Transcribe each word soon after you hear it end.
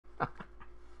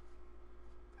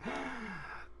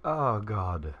Oh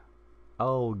god.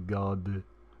 Oh god.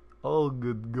 Oh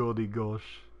good golly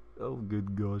gosh. Oh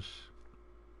good gosh.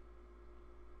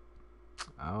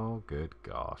 Oh good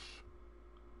gosh.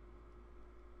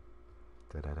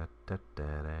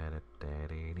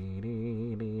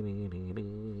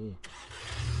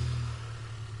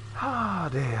 Ah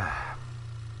dear.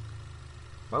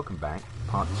 Welcome back,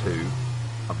 part 2.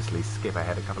 Obviously skip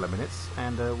ahead a couple of minutes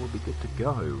and we'll be good to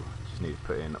go. Just need to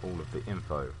put in all of the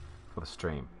info for the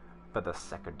stream for the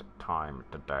second time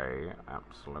today.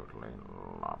 Absolutely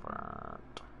love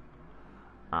it.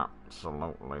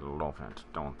 Absolutely love it,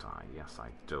 don't I? Yes I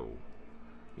do.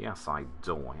 Yes I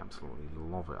do. I absolutely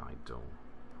love it, I do.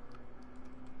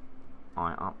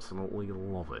 I absolutely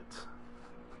love it.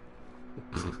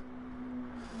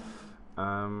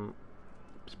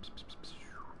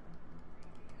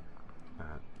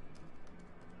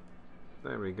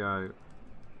 There we go.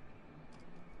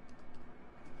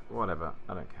 Whatever,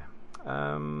 I don't care.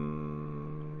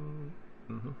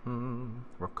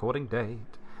 Recording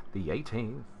date, the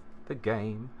 18th, the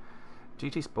game,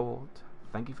 GG Sport,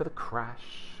 thank you for the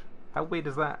crash. How weird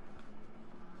is that?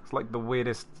 It's like the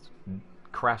weirdest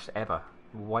crash ever.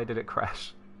 Why did it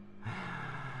crash?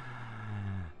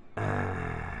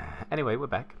 Anyway, we're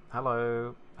back.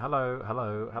 Hello, hello,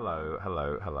 hello, hello,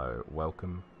 hello, hello.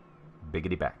 Welcome,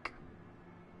 biggity back.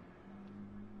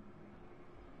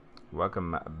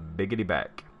 Welcome, biggity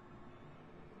back.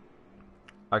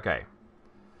 Okay.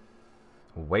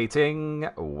 Waiting,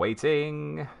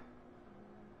 waiting.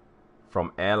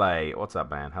 From LA. What's up,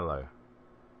 man? Hello.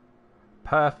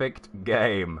 Perfect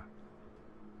game.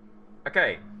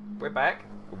 Okay, we're back.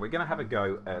 We're gonna have a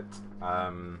go at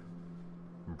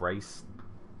race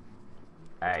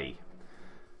A,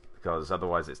 because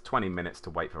otherwise it's 20 minutes to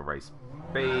wait for race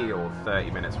B or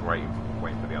 30 minutes waiting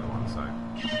for the other one. So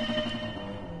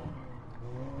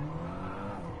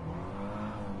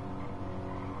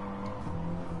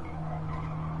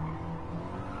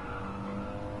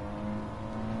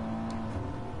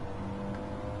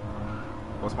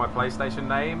what's my PlayStation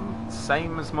name?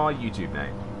 Same as my YouTube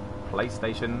name.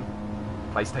 PlayStation.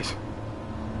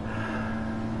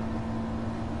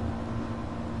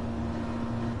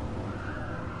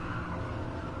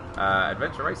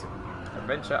 Adventure Racing.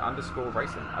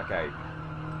 Adventure_Racing. Okay.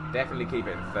 Definitely keep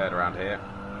it in third around here.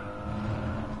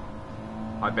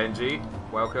 Hi Benji.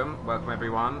 Welcome. Welcome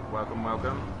everyone. Welcome,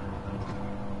 welcome.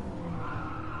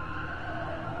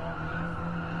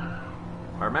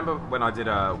 I remember when I did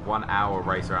a 1 hour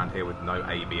race around here with no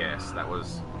ABS. That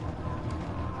was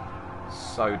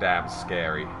so damn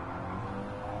scary.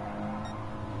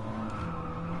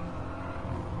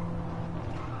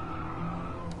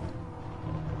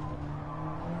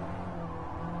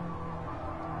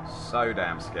 So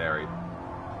damn scary.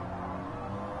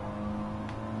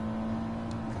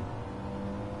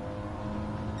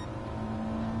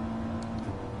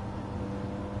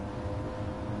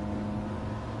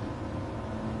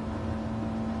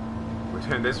 We're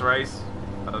doing this race.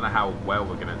 I don't know how well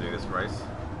we're going to do this race.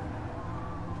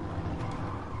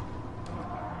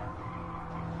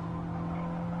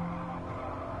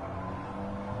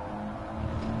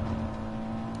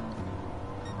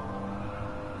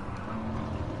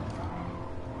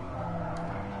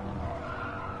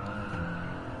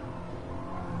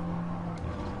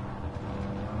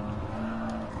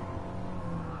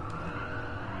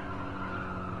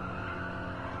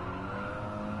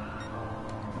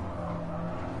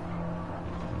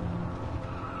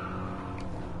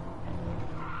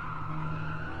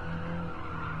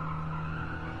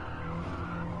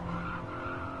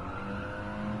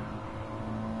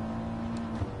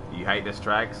 You hate this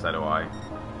track? So do I.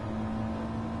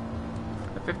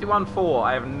 At 51.4,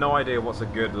 I have no idea what's a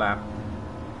good lap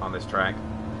on this track.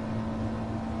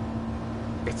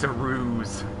 It's a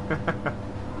ruse.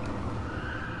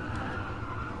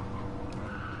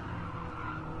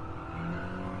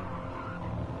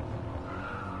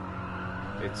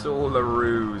 It's all a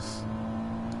ruse.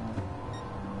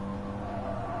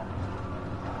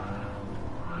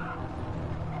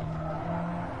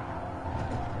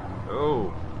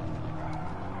 Oh.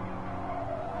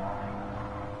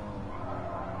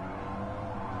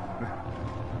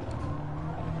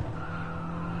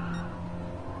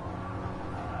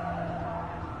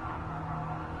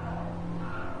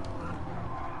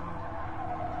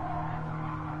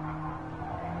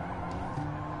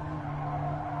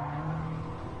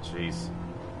 Jeez.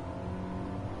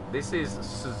 This is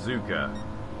Suzuka.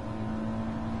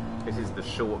 This is the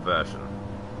short version.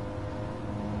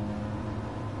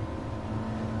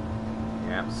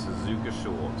 Yep, Suzuka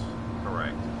short.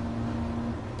 Correct.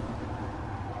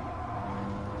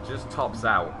 Just tops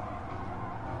out.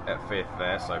 at 5th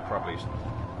there, so probably...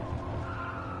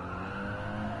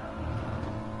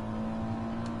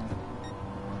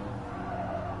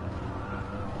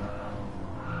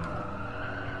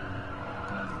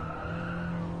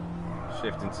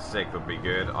 Shift into 6th would be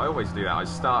good. I always do that. I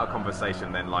start a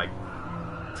conversation, then like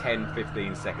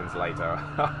 10-15 seconds later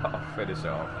I'll finish it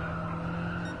off.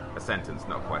 A sentence,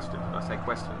 not a question. Did I say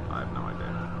question? I have no idea.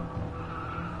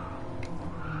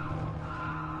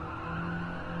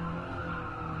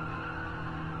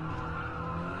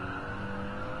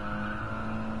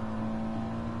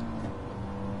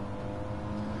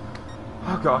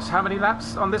 Oh gosh, how many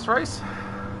laps on this race?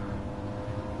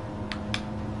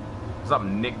 What's up,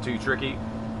 Nick Too Tricky?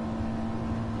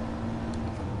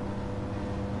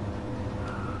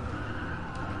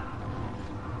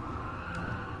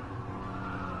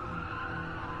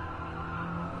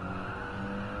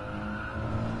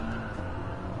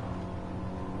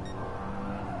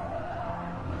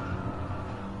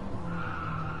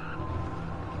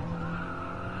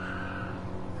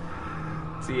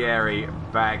 Thierry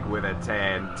back with a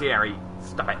 10. Thierry,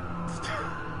 stop it.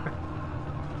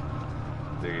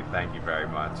 Dude, thank you very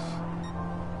much.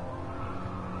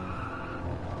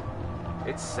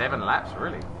 It's 7 laps,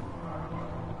 really.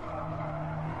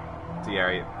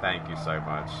 Thierry, thank you so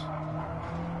much.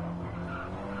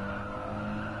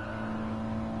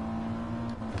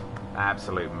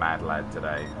 Absolute mad lad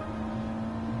today.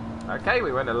 Okay,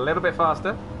 we went a little bit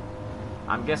faster.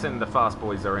 I'm guessing the fast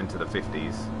boys are into the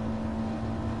 50s.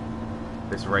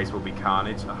 This race will be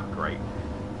carnage. Oh, great.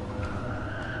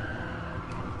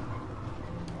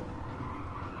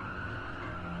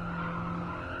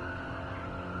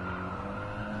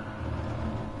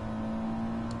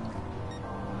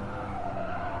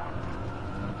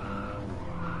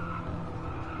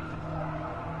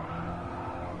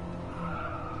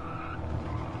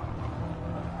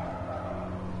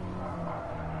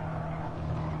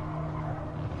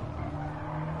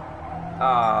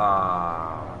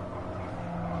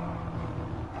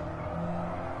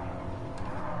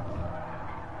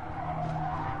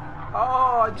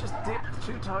 Oh, I just dipped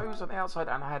 2 toes on the outside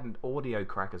and I had an audio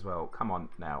crack as well. Come on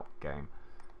now, game.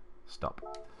 Stop.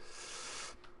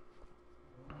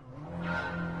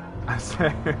 I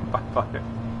said bye-bye.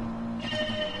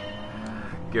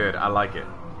 Good, I like it.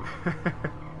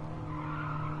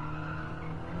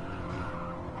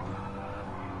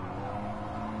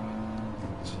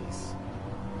 Jeez.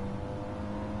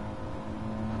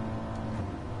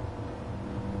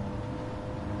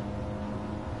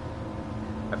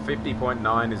 A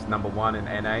 50.9 is number 1 in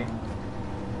NA.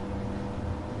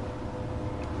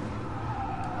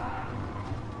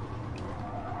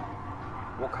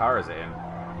 What car is it in?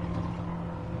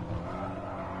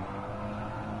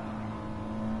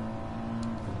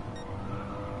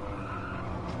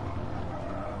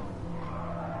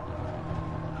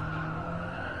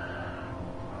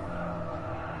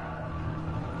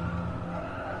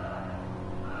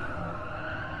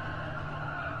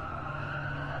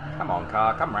 Come on,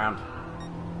 car, come round.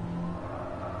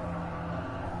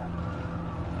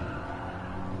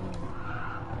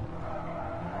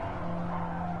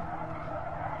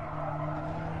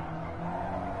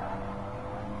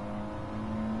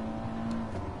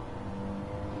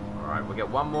 Alright, we'll get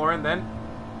one more in then.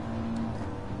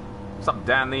 What's up,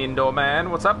 Dan the indoor man?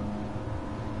 What's up?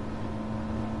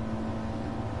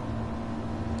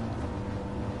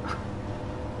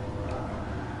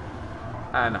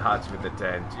 And Hutch with the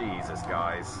 10. Jesus,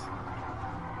 guys.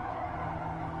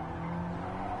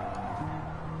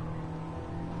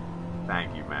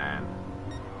 Thank you, man.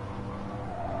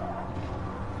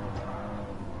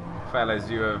 Fellas,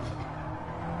 you have...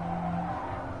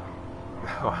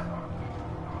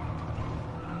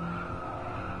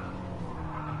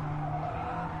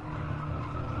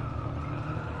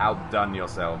 outdone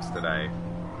yourselves today.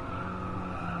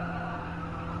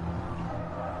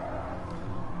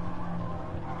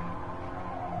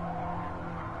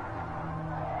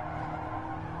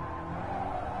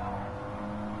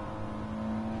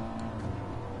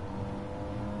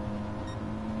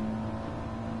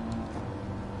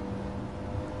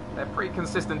 They're pretty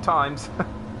consistent times.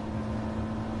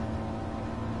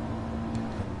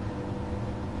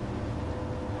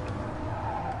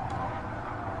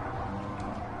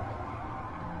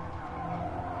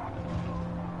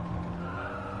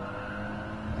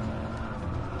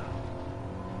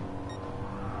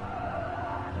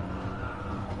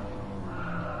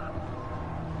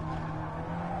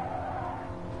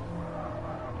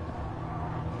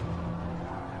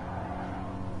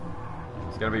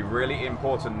 It's going to be really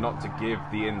important not to give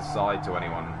the inside to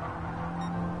anyone.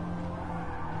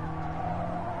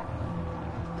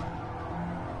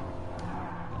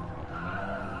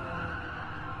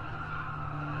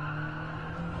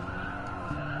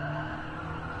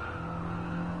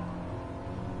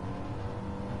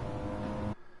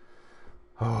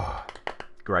 Oh,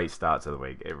 great start to the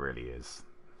week. It really is.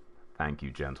 Thank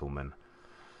you, gentlemen.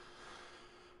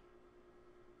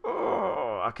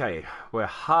 Oh, okay. We're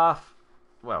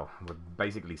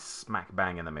basically smack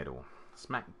bang in the middle.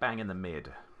 Smack bang in the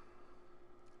mid.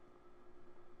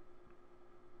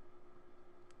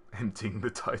 Emptying the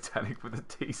Titanic with a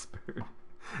teaspoon.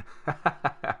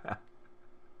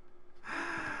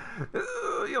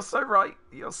 You're so right.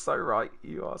 You're so right.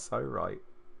 You are so right.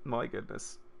 My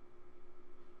goodness.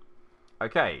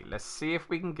 Okay, let's see if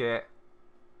we can get...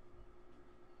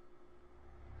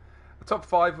 The top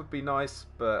 5 would be nice,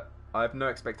 but I have no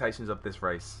expectations of this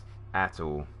race at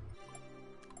all.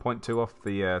 0.2 off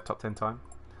the top 10 time.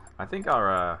 I think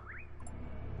our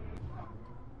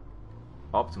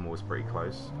optimal was pretty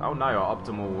close. Oh no, our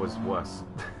optimal was worse.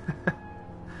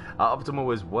 Our optimal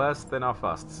was worse than our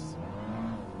fasts.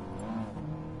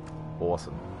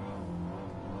 Awesome.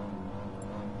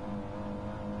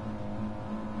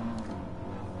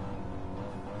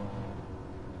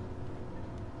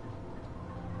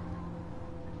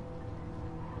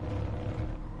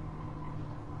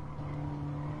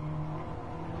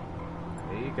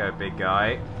 There you go, big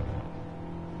guy.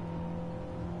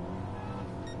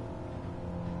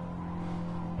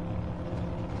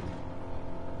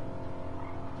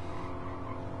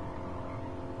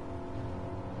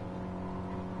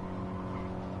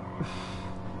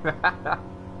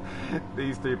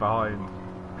 These two behind.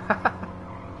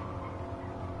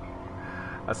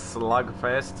 A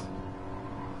slugfest.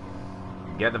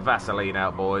 Get the Vaseline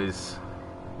out, boys.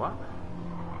 What?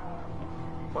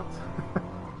 What?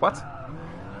 What?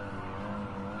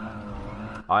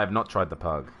 I have not tried the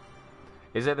Pug.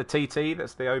 Is it the TT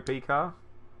that's the OP car?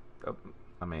 Oh,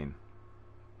 I mean...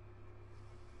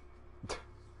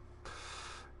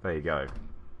 There you go.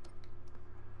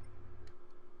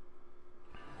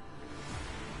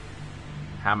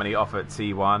 How many off at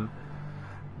T1?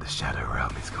 The Shadow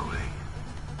Realm is calling.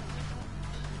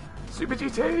 Super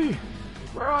GT!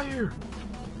 Where are you?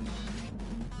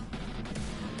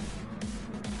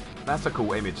 That's a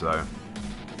cool image though.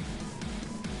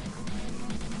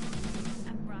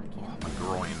 Oh, my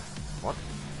groin. What?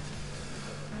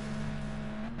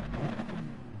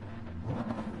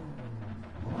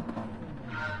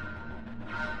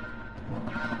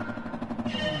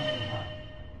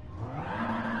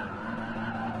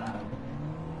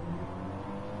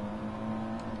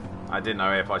 I didn't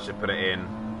know if I should put it in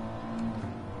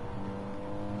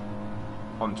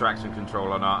on traction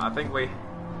control or not. I think we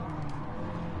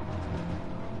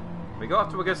got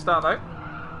off to a good start though.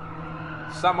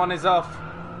 Someone is off.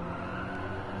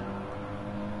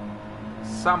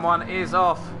 Someone is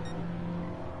off.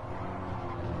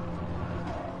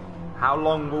 How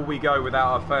long will we go without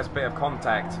our first bit of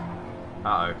contact?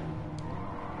 Uh-oh.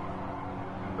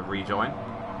 The rejoin.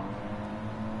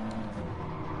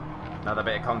 Another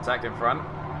bit of contact in front.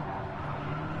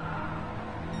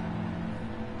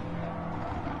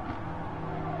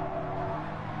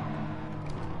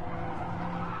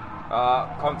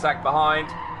 Contact behind.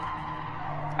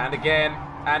 And again.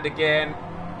 And again.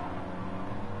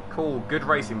 Cool. Good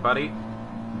racing, buddy.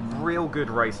 Real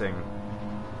good racing.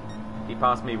 He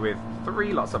passed me with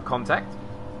 3 lots of contact.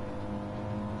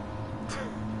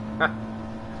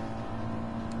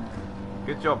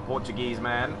 Good job, Portuguese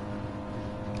man.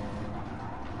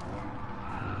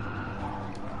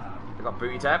 I got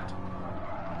booty tapped.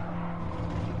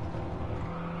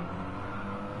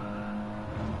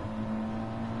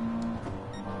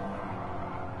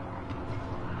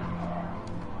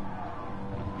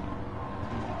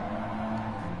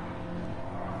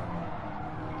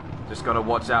 Just got to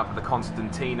watch out for the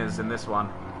Constantinas in this one.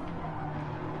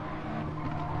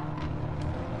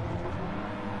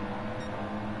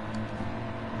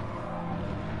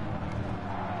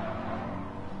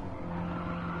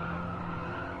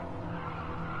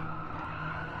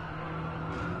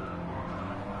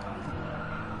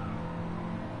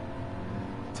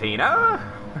 Tina?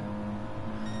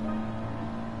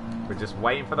 We're just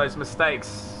waiting for those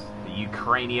mistakes. The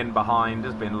Ukrainian behind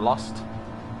has been lost.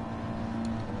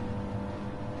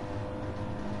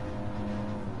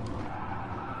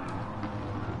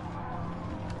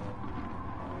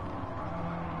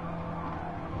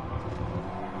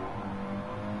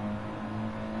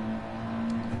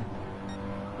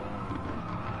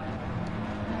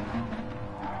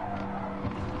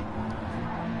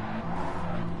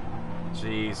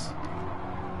 Jeez.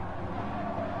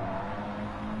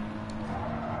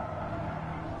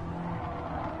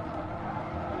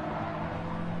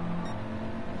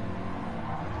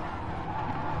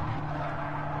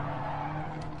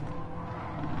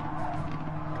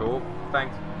 Cool.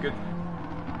 Thanks. Good.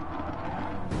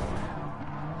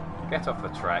 Get off the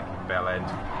track, you bellend.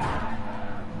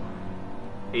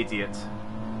 Idiot.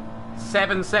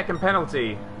 7-second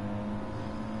penalty.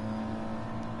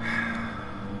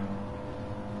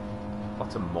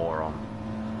 What a moron.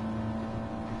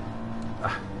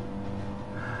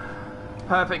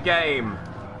 Perfect game.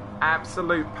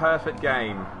 Absolute perfect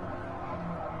game.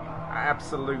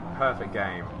 Absolute perfect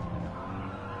game.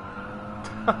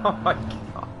 Oh my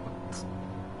god.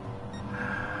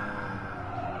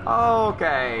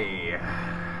 Okay.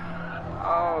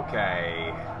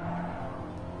 Okay.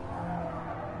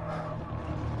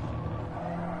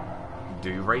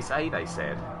 Do race A, they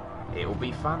said. It'll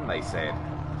be fun, they said.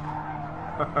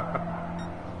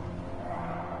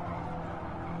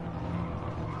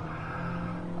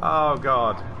 Oh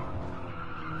god.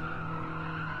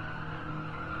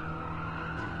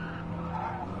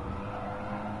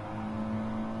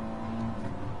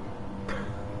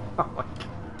 Oh my god.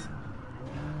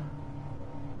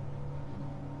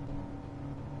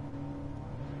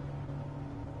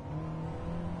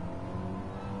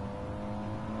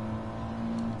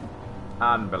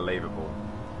 Unbelievable.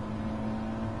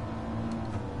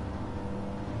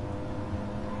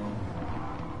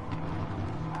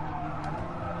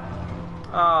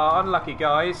 Oh, unlucky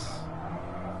guys.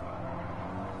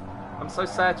 I'm so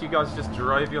sad you guys just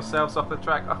drove yourselves off the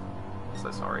track. Oh, I'm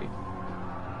so sorry.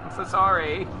 I'm so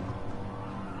sorry.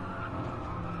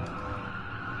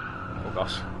 Oh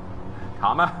gosh.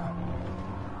 Karma.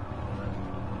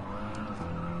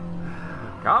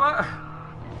 Karma.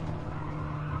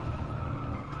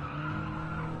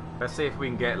 Let's see if we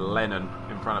can get Lennon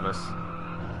in front of us.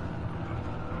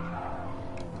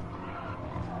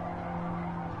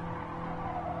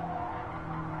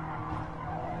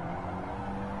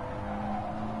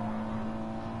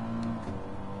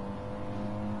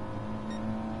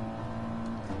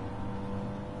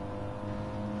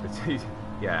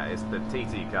 Yeah, it's the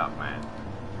TT Cup, man.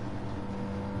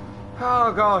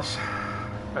 Oh gosh.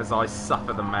 As I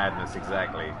suffer the madness,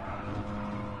 exactly.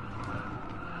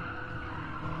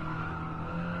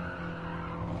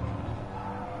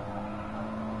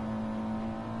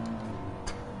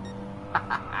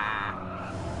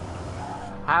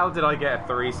 How did I get a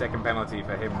 3-second penalty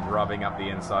for him rubbing up the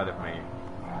inside of me?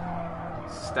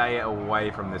 Stay away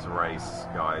from this race,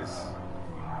 guys.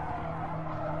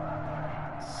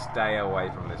 Stay away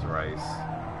from this race.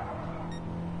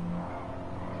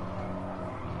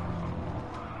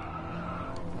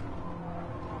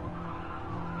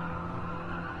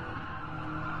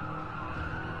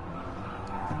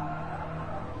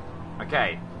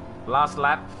 Okay, last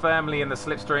lap, firmly in the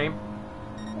slipstream.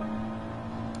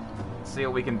 See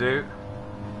what we can do.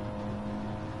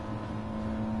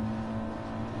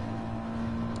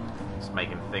 Just make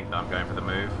him think that I'm going for the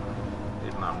move,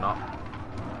 even though I'm not.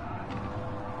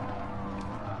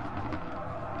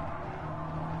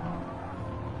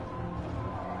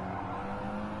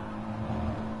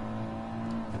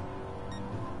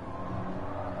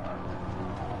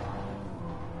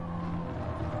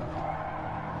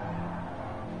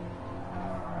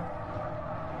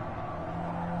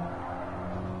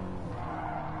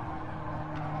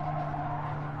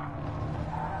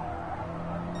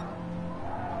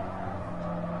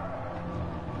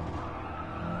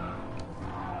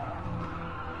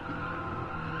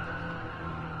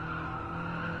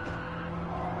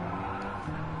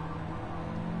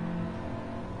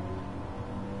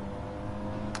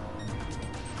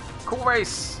 Cool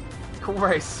race! Cool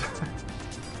race!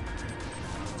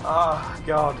 Oh,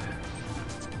 God.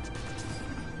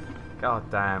 God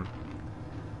damn.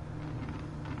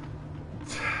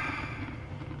 Gosh.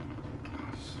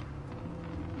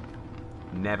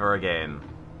 Never again.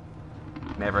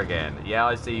 Never again. Yeah,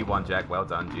 I see you won, Jack. Well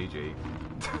done, GG.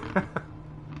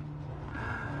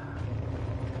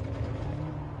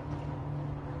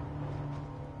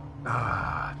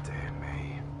 Ah, dear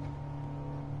me.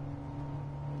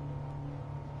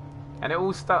 And it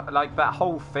all started, like, that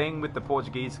whole thing with the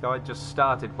Portuguese guy just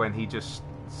started when he just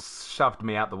shoved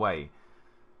me out the way.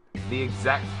 The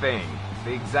exact thing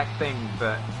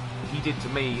that he did to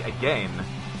me again,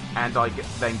 and I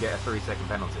then get a 3-second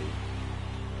penalty.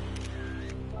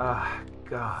 Ah,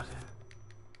 God.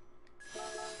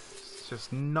 It's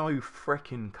just no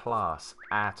frickin' class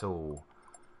at all.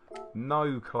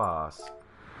 No class.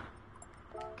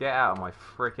 Get out of my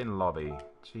frickin' lobby.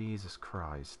 Jesus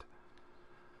Christ.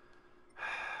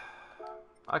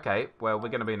 Okay, well, we're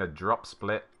going to be in a drop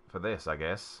split for this, I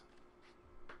guess.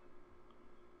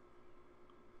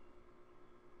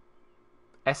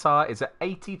 SR is at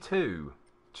 82,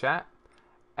 chat.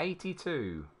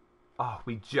 82. Oh,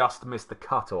 we just missed the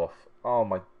cutoff. Oh,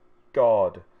 my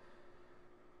God.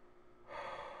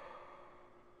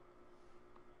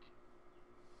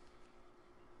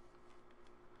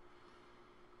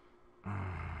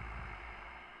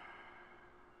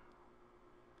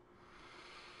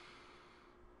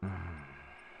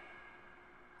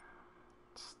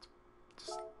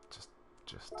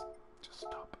 Just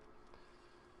stop.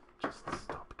 Just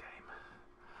stop, game.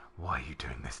 Why are you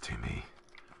doing this to me?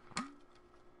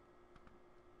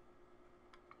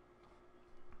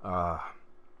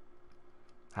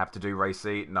 Have to do race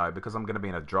C? No, because I'm going to be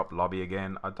in a drop lobby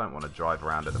again. I don't want to drive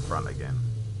around at the front again.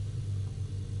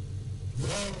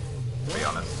 To be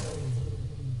honest.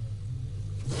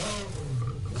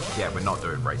 Yeah, we're not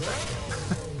doing race A.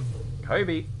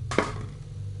 Kobe!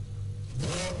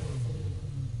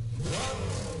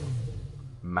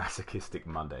 Masochistic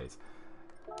Mondays.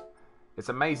 It's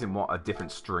amazing what a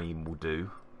different stream will do.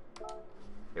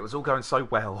 It was all going so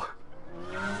well.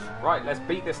 Right, let's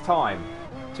beat this time.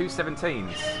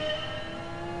 2:17s.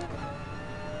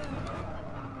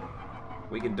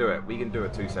 We can do it. We can do a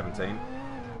 2:17.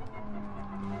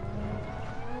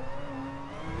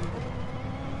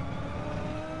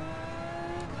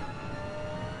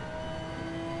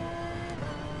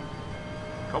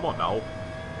 Come on now.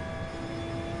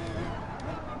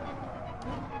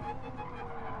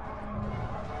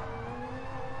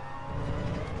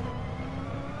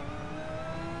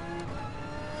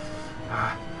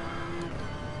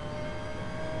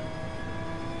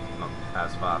 Not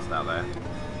as fast out there.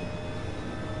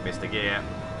 Missed a gear.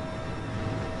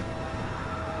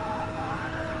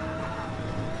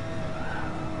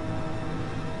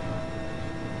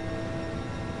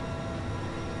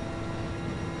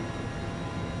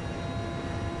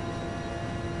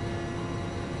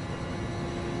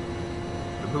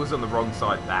 The wheel's on the wrong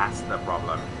side, that's the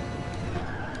problem.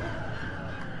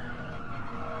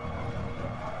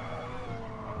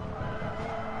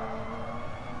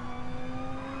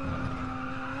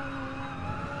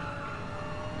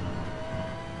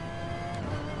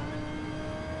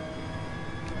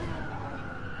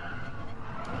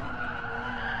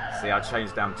 See, I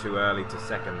changed down too early to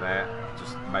second there.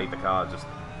 Just made the car just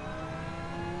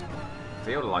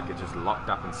feel like it just locked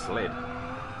up and slid.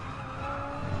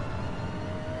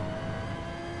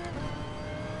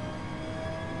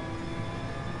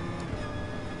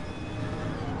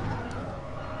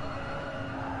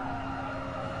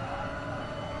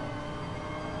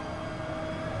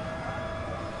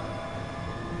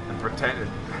 And pretended.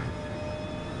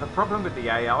 The problem with the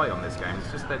AI on this game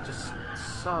is just they're just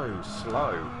so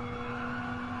slow.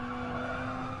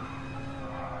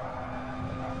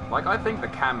 Like, I think the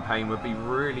campaign would be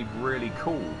really, really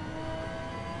cool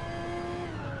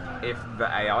if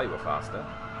the AI were faster.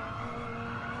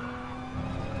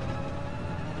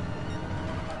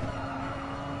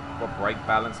 What brake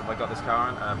balance have I got this car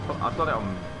on? I've got it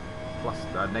on plus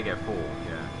 -4,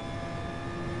 yeah.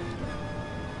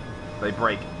 They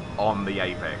brake on the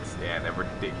apex. Yeah, they're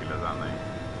ridiculous, aren't they?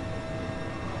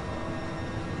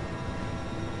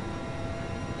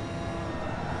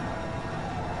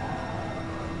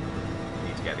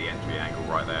 Get the entry angle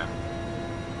right there.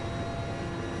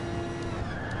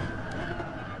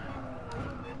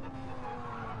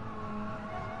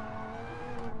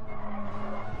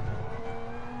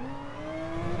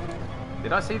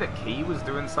 Did I see that Key was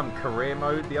doing some career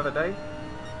mode the other day?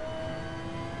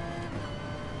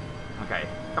 Okay,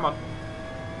 come on.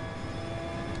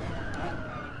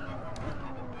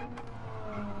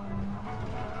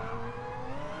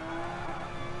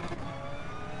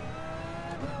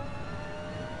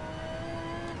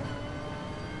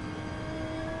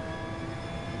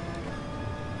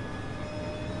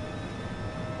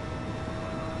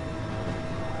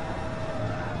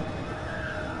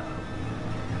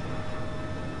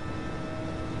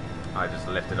 I just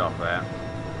lifted off there.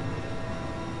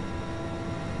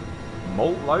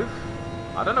 Malt loaf?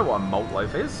 I don't know what a malt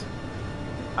loaf is.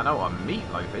 I know what a meat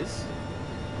loaf is.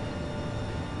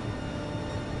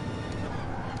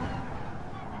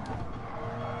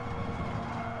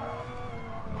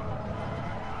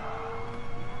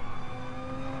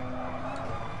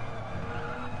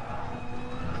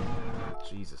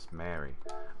 Jesus Mary.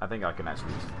 I think I can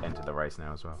actually just enter the race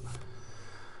now as well.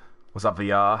 What's up,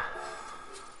 VR?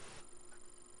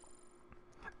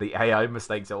 The AI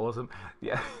mistakes are awesome.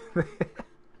 Yeah.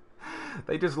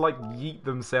 They just like yeet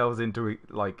themselves into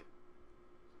like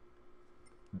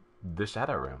the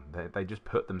shadow realm. They just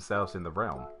put themselves in the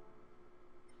realm.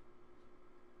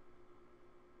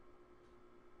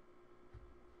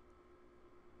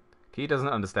 He doesn't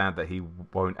understand that he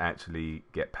won't actually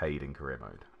get paid in career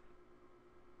mode.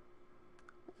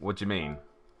 What do you mean?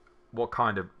 What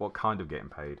kind of getting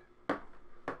paid?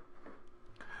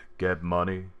 Get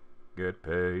money. Get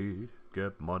paid,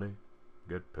 get money,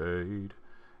 get paid.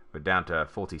 We're down to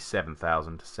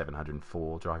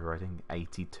 47,704 driver rating,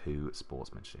 82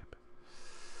 sportsmanship.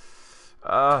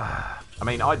 I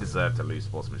mean, I deserve to lose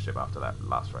sportsmanship after that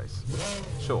last race.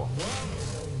 Sure.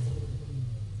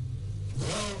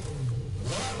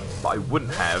 But I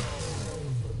wouldn't have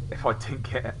if I didn't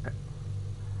get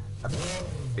a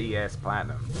BS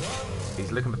platinum.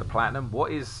 He's looking for the platinum.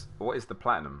 What is the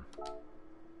platinum?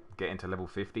 Get into level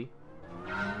 50?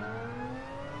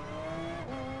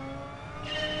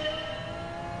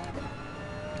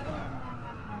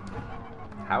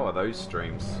 How are those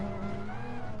streams?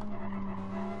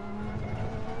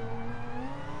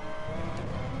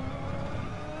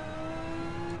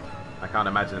 I can't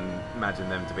imagine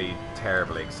them to be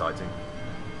terribly exciting.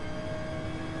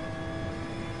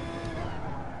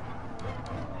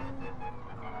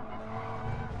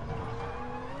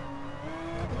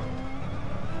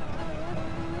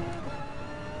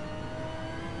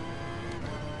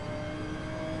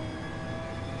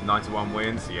 "91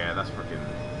 wins? Yeah, that's freaking...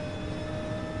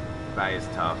 That is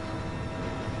tough.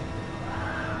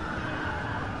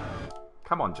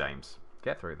 Come on, James.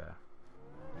 Get through there.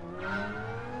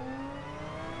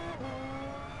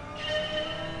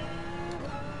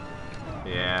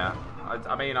 Yeah,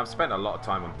 I mean, I've spent a lot of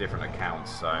time on different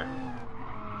accounts, so...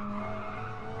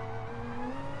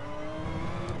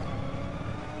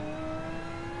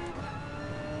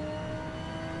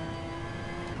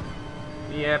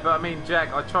 Yeah, but I mean,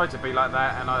 Jack, I tried to be like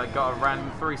that and I got a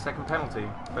random 3-second penalty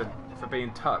for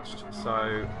being touched,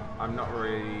 so I'm not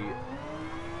really...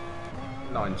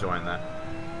 not enjoying that.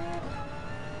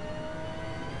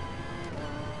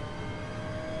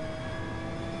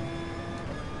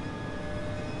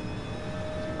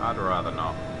 I'd rather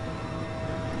not.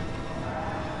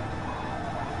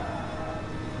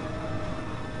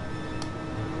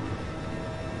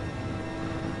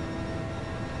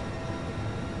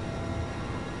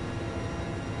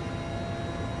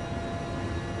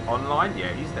 Online?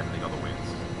 Yeah, he's definitely got the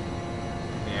wins.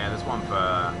 Yeah, there's one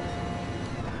for...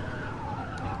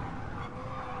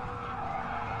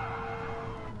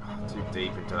 too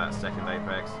deep into that second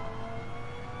apex.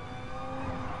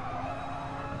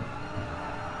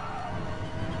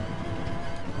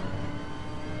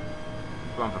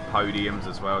 One for podiums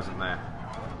as well, isn't there?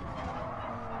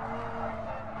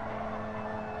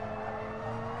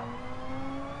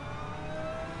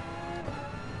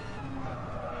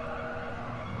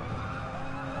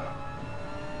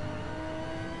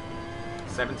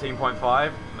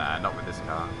 $17.5? Nah, not with this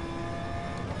car.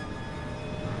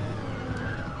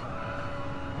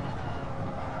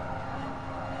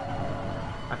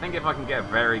 I think if I can get a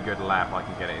very good lap, I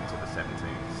can get it into the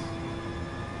 17s.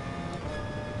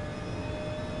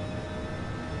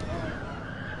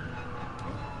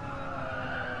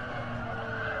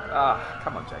 Ah,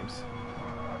 come on, James.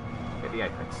 Hit the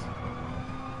apex.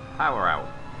 Power out.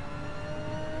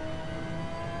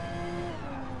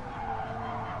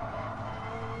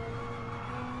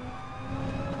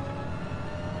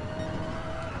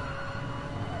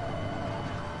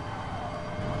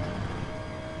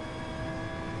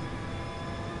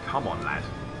 Come on, lad.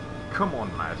 Come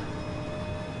on, lad.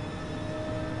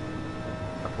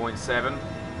 A 0.7.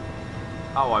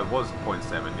 Oh, I was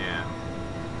 0.7, yeah.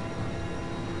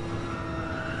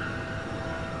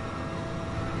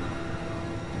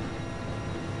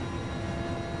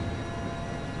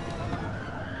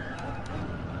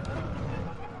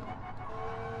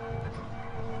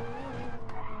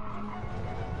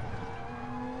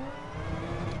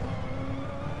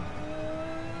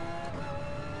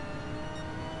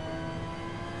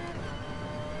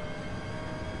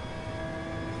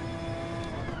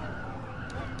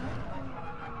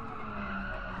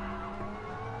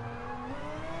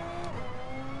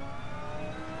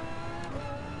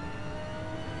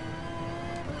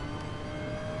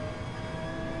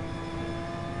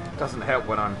 Doesn't help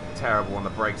when I'm terrible on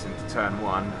the brakes into turn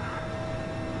 1.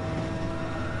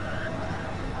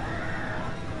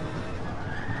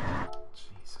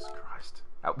 Jesus Christ.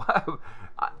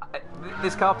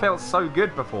 This car felt so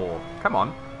good before. Come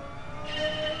on.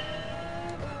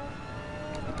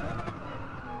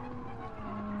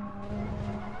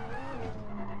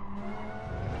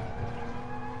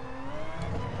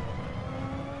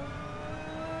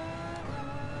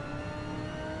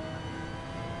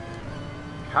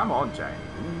 Come on,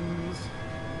 James.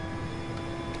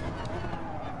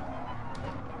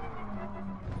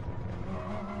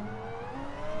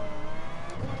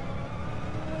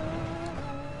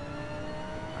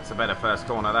 That's a better first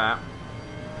corner, that.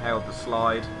 Held the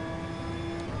slide.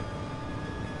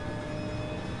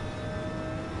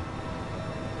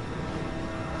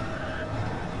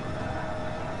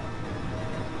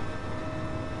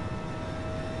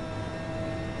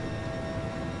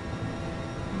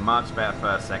 Much better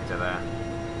first sector there.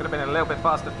 Could have been a little bit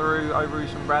faster through Overus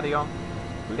from Radion.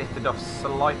 Lifted off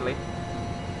slightly.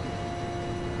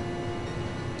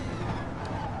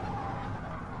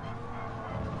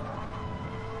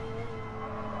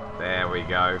 There we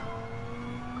go.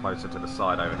 Closer to the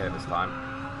side over here this time.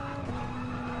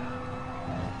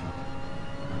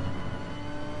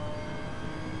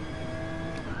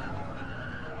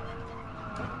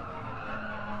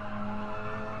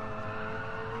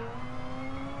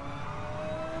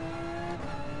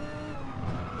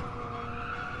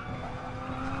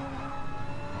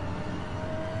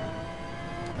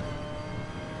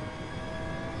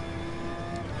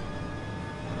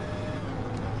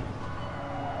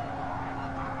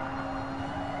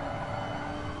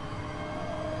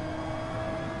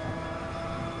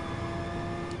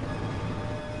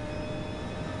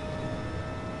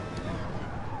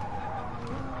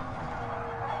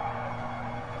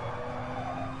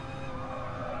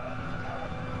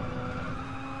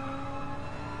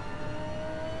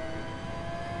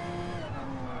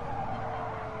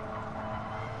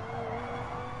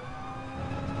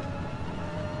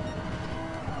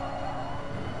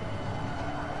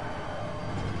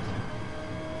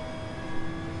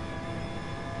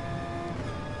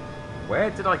 Where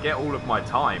did I get all of my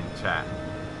time, chat?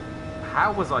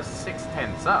 How was I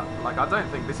 6/10 up? Like, I don't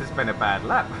think this has been a bad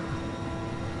lap.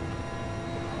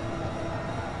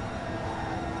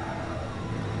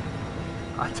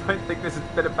 I don't think this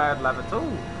has been a bad lap at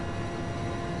all.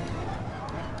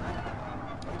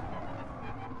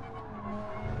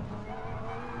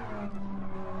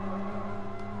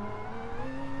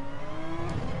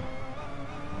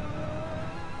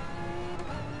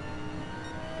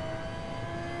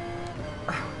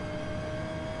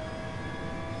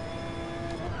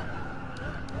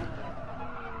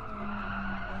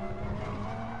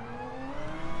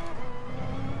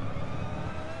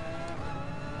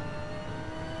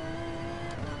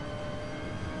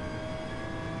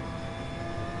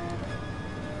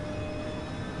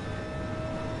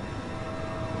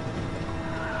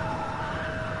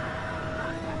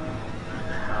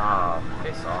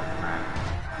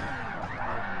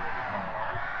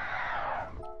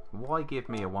 Why give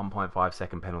me a 1.5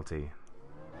 second penalty?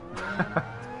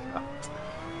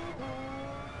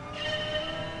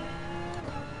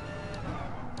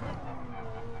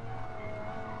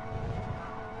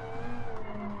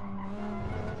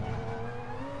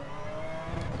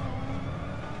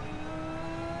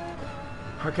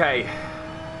 Okay,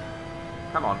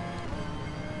 come on.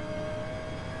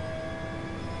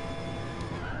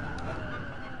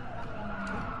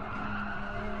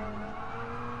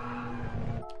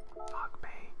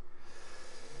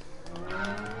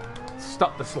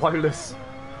 Stop the slowness.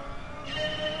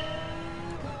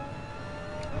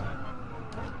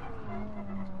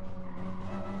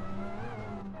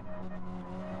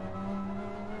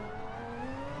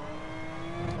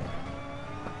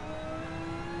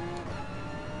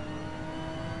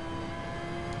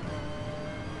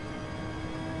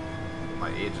 My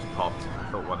ear just popped.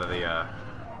 I thought one of the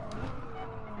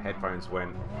headphones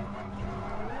went.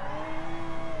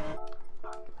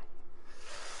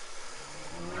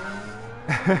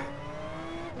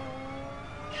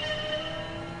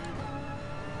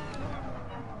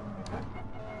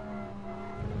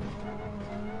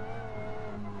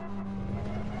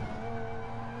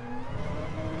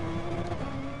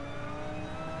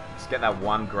 Just get that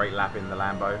one great lap in the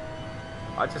Lambo.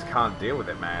 I just can't deal with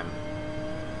it, man.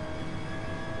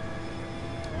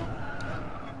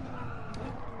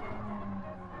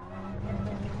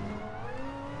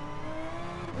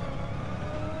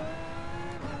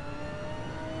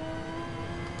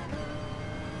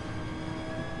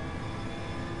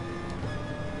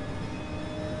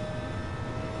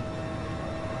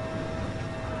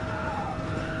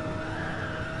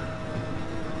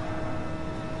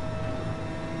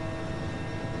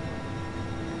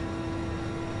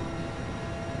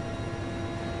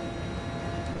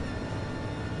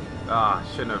 Ah,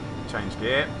 shouldn't have changed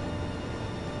gear.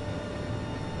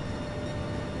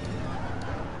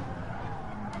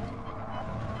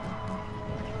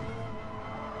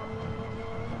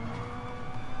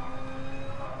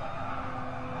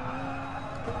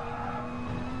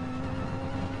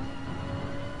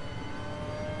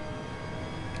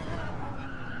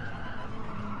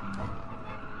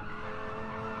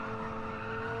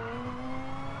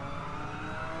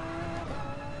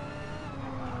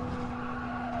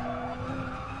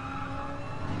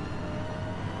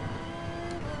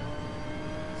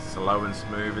 Slow and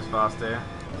smooth is fast here.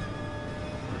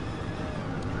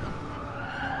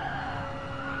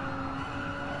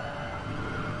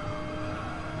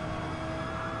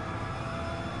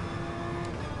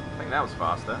 I think that was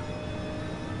faster.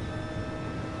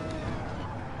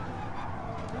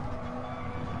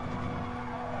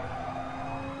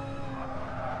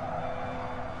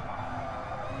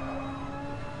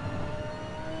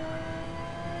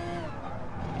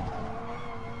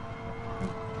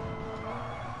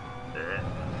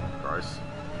 Gross.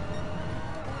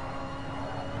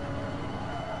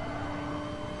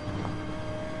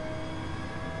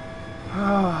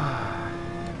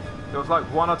 There was like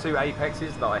 1 or 2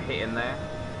 apexes that I hit in there.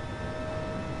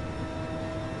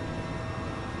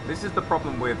 This is the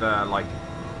problem with tracks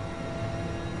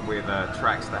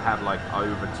that have like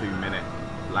over 2-minute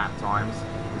lap times,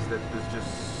 is that there's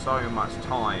just so much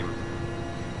time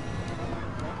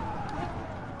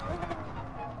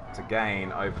to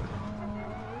gain over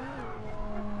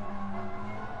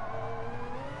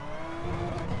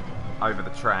the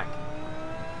track.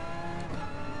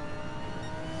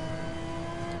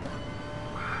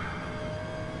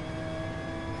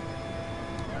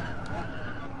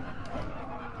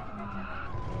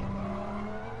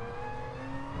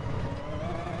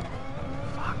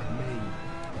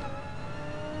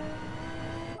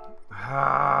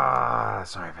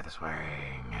 Sorry for the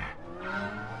swearing.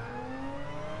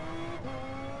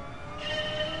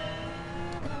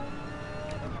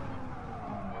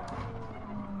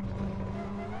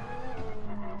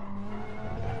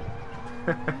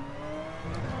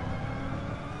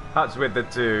 Hutch with the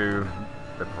 2.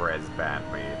 The press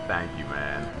banned me. Thank you,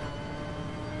 man.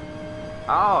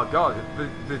 Oh god,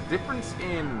 the difference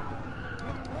in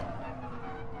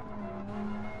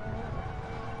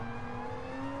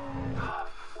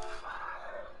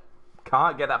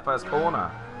can't get that first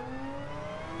corner.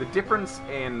 The difference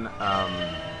in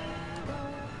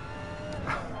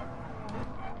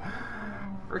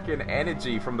freaking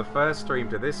energy from the first stream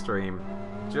to this stream,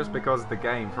 just because the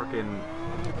game freaking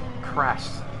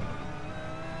crashed.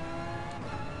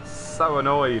 So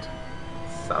annoyed.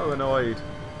 So annoyed.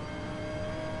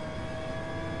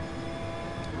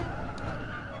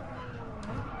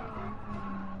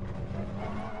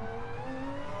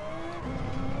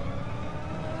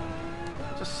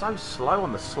 Just so slow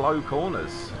on the slow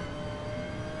corners.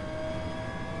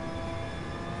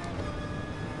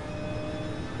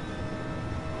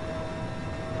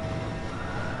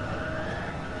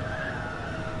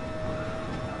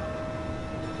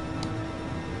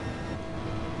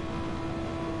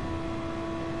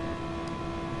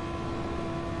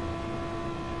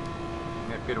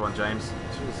 Yeah, good one, James.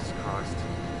 Jesus Christ.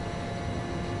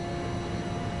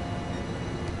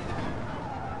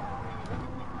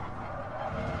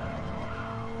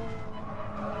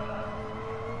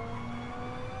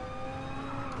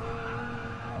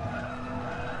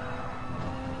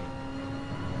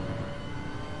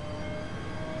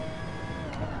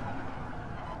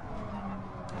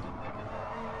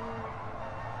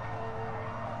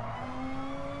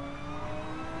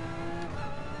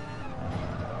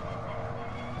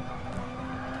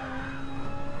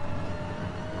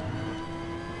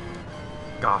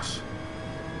 Gosh.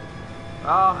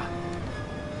 Ah.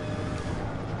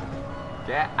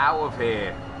 Get out of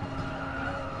here.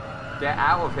 Get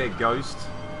out of here, Ghost.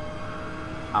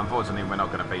 Unfortunately, we're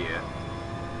not going to beat it.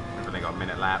 We've only got a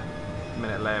minute left.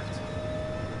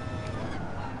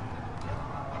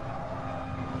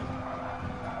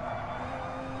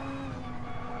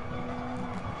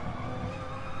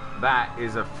 That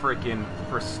is a freaking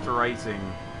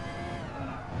frustrating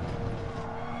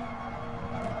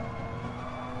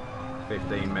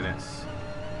 15 minutes.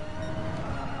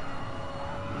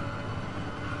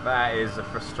 That is a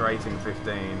frustrating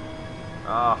 15.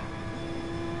 Ah. Oh.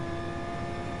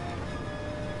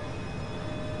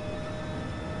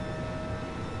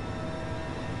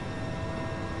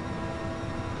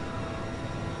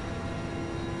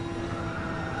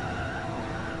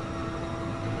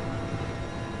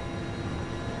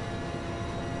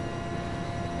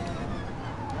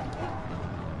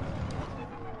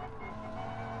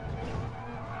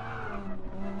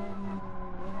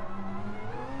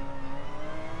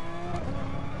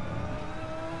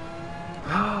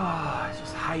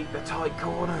 The tight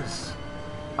corners.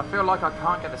 I feel like I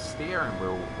can't get the steering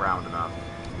wheel round enough.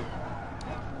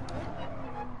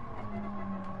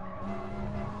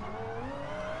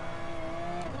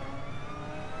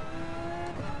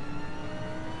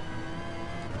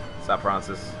 What's up,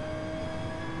 Francis?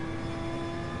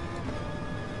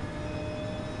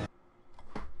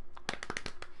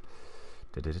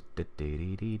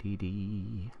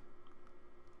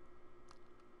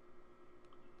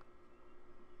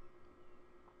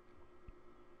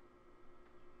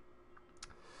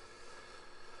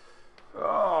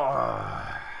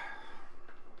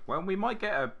 Well, we might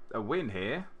get a win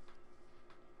here.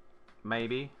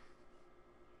 maybe.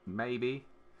 Maybe.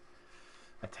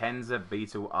 A Tenza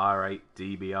Beetle R8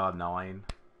 DBR9.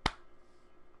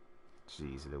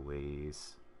 Jeez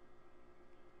Louise.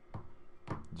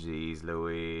 Jeez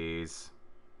Louise.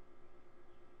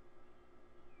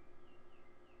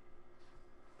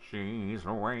 Jeez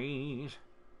Louise.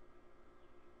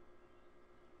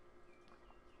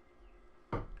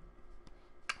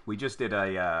 We just did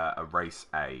a race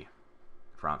A,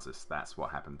 Francis. That's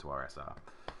what happened to our SR.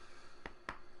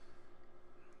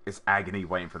 It's agony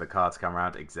waiting for the car to come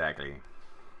around. Exactly.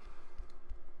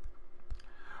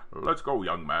 Let's go,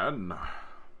 young man.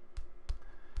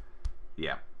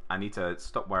 Yeah, I need to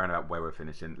stop worrying about where we're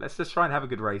finishing. Let's just try and have a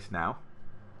good race now.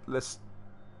 Let's.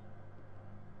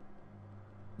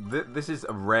 This is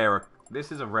a rare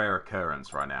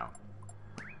occurrence right now.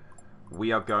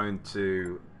 We are going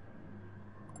to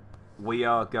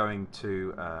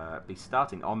be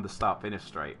starting on the start-finish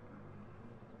straight.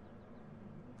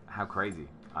 How crazy.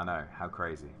 I know, how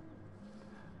crazy.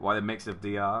 Why the mix of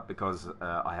DR? Because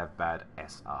I have bad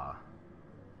SR.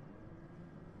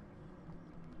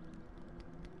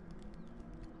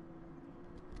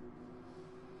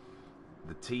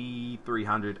 The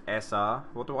T300 SR.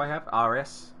 What do I have?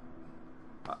 RS?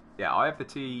 Yeah, I have the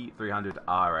T300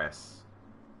 RS.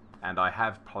 And I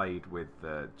have played with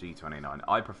the G29.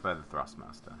 I prefer the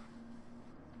Thrustmaster.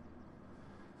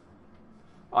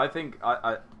 I think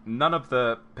none of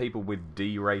the people with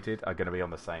D rated are going to be on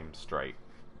the same straight.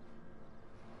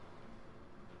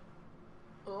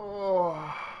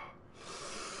 Oh.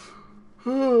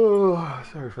 Oh,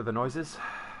 sorry for the noises.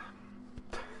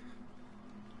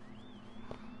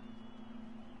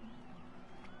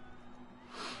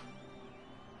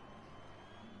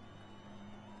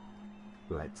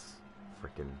 Let's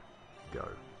frickin' go.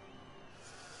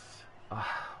 All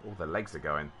the legs are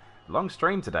going. Long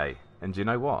stream today. And you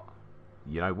know what?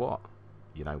 You know what?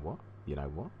 You know what? You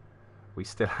know what? We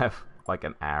still have like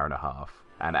an hour and a half.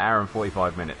 An hour and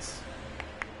 45 minutes.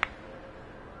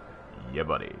 Yeah,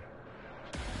 buddy.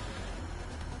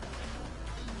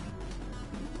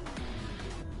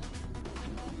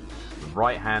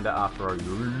 Right-hander after a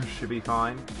rouge should be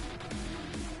fine.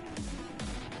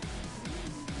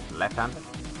 Left-hander?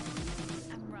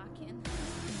 I'm rocking.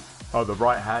 Oh, the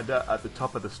right-hander at the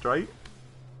top of the straight.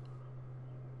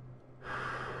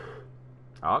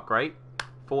 Oh, great.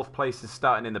 4th place is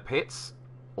starting in the pits.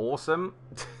 Awesome.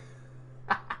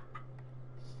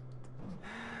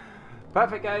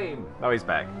 Perfect game. Oh, he's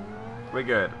back. We're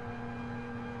good.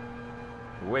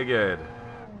 We're good.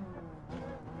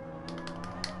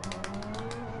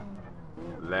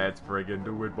 Let's friggin'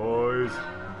 do it, boys.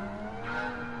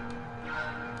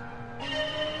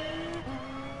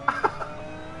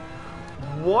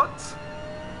 What?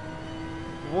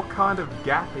 What kind of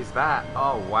gap is that?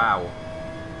 Oh, wow.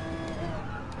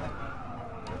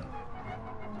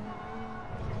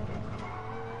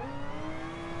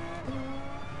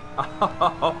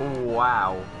 Oh,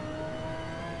 wow.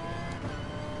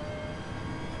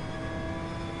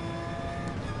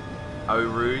 Eau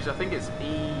Rouge, I think it's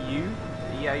EU?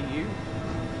 EAU?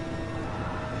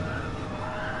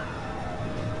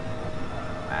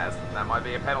 That might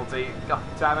be a penalty. God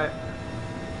damn it.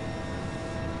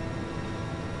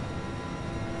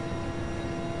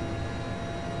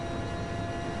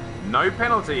 No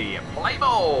penalty. Play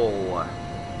ball.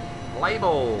 Play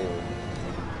ball.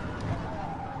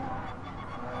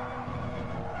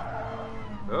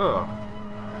 Ugh.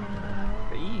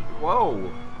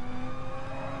 Whoa.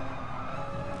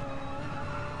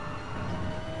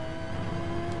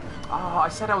 Oh, I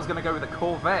said I was going to go with a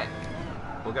Corvette.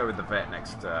 We'll go with the Vet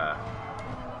next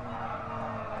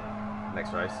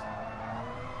race.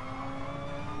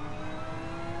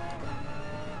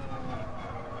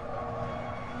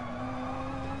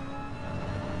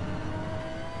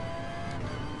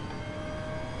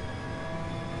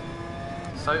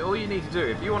 So all you need to do,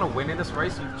 if you want to win in this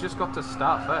race, you've just got to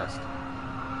start first.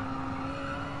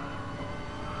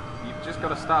 You've just got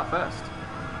to start first.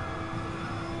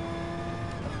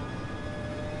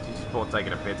 You just thought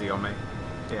taking a pity on me.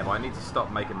 Yeah, but I need to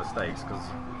stop making mistakes because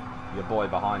your boy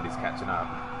behind is catching up.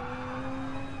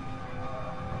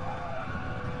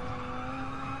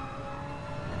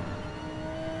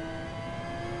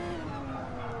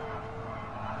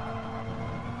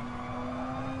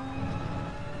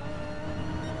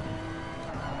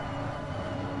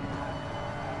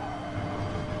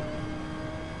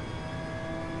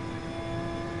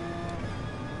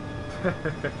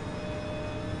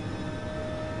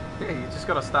 Yeah, you just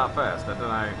got to start first. I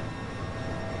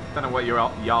don't know what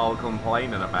y'all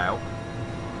complaining about.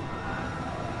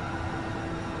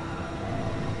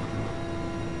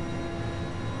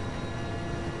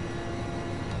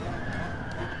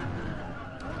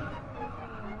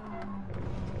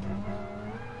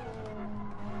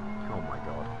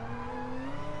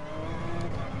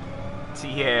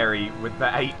 Thierry with the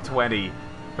 820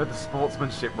 for the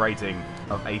sportsmanship rating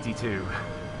of 82.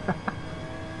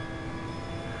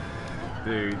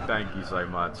 Dude, thank you so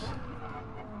much.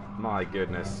 My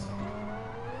goodness.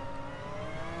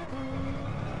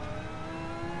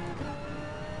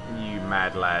 You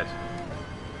mad lad.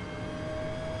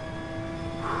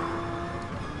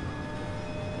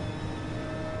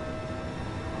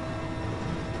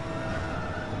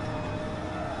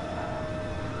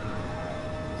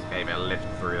 Just gave it a lift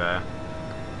through there.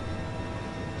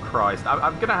 Christ,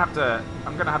 I'm gonna have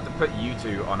to put you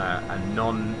two on a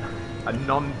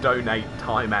non-donate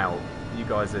timeout. You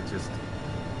guys are just,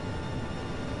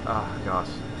 oh gosh.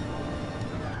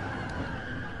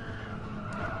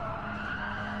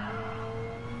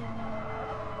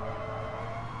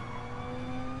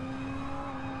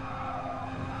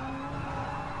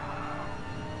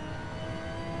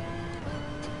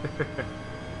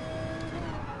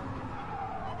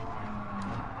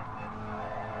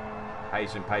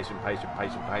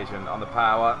 Patient on the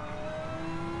power.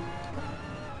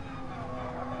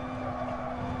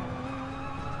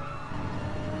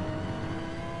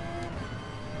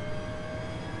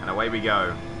 And away we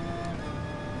go.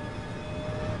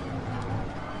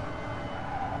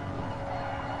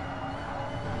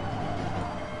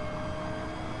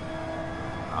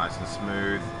 Nice and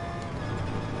smooth.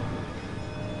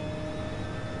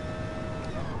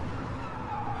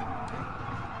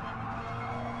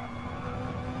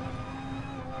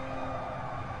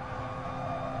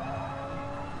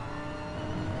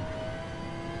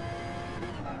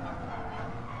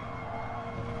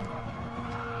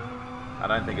 I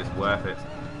don't think it's worth it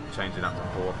changing up to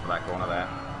fourth for that corner there.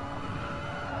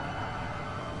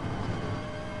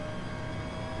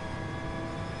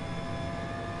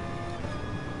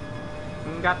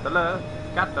 Got the love,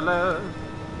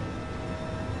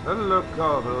 the look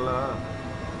of love.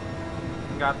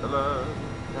 Got the love.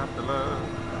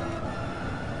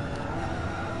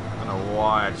 I don't know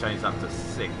why I changed up to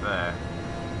sixth there.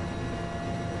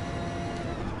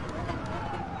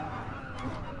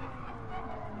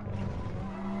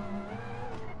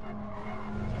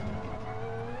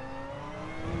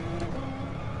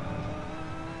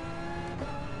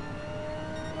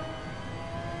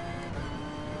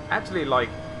 Actually, like,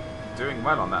 doing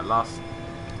well on that last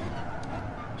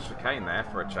chicane there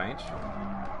for a change.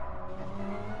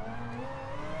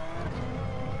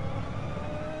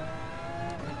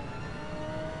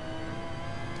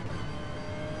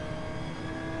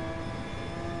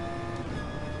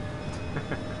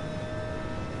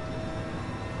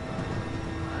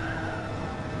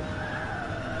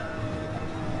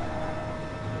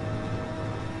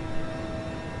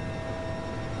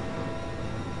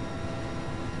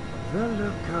 The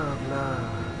look of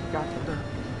love, got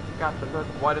the look.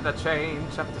 Why did I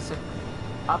change up to sixth?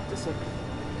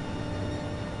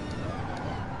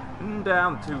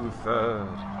 Down to third,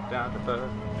 down to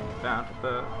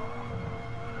third.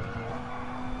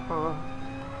 Oh,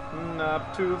 and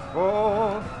up to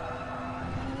fourth.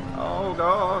 Oh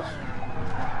gosh.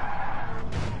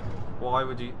 Why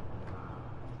would you?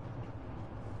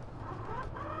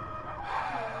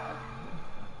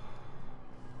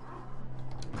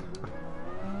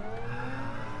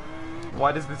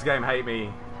 Why does this game hate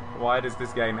me? Why does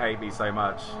this game hate me so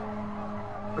much?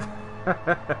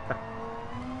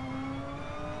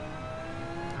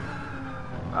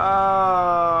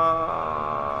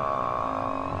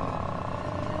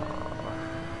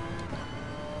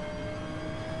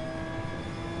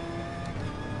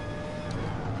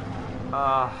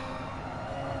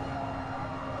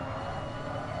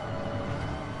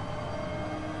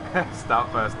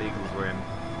 Start first equals win.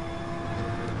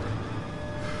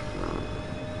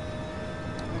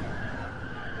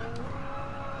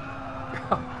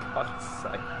 God's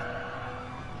sake.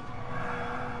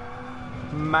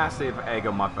 Massive egg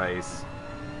on my face.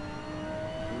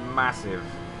 Massive.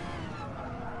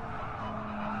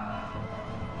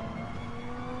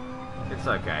 It's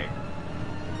okay.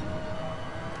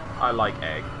 I like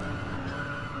egg.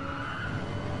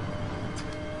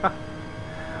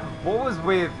 What was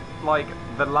with, like,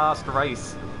 the last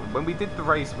race? When we did the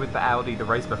race with the Audi the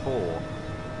race before,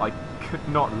 I could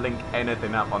not link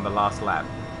anything up on the last lap.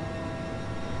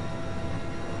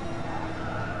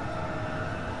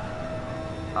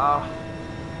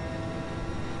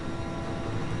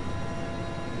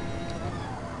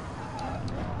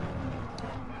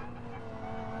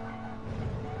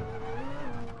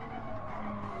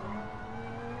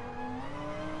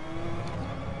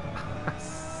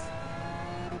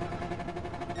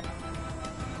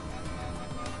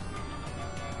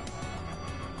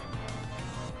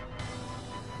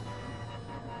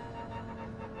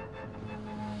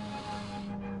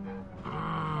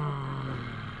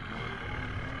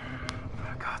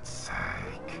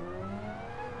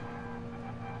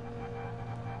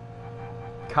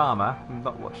 Karma. I'm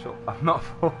not what sure. I'm not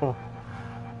for.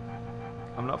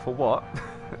 I'm not for what.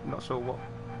 Not sure what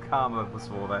karma was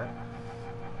for there.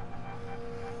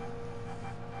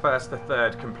 First to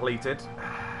third completed.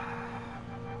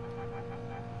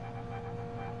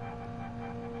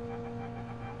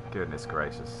 Goodness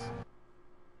gracious.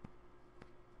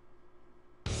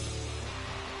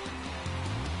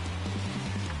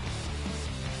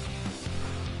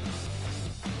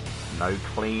 No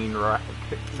clean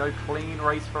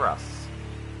race for us.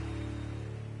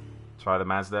 Try the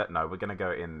Mazda. No, we're going to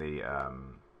go in the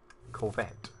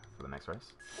Corvette for the next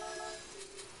race.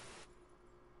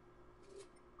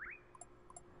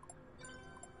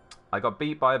 I got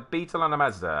beat by a Beetle and a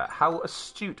Mazda. How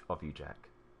astute of you, Jack.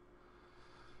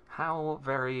 How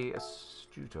very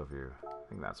astute of you. I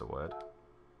think that's a word.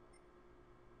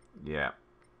 Yeah.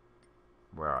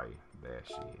 Where are you? There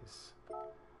she is.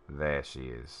 There she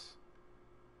is.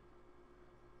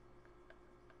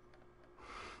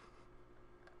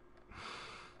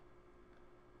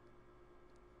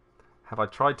 Have I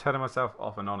tried turning myself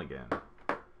off and on again?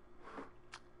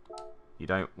 You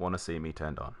don't want to see me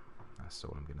turned on. That's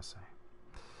all I'm going to say.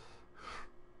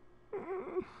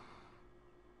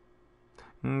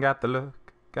 Got the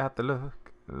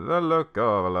look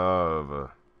of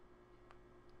love.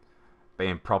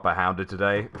 Being proper hounded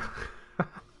today.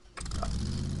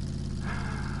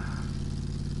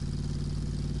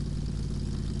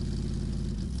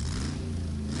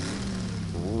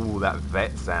 Ooh, that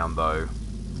vet sound though.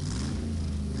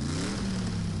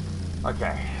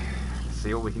 Okay, let's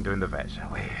see what we can do in the vet,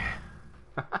 shall we?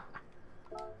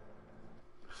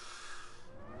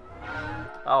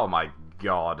 Oh my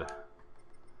god.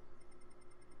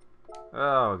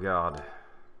 Oh god.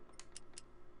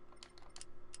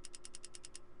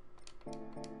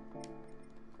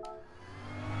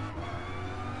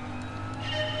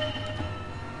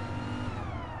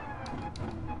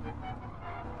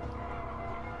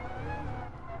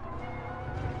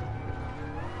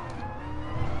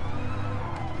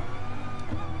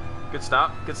 Good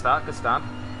start, good start, good start.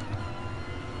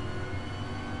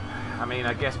 I mean,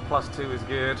 I guess +2 is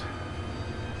good.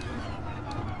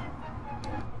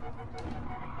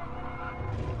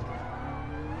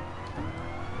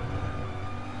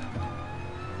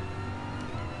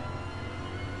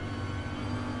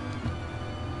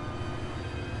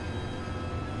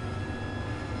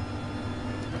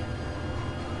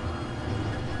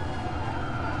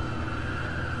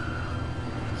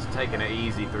 Just taking it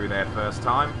easy through there first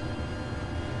time.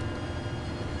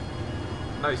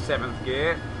 No 7th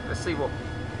gear. Let's see what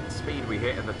speed we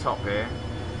hit at the top here.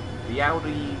 The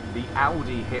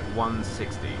Audi hit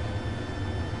 160.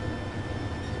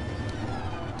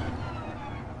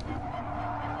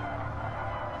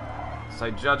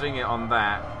 So judging it on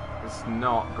that, it's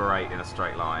not great in a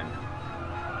straight line.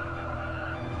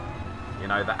 You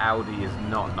know, the Audi is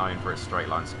not known for its straight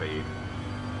line speed.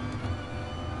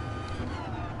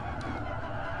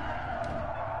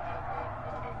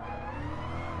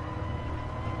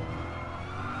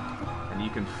 You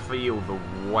can feel the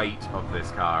weight of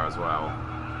this car as well.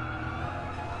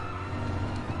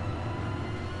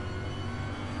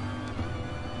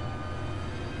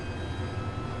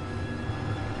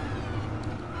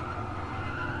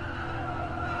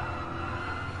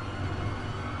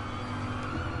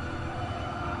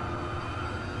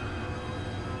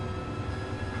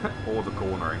 Or the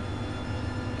cornering.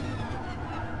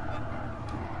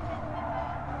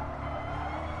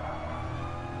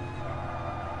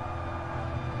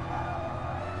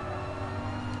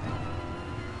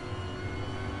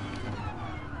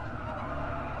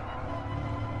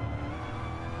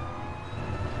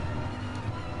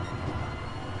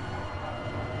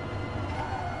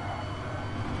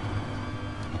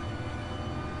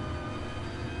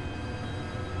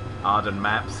 Arden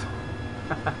maps.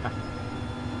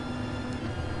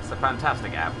 It's a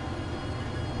fantastic app.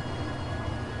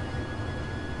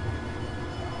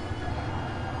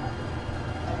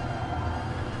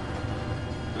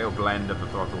 Little blend of the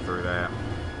throttle through there.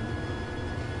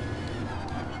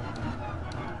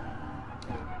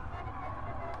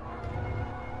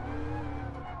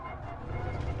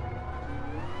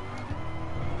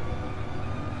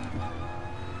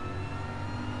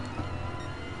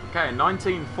 Okay,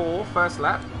 19.4 first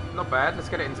lap. Not bad. Let's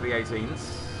get it into the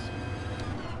 18s.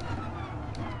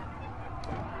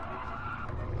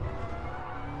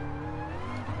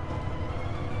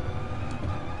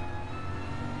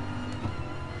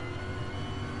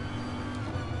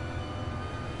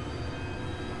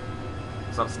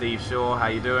 What's up, Steve Shaw? How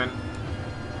you doing?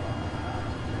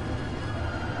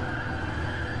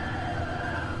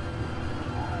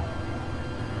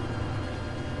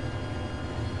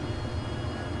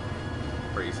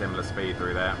 pretty similar speed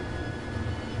through there.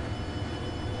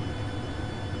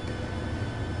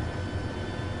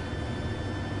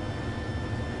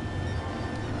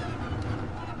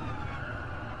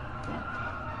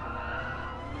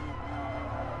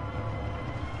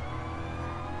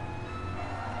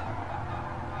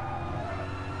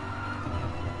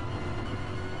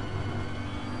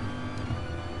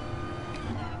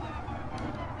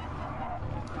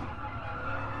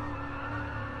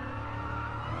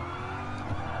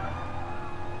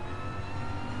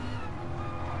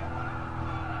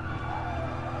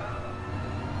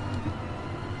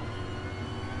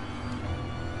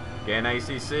 Again,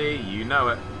 ACC, you know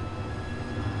it.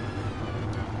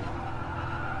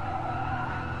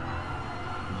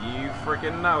 You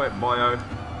freaking know it, boyo.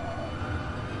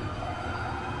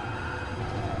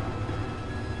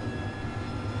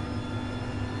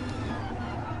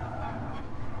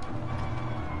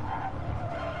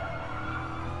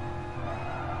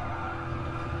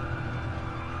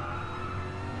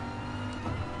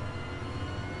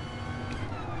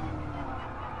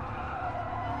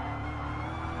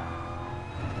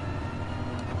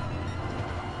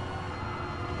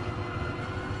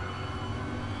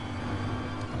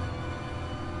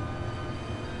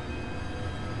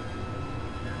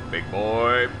 Big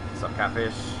boy. What's up,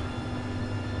 catfish?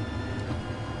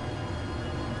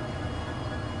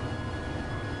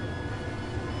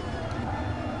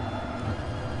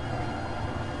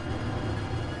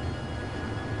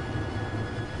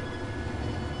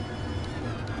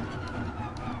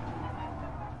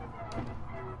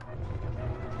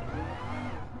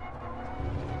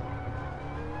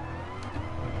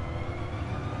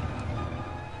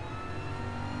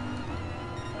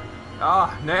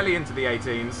 Ah, nearly into the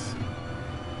 18s.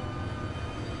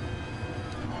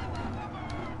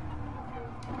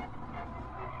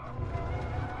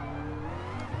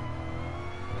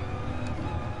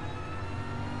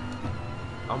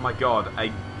 Oh my god,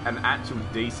 an actual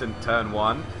decent turn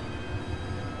one.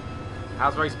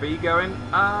 How's race B going?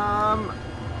 Well,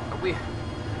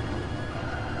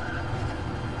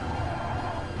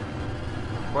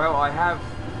 I have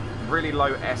really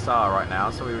low SR right now,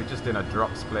 so we were just in a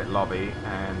drop split lobby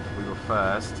and we were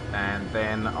first, and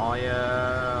then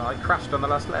I crashed on the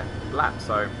last lap,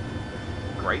 so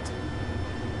great.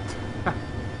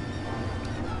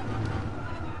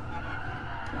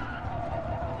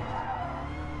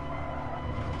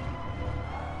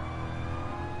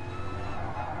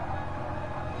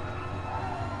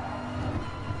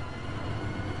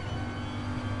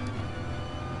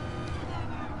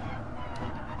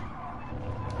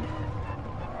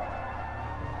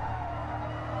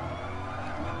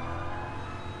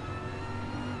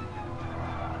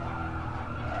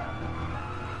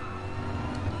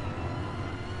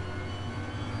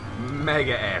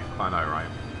 Mega F, I know, right?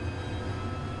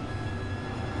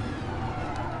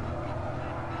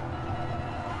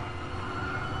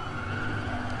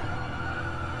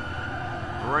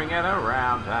 Bring it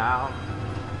around town.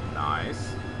 Nice.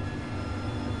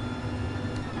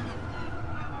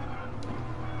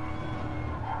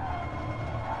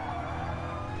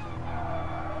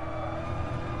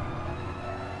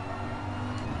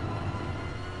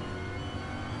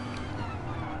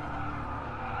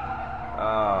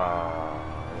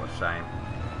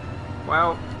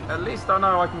 Well, at least I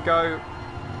know I can go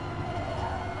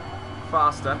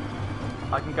faster.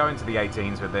 I can go into the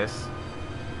 18s with this.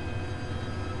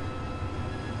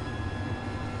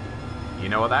 You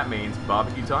know what that means,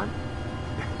 barbecue time?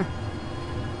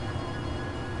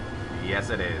 Yes,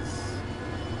 it is.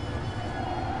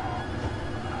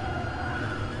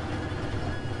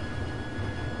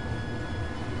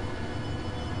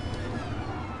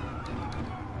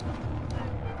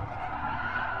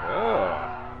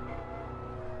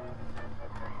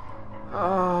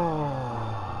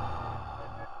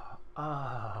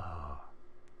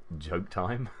 Joke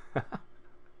time.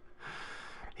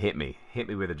 Hit me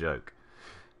with a joke.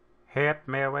 Hit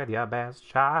me with your best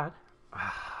shot.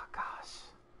 Ah, gosh.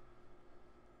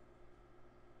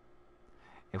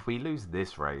 If we lose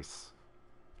this race,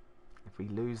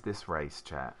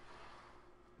 chat,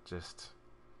 just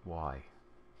why?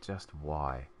 Just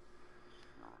why?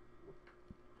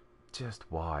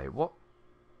 Just why? What?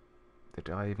 Did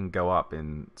I even go up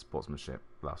in sportsmanship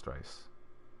last race?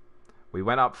 We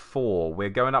went up 4. We're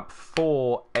going up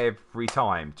 4 every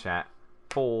time, chat.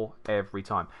 4 every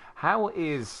time. How...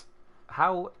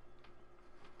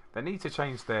 They need to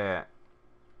change their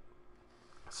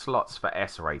slots for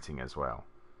S rating as well.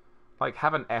 Like,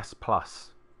 have an S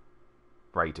plus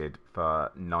rated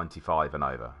for 95 and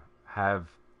over. Have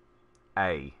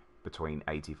A between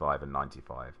 85 and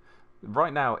 95.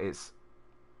 Right now,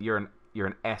 you're an you're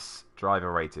an S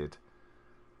driver rated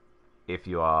if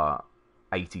you are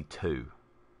 82,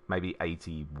 maybe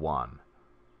 81.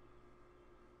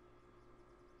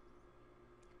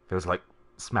 Feels like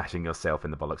smashing yourself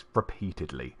in the bollocks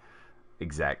repeatedly.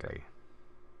 Exactly.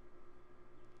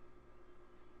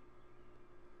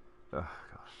 Oh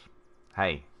gosh.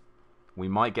 Hey, we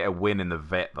might get a win in the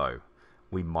vet though.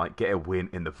 We might get a win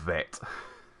in the vet.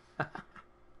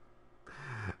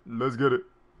 Let's get it.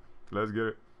 Let's get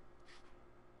it.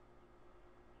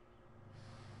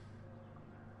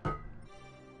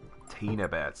 Tina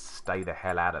Bears, stay the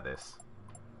hell out of this.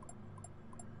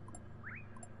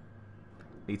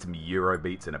 Need some Euro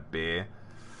beats and a beer.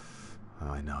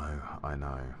 I know, I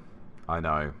know, I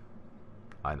know,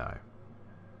 I know.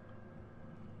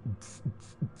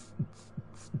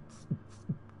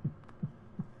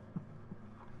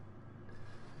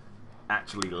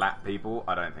 Actually lap people?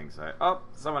 I don't think so. Oh,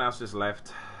 someone else just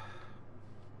left.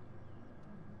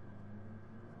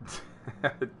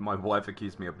 My wife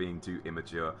accused me of being too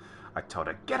immature. I told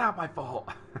her, get out my fault.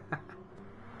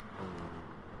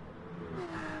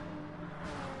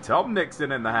 Tom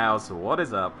Nixon in the house. What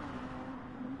is up?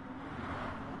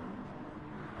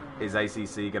 Is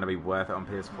ACC going to be worth it on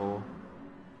PS4?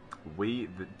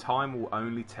 The time will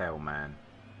only tell, man.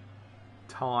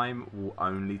 Time will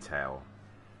only tell.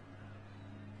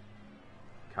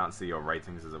 Can't see your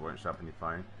ratings as it won't show up on your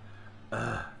phone.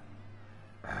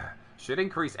 Should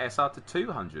increase SR to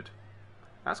 200.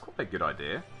 That's quite a good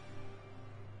idea.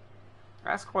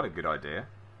 That's quite a good idea.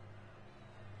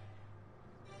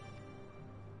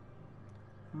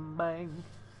 Bang.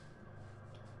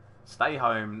 Stay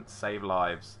home, save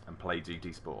lives, and play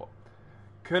GT Sport.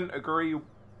 Couldn't agree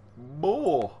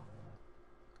more.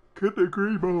 Couldn't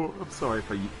agree more. I'm sorry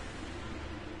for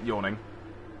yawning.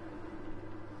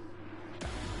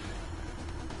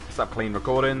 What's up, Clean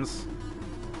Recordings?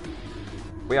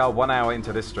 We are 1 hour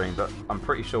into this stream, but I'm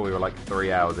pretty sure we were like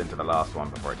 3 hours into the last one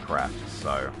before it crashed,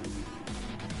 so...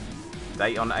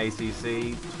 Date on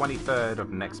ACC, 23rd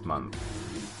of next month.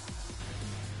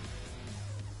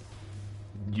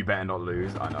 You better not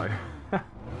lose, I know.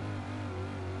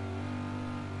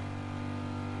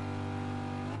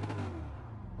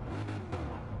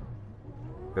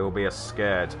 There will be a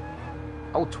scared...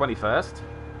 Oh, 21st?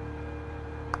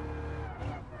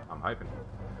 I'm hoping.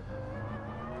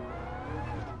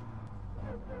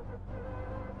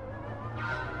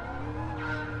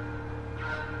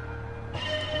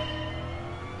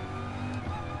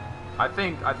 I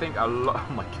think a lot...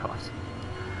 Oh my god.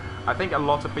 I think a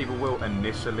lot of people will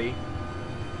initially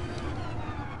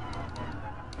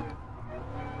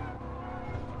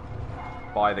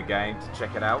buy the game to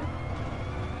check it out.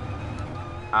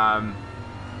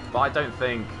 But I don't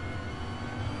think...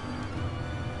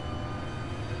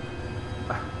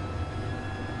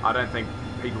 I don't think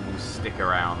people will stick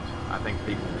around. I think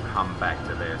people will come back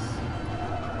to this.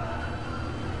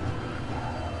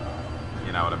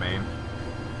 You know what I mean?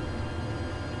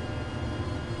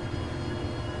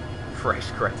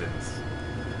 Fresh cretins.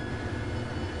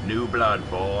 New blood,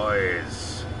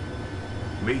 boys.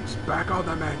 Meat's back on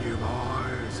the menu,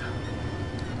 boys.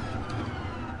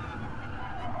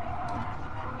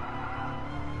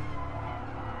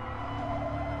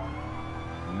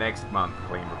 Next month,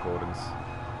 Clean Recordings.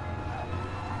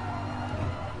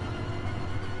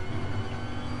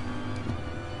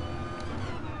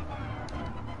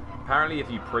 Apparently, if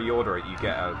you pre-order it, you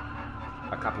get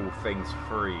a couple of things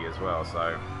free as well,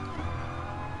 so...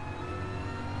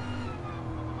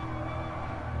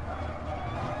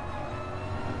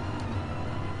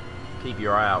 Keep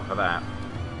your eye out for that.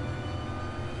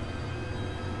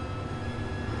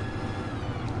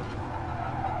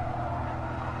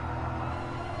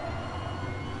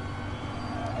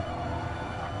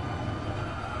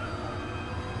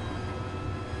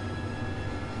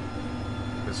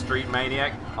 The Street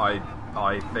Maniac, I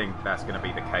think that's going to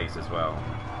be the case as well.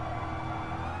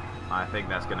 I think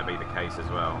that's going to be the case as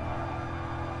well.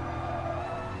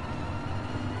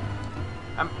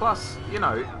 And plus, you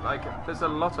know, like, there's a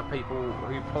lot of people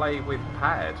who play with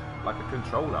pad, like a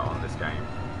controller on this game.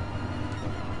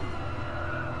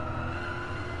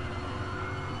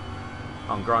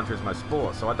 On Gran Turismo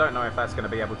Sport, so I don't know if that's going to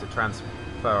be able to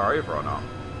transfer over or not.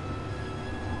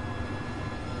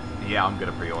 Yeah, I'm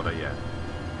going to pre-order, yeah.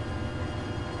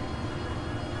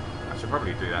 I should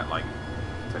probably do that, like,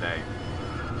 today.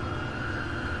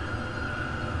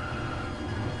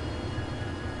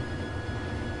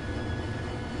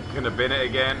 Gonna bin it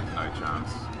again? No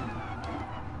chance.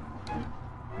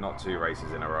 Not 2 races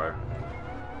in a row.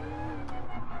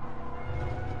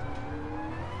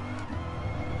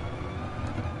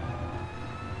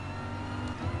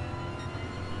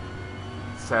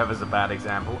 server's a bad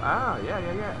example. Ah, yeah.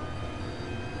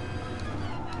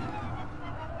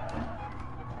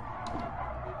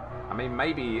 I mean,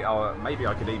 maybe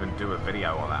I could even do a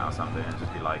video on that or something and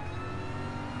just be like,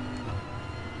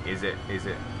 is it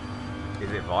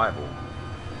viable?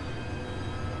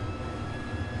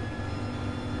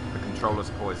 The controller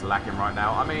support is lacking right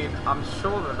now. I mean, I'm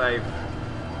sure that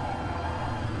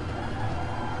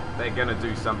they're gonna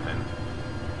do something.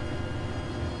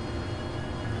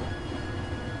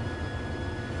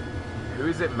 Who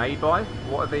is it made by?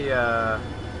 What are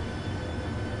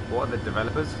the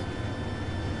developers?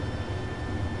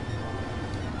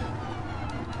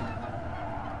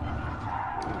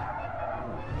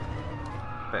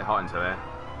 Bit hot into there.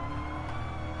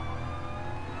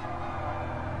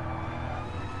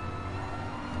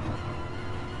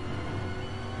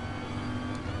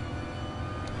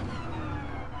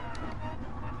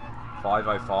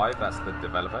 .505, that's the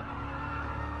developer.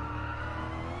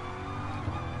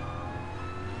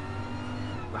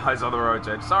 Eyes on the road,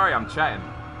 Jed. Sorry, I'm chatting.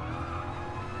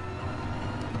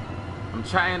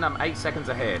 I'm 8 seconds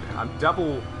ahead. I'm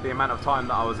double the amount of time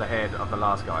that I was ahead of the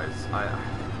last guys.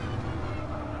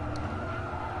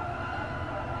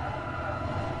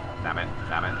 Damn it.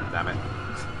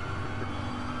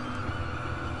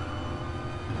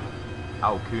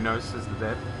 Oh, Kunos is the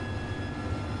dead.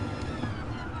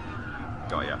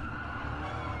 Got ya.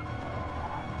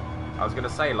 I was gonna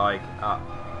say, like, I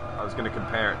was gonna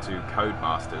compare it to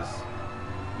Codemasters.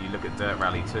 You look at Dirt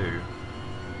Rally 2,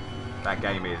 that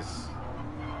game is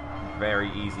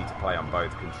very easy to play on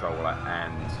both controller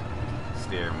and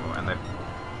steering wheel,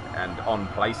 and on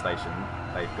PlayStation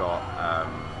they've got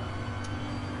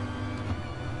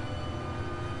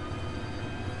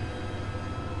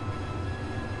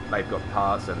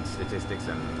parts and statistics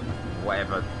and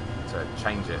whatever to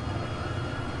change it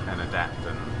and adapt,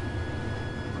 and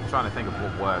I'm trying to think of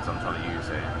what words I'm trying to use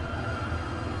here.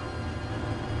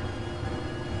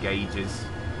 Gauges,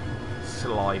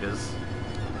 sliders,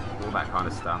 all that kind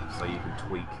of stuff, so you can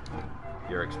tweak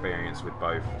your experience with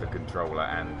both the controller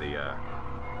and the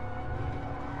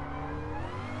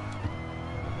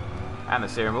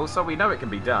steering wheel, so we know it can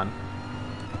be done.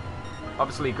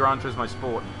 Obviously, Gran Turismo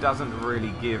Sport doesn't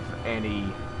really give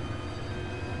any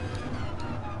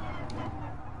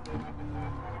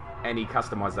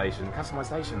customization.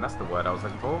 Customization, that's the word I was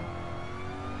looking for.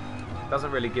 Doesn't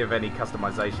really give any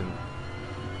customization,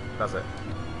 does it?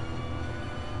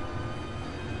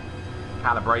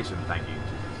 Calibration, thank you.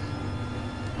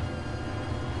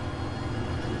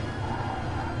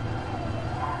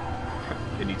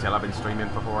 Can you tell I've been streaming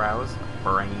for 4 hours?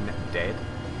 Brain dead.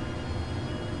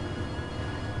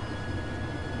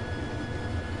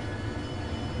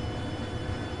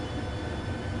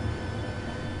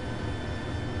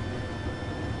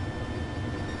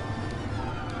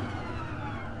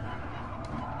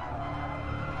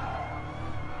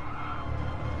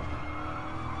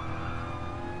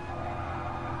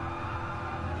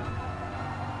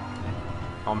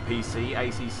 On PC,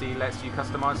 ACC lets you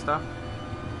customize stuff.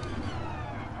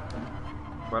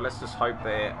 Well, let's just hope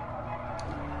that it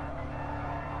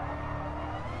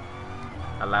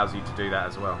allows you to do that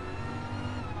as well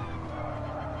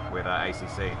with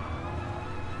ACC.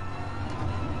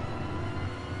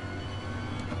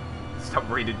 Stop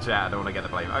reading chat, I don't want to get the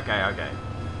blame. Okay.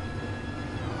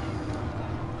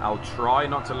 I'll try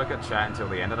not to look at chat until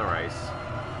the end of the race.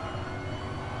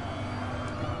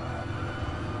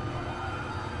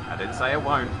 I didn't say I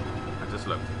won't, I just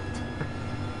looked.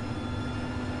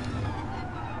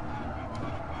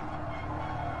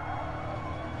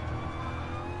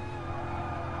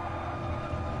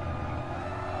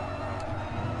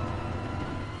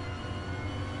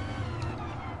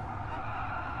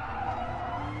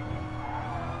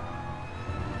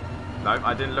 No,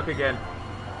 I didn't look again.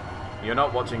 You're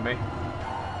not watching me.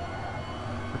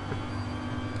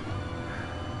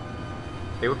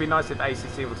 It would be nice if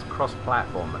ACC was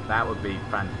cross-platform. That would be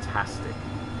fantastic.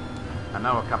 I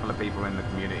know a couple of people in the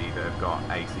community that have got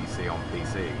ACC on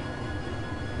PC,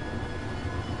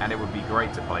 and it would be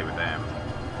great to play with them.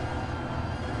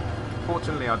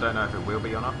 Fortunately, I don't know if it will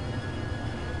be or not.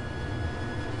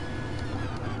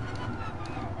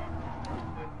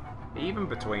 Even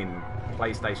between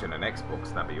PlayStation and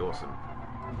Xbox, that'd be awesome.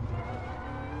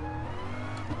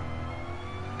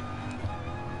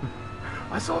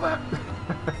 I saw that!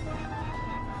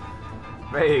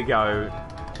 There you go.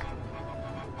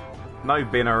 No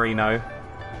Binarino.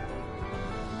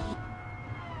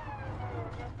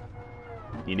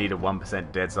 You need a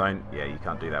 1% dead zone? Yeah, you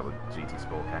can't do that with GT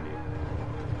Sport, can you?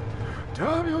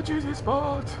 Damn you, GT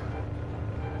Sport!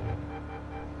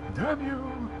 Damn you!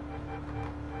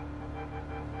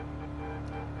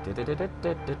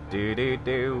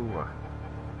 Do-do-do-do-do-do-do-do.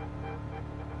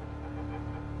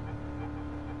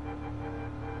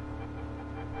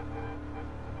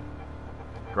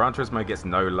 Gran Turismo gets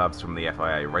no loves from the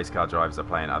FIA. Race car drivers are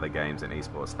playing other games in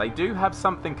esports. They do have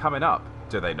something coming up,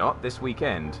 do they not, this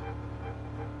weekend?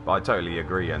 But I totally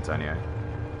agree, Antonio.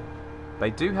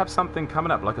 They do have something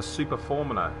coming up, like a Super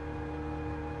Formula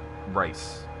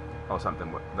race or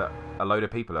something that a load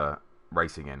of people are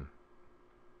racing in.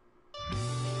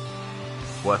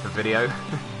 Worth a video.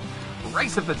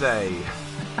 Race of the day.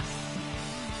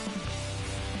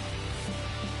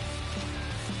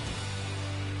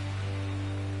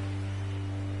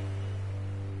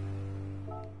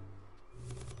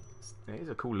 It is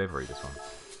a cool livery, this one.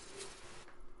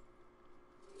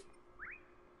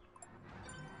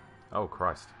 Oh,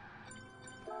 Christ.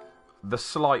 The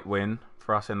slight win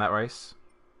for us in that race.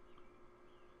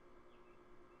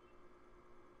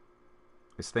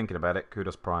 Is thinking about it.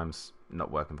 Kudos Prime's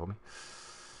not working for me.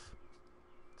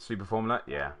 Super Formula?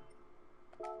 Yeah.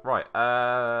 Right,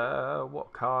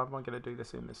 what car am I going to do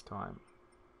this in this time?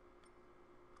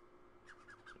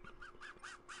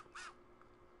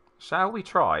 Shall we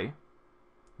try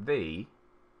the...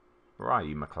 Where are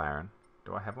you, McLaren?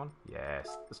 Do I have one?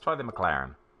 Yes. Let's try the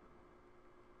McLaren.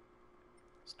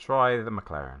 Let's try the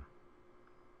McLaren.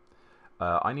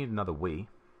 I need another wee,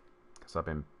 because I've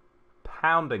been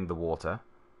pounding the water.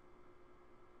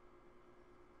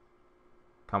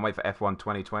 Can't wait for F1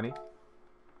 2020.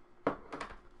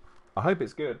 I hope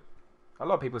it's good. A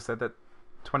lot of people said that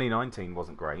 2019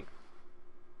 wasn't great.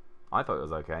 I thought it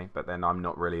was okay, but then I'm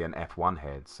not really an F1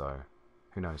 head, so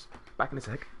who knows. Back in a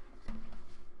sec.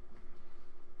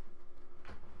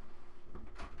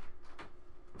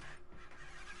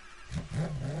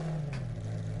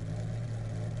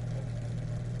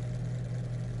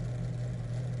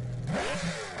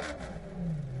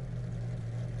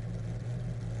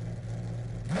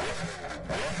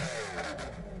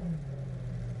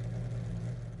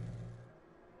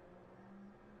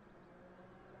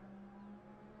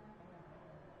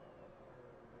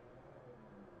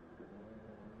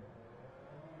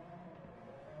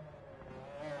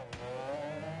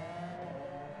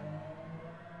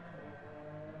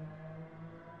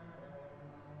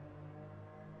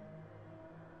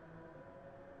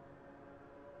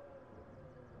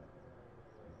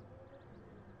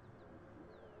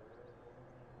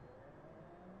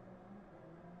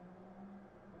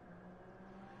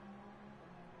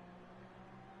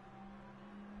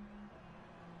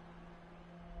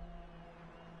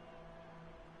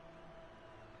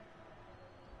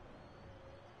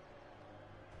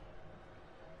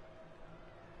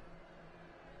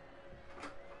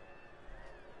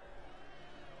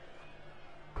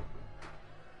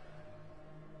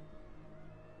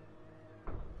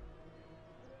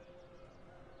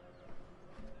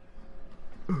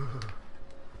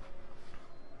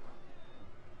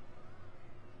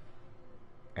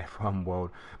 F1 World.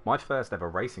 My first ever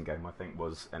racing game, I think,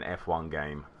 was an F1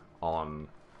 game on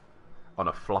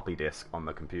a floppy disk on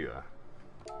the computer.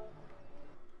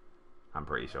 I'm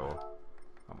pretty sure.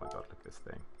 Oh my god, look at this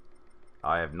thing.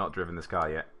 I have not driven this car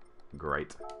yet.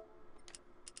 Great. Oh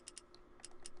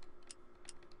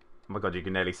my god, you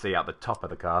can nearly see out the top of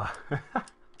the car.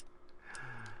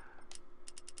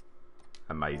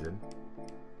 Amazing.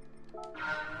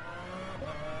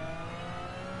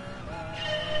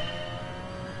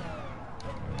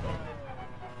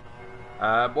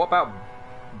 What about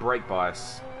brake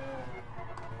bias?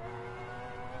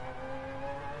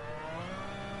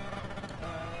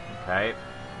 Okay.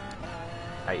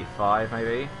 85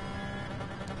 maybe?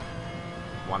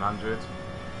 100?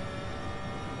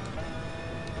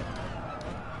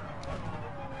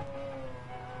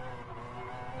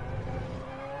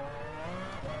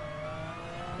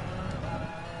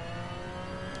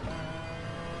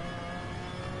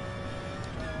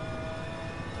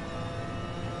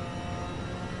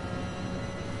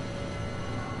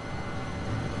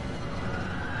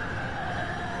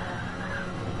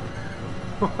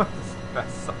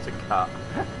 That's such a cut.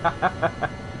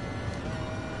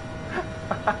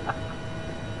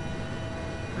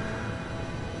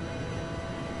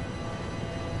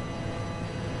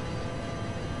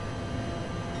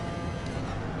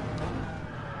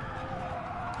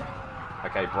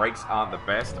 Okay, brakes aren't the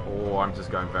best, or I'm just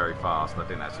going very fast. I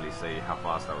didn't actually see how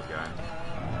fast I was going.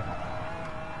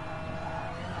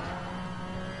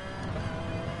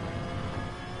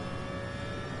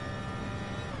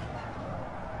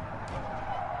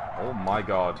 Oh my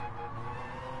god.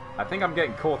 I think I'm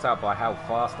getting caught out by how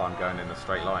fast I'm going in a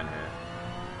straight line here.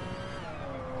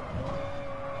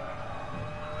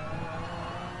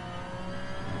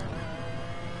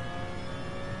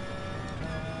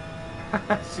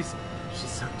 she's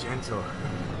so gentle.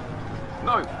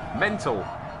 No, mental.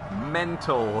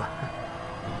 Mental.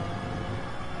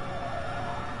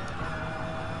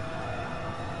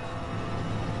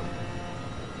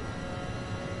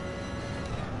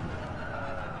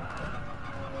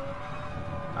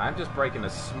 I'm just braking a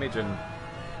smidgen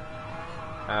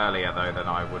earlier though than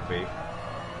I would be.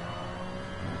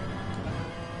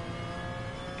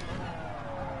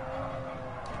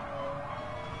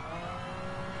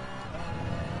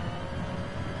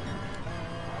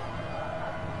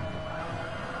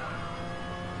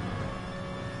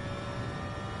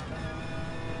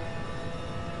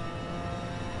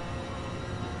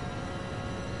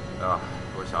 Oh,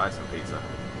 I wish I had some pizza.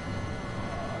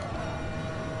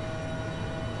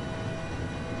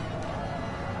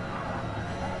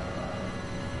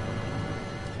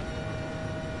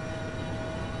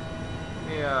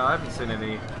 Yeah, I haven't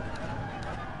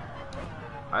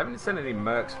seen any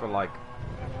mercs for like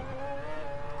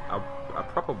a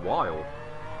proper while.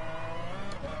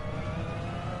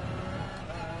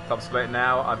 Top split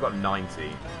now, I've got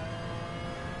 90.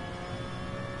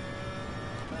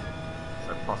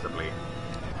 So possibly.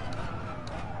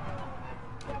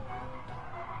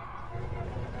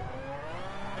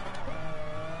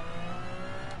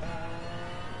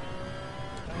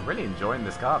 I'm really enjoying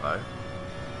this car though.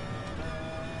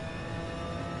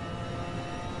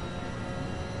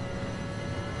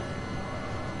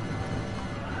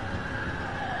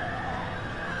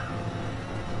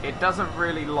 It doesn't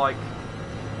really like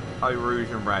Eau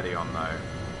Rouge and Radion though.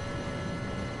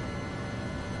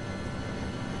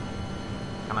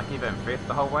 Can I keep it in 5th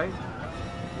the whole way?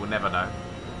 We'll never know.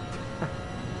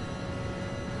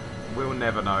 We'll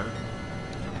never know.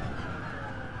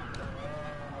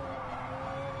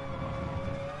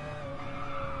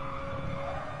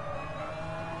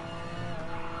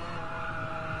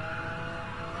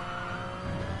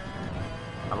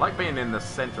 I like being in the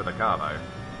centre of the car though.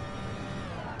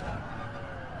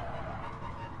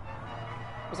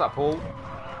 What's up, Paul?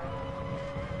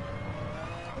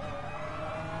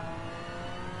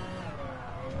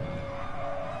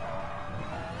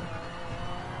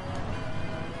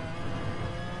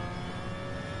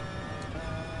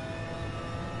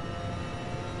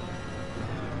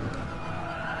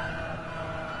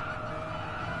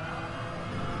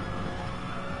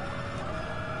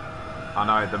 I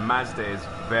know, the Mazda is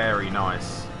very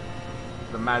nice.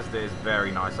 The Mazda is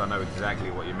very nice. I know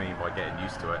exactly what you mean by getting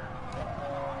used to it.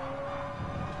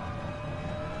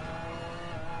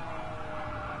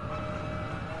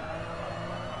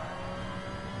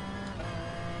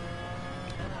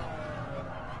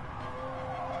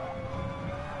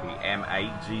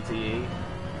 M8 GTE.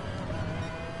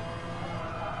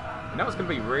 You know what's going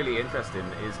to be really interesting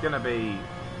is going to be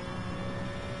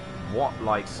what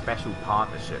like special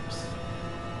partnerships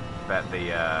that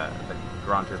the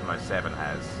Gran Turismo 7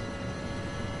 has.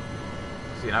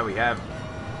 So you know we have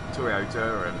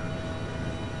Toyota and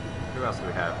who else do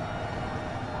we have?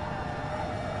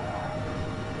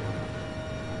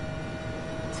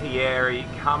 Thierry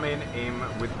coming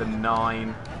in with the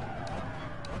 9.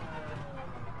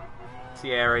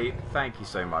 Thierry, thank you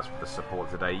so much for the support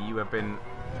today. You have been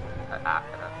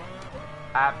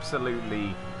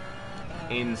absolutely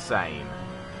insane.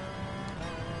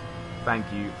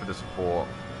 Thank you for the support.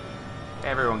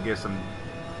 Everyone give some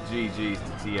GGs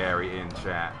to Thierry in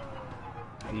chat.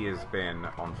 He has been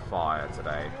on fire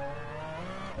today.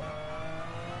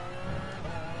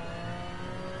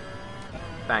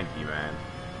 Thank you, man.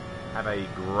 Have a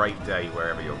great day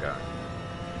wherever you're going.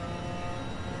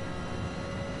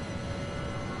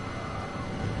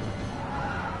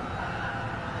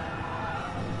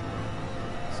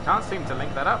 Can't seem to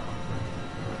link that up.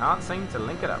 Can't seem to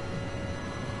link it up.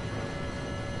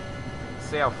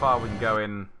 See how far we can go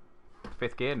in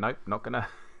 5th gear. Nope, not gonna.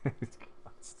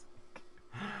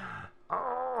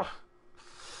 Oh,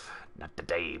 not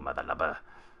today, mother lubber.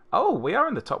 Oh, we are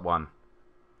in the top 1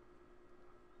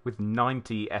 with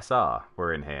 90 SR.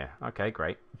 We're in here. Okay,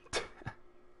 great.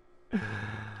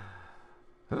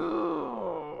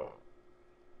 Oh.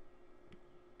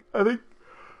 I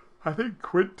think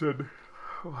Quinton.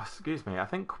 Oh, excuse me. I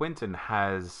think Quinton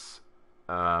has.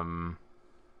 I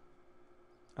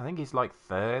think he's like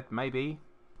 3rd, maybe,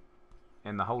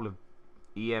 in the whole of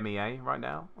EMEA right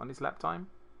now on his lap time.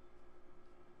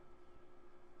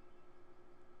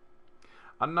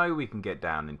 I know we can get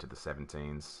down into the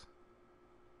 17s.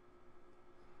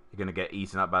 You're gonna get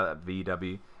eaten up by that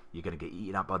VW. You're gonna get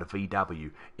eaten up by the VW,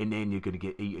 and then you're gonna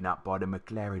get eaten up by the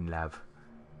McLaren, love.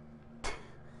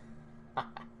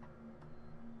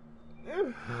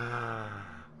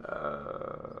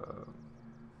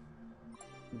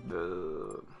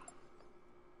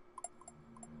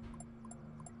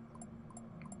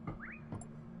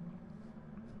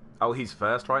 Oh, he's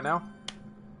first right now?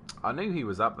 I knew he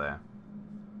was up there.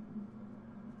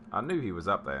 I knew he was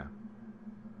up there.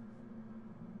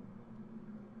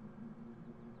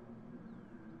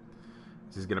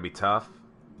 This is going to be tough.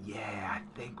 Yeah, I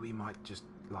think we might just,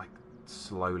 like,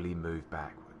 slowly move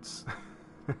backwards.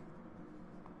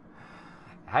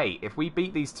 Hey, if we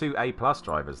beat these two A+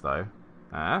 drivers, though...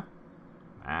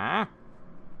 that'd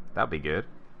be good.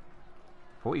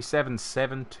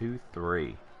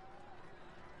 47.723.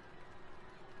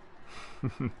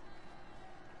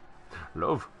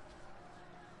 Love.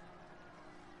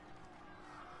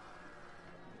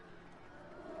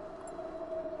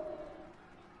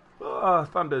 Ah,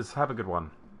 Thunders, have a good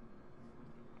one.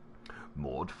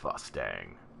 Maud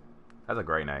Fustang. That's a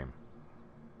great name.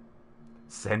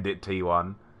 Send it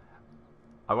T1.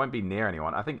 I won't be near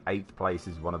anyone. I think 8th place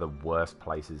is one of the worst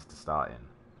places to start in.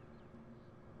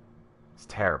 It's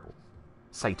terrible.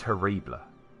 C'est terrible.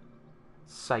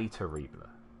 C'est terrible.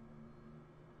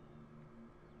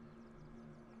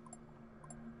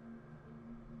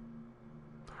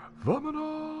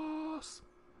 Vamonos!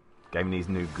 Gaming these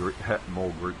new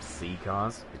more Group C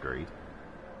cars. Agreed.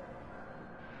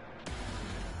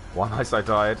 One night I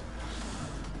died.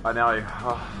 I know.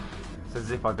 Oh, it's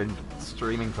as if I've been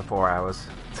streaming for 4 hours.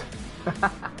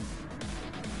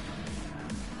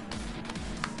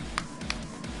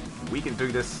 We can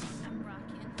do this.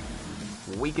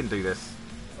 We can do this.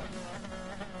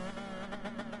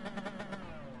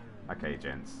 Okay,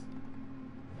 gents.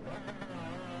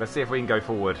 Let's see if we can go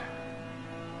forward.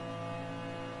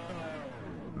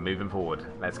 Moving forward.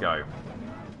 Let's go.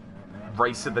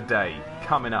 Race of the day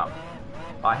coming up.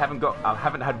 I haven't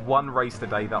had one race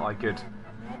today that I could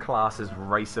class as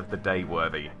race of the day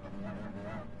worthy.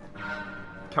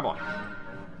 Come on.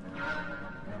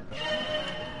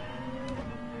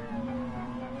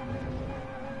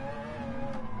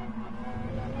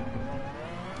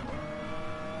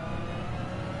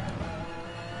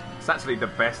 It's actually the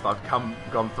best I've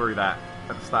gone through that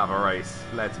at the start of a race.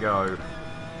 Let's go.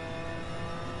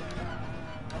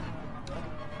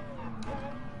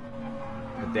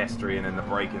 Pedestrian in the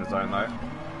braking zone though.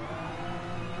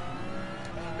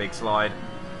 Big slide.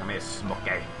 Come here,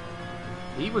 Smokey.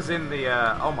 He was in the...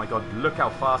 oh my god, look how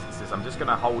fast this is. I'm just going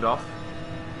to hold off.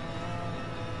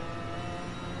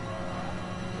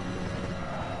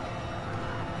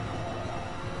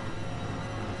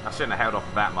 I shouldn't have held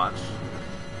off that much.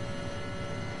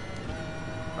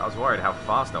 I was worried how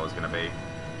fast I was going to be.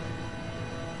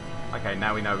 Okay,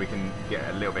 now we know we can get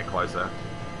a little bit closer.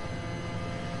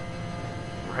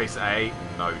 Race A,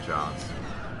 no chance.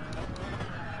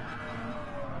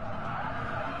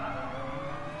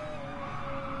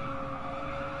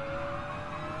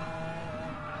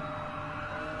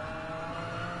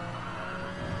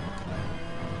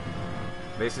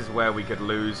 This is where we could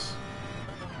lose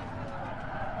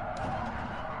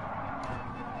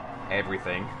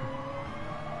everything.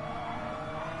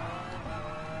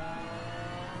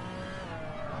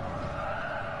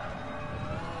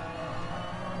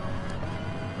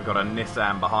 We've got a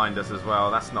Nissan behind us as well.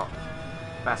 That's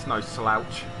no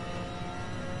slouch.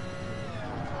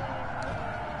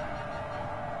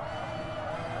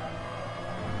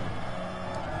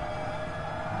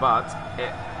 But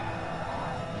it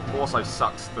also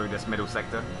sucks through this middle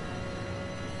sector.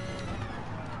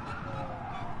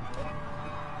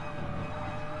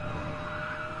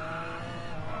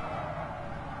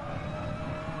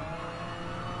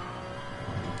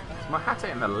 Is my hat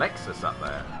in the Lexus up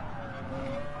there?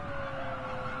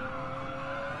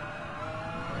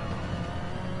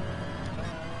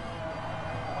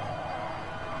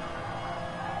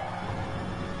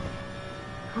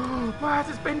 My hat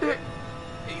has binned it!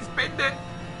 He's binned it!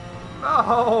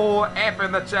 Oh, F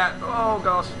in the chat. Oh,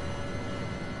 gosh.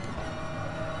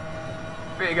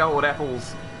 Big old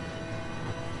apples.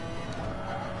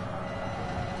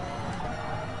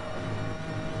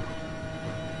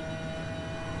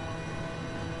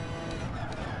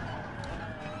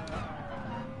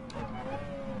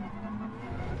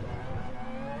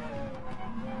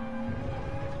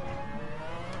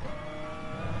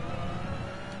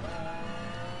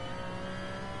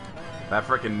 That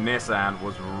frickin' Nissan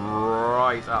was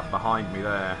right up behind me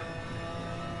there.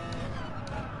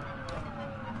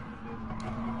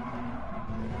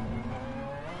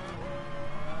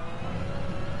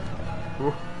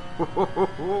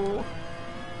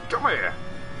 Come here!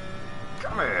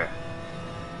 Come here!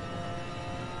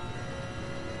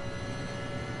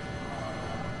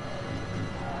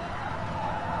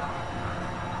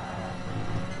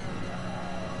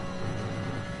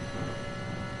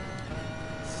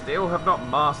 still have not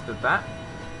mastered that.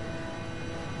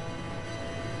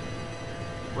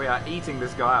 We are eating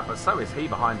this guy up, but so is he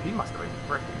behind. He must have been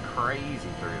freaking crazy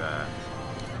through there.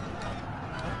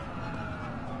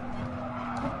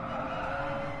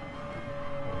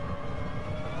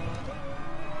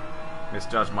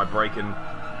 Misjudged my braking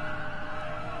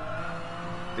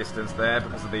distance there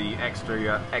because of the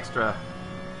extra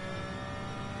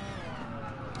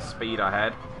speed I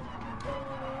had.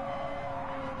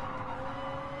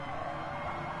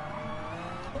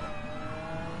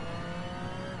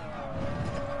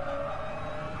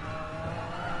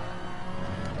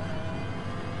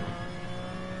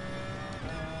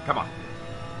 Come on.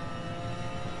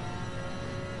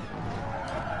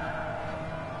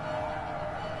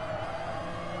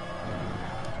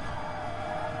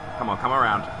 Come on, come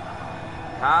around.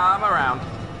 Come around.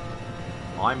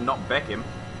 I'm not Beckham.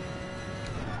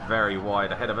 Very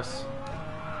wide ahead of us.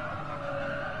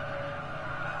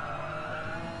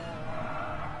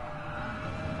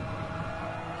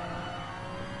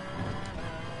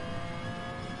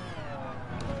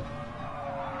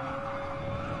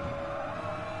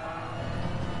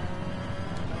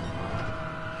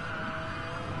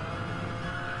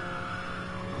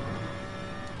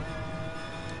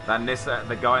 That Nissan,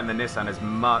 the guy in the Nissan is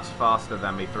much faster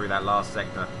than me through that last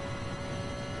sector.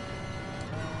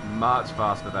 Much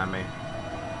faster than me.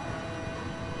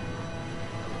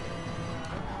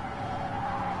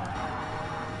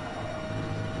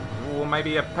 Or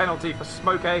maybe a penalty for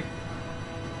Smoke, eh?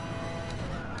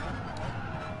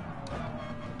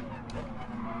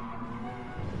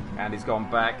 And he's gone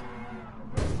back.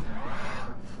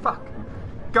 Fuck.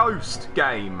 Ghost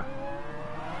game.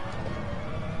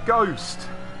 Ghost.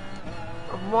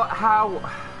 What? How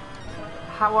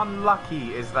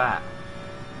unlucky is that?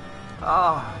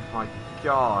 Oh my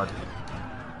god.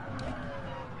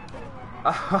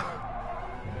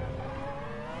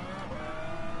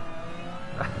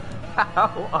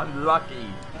 How unlucky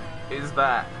is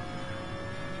that?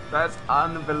 That's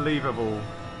unbelievable.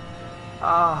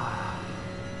 Ah.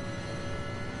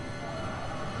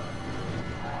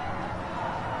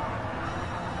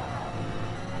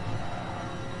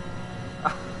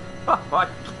 Oh my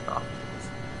god.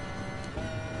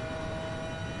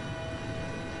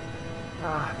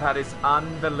 Ah, that is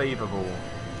unbelievable.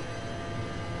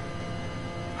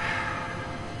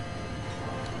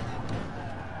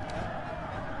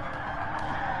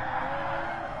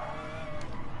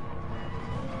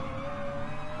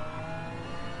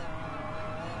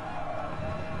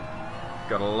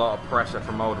 Got a lot of pressure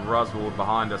from old Roswald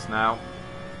behind us now.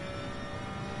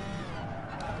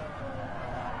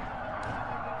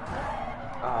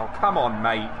 Oh, come on,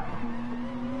 mate.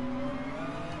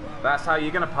 That's how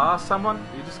you're going to pass someone?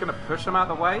 You're just going to push them out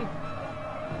of the way?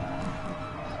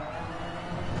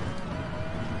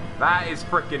 That is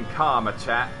frickin' karma,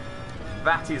 chat.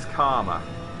 That is karma.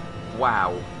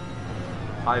 Wow.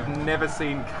 I've never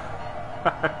seen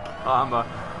karma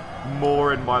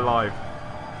more in my life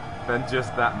than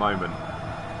just that moment.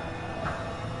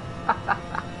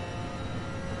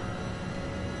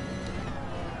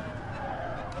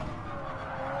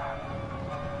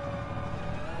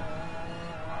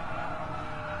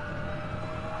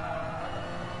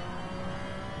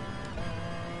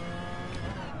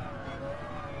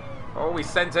 Oh, we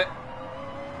sent it.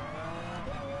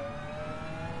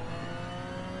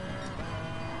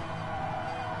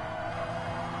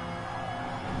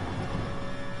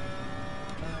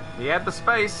 He had the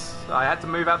space. I had to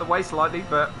move out the way slightly,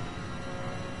 but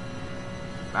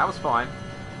that was fine.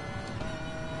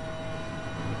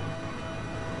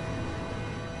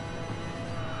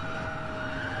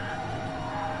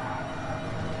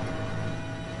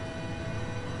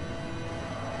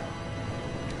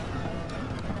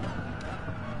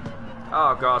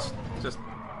 Oh gosh, just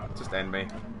end me.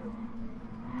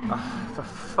 Oh, for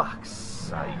fuck's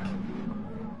sake.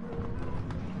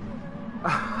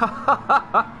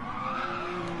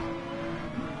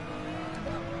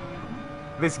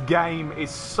 This game is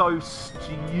so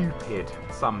stupid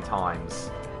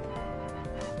sometimes.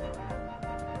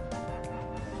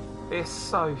 It's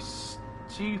so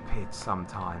stupid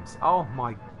sometimes. Oh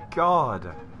my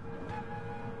god.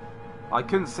 I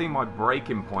couldn't see my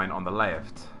braking point on the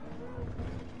left.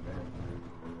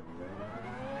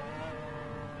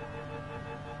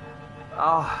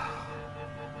 Oh.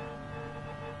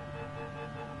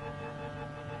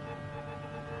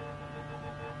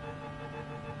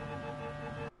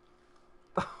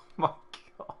 Oh my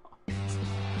god.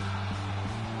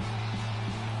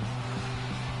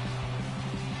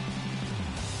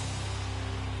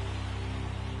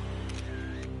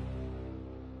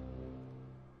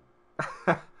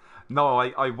 No,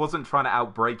 I wasn't trying to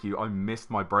outbrake you. I missed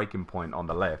my braking point on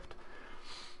the left.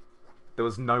 There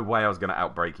was no way I was going to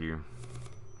outbrake you.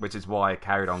 Which is why I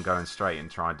carried on going straight and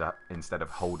tried to, instead of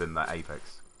holding the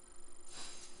apex.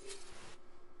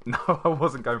 No, I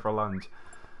wasn't going for a lunge.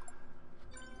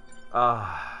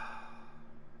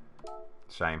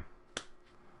 Shame.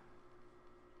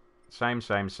 Shame,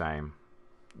 shame, shame.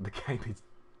 The game is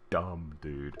dumb,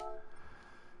 dude.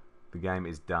 The game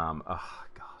is dumb. Oh,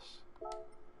 gosh.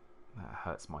 That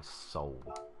hurts my soul.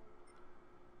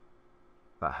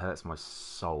 That hurts my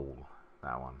soul,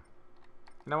 that one.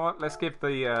 You know what? Let's give the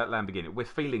Lamborghini... We're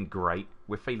feeling great.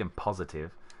 We're feeling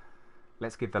positive.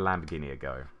 Let's give the Lamborghini a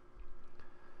go.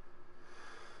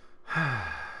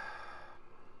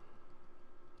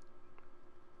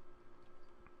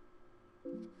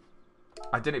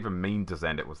 I didn't even mean to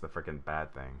send it was the freaking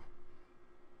bad thing.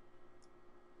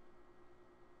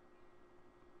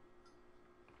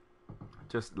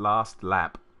 Just last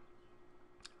lap.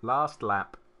 Last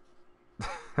lap.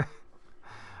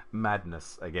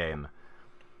 Madness again.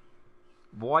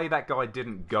 Why that guy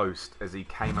didn't ghost as he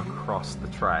came across the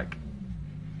track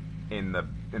in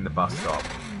the bus stop?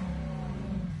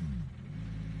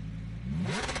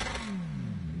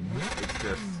 It's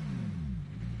just...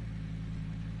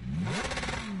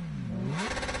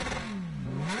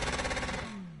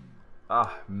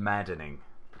 maddening.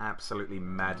 Absolutely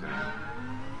maddening.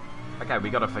 Okay, we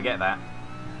gotta forget that.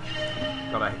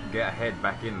 Gotta get our head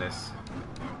back in this.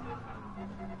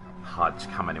 Hutch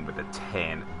coming in with a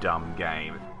 10. Dumb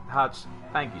game. Hutch,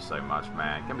 thank you so much,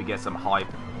 man. Can we get some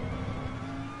hype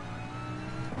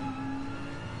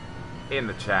in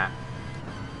the chat?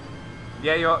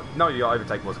 Yeah, your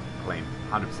overtake was clean.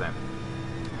 100%.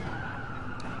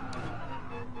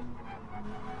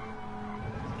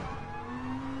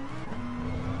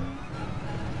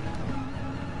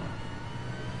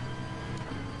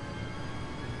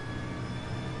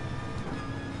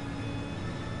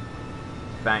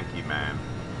 Thank you, man.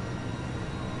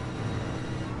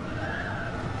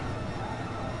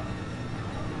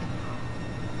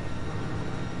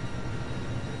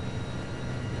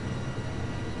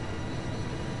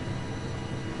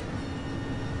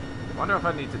 I wonder if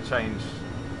I need to change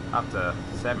up to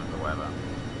 7th or whatever.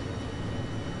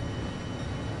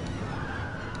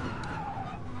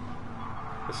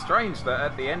 It's strange that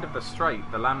at the end of the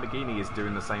straight, the Lamborghini is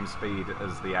doing the same speed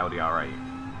as the Audi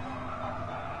R8.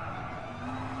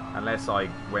 Unless I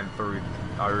went through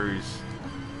Oru's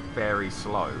very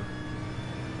slow.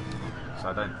 So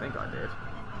I don't think I did.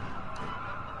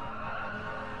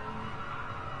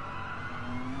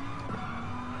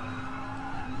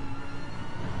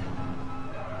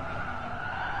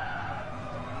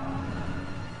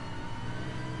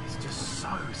 It's just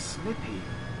so slippy.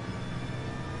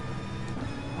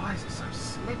 Why is it so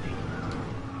slippy?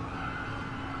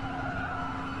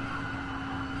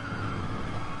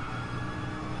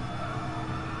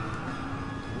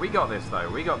 We got this though,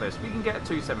 we got this. We can get a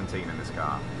 217 in this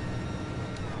car.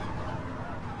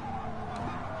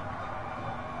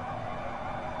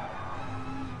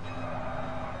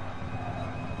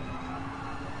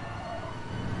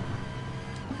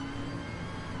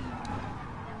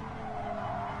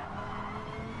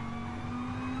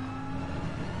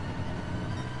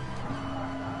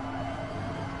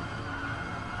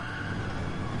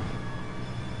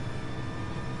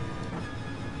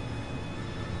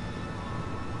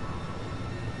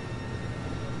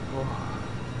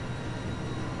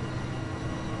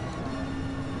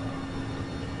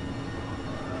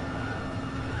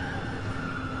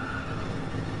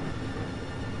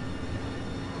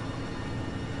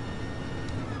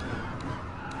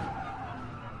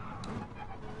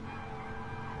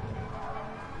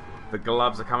 The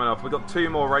gloves are coming off. We've got 2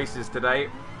 more races today.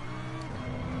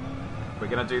 We're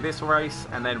going to do this race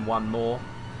and then 1 more.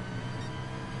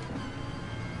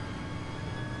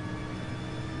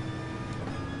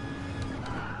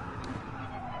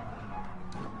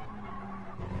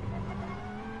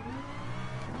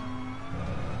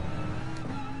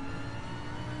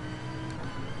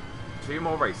 Two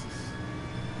more races.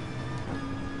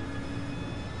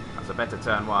 That's a better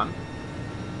turn 1.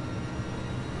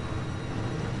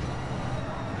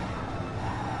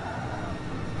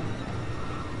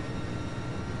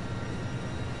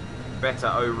 Better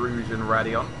Eau Rouge and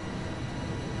Radion.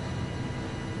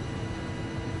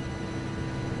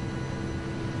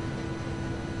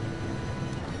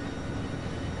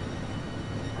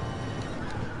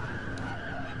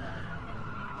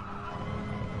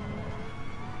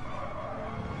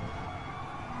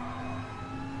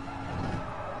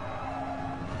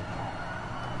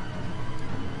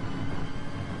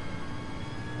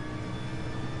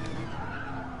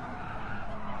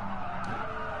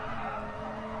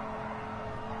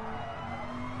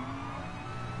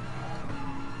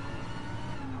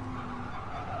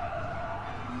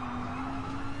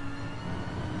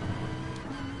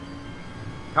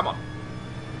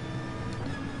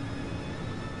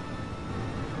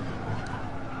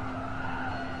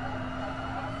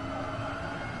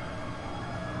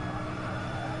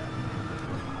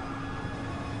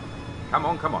 Come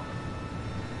on, come on.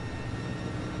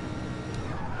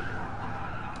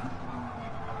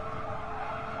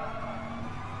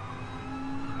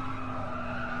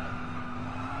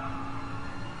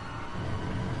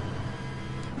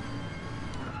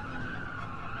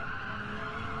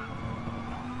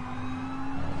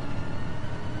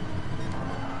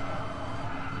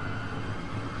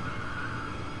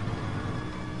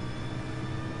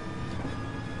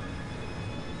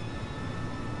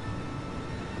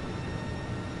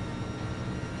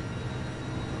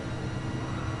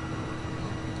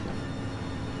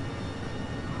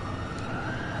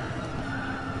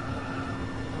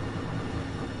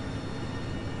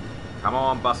 Come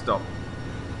on, bus stop.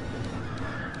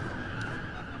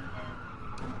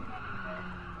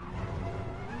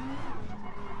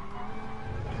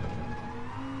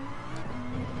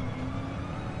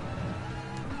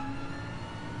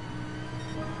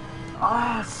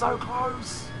 Ah, so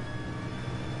close.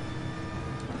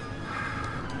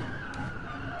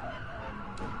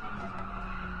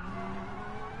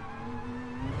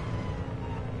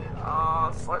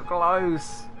 Ah, so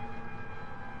close.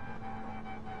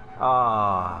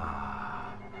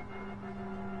 Ah,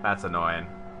 that's annoying.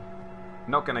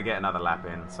 Not going to get another lap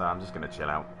in, so I'm just going to chill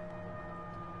out.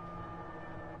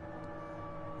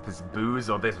 This booze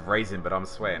or this racing, but I'm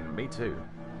sweating. Me too.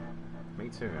 Me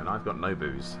too, and I've got no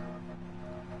booze.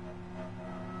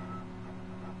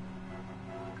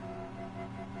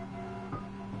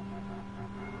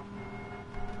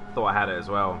 Thought I had it as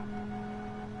well.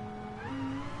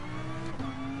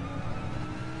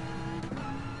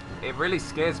 It really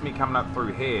scares me coming up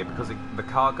through here because the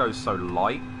car goes so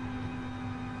light,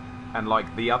 and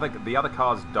like the other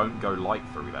cars don't go light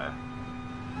through there.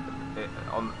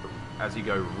 As you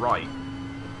go right,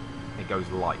 it goes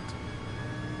light.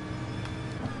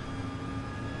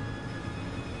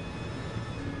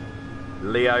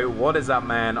 Leo, what is up,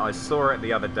 man? I saw it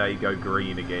the other day go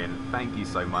green again. Thank you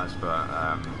so much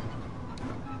for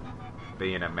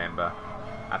being a member.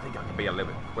 I think I can be a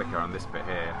little bit quicker on this bit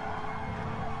here.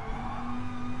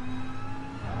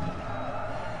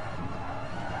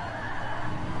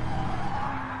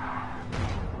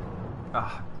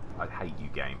 Ah, I hate you,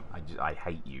 game. I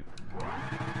hate you.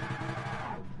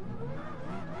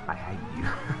 I hate you.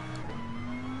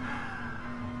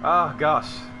 Oh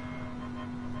gosh.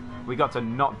 We got to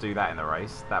not do that in the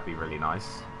race. That'd be really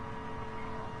nice.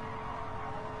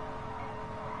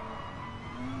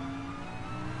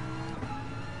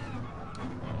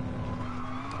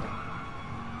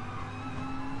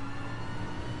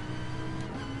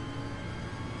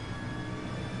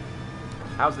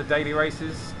 How's the daily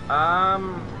races?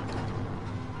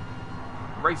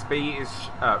 Race B is...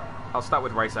 I'll start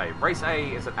with Race A. Race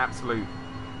A is an absolute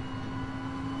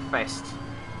fest.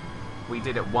 We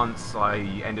did it once. I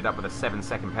ended up with a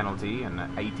 7-second penalty and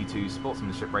an 82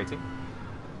 sportsmanship rating.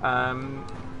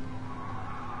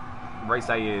 Race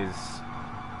A is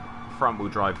front-wheel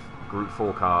drive Group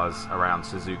 4 cars around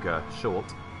Suzuka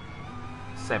short.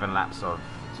 7 laps of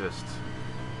just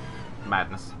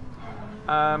madness.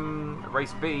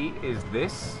 Race B is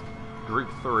this Group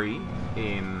 3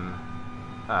 in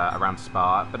around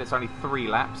Spa, but it's only 3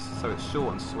 laps, so it's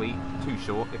short and sweet. Too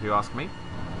short, if you ask me.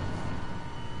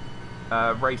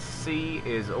 Race C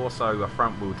is also a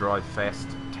front-wheel drive fest,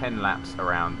 10 laps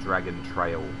around Dragon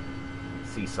Trail,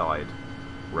 Seaside,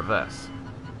 reverse.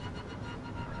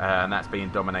 And that's being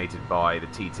dominated by the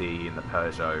TT and the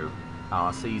Peugeot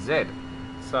RCZ.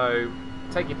 So,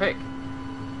 take your pick.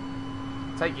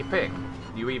 Take your pick.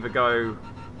 You either go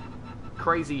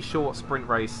crazy short sprint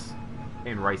race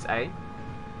in Race A,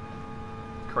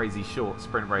 crazy short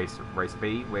sprint race, Race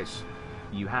B, which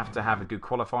you have to have a good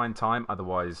qualifying time,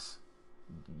 otherwise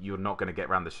you're not going to get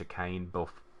around the chicane.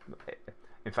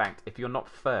 In fact, if you're not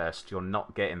first, you're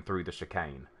not getting through the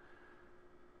chicane.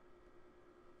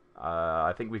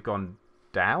 I think we've gone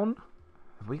down.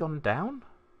 Have we gone down?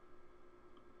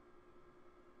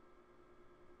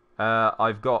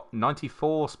 I've got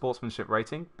 94 sportsmanship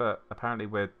rating, but apparently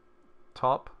we're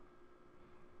top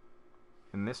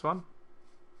in this one.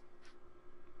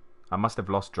 I must have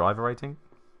lost driver rating.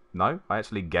 No, I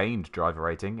actually gained driver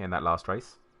rating in that last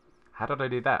race. How did I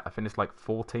do that? I finished like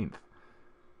 14th.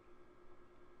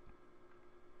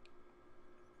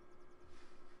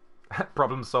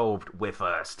 Problem solved. We're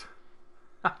first.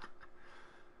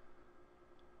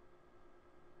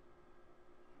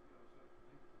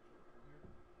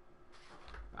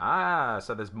 Ah,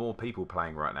 so there's more people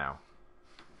playing right now.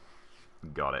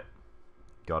 Got it.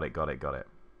 Got it, got it, got it.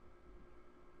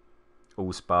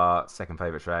 All Spa, second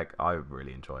favourite track. I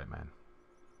really enjoy it, man.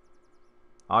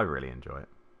 I really enjoy it.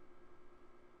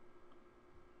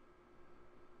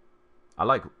 I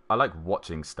like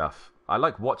watching stuff. I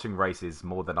like watching races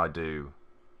more than I do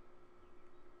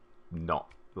not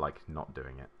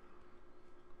doing it.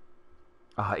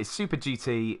 Is Super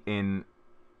GT in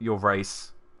your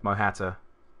race, Mohatta?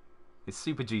 Is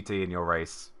Super GT in your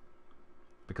race?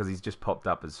 Because he's just popped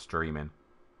up as streaming.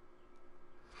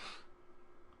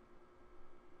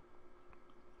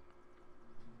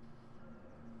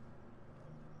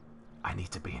 I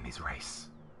need to be in his race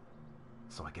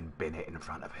so I can bin it in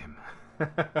front of him.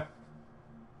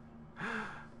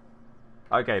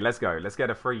 Okay, let's go. Let's get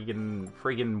a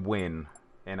freaking win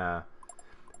in a...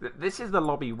 This is the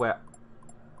lobby where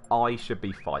I should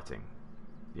be fighting.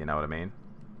 You know what I mean?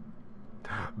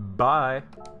 Bye.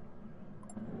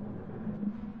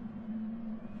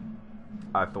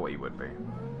 I thought he would be.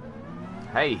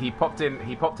 Hey, he popped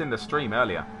in the stream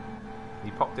earlier.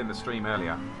 He popped in the stream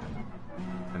earlier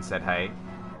and said hey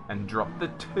and dropped the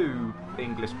 2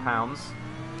 English pounds.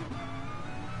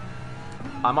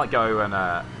 I might go and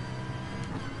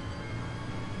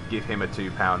give him a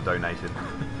 £2 donation.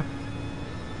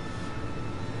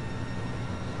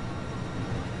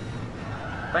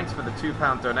 Thanks for the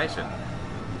 £2 donation.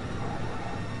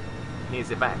 Here's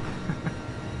it back.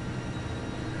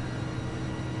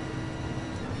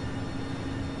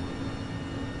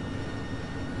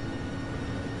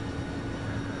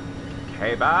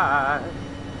 Okay, bye.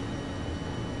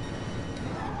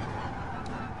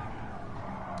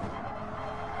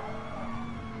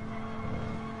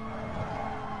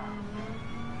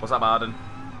 What's up, Arden?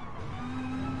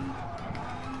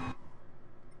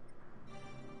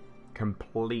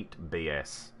 Complete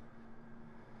BS.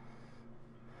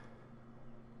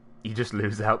 You just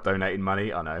lose out donating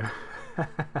money? I know.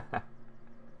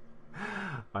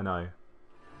 I know.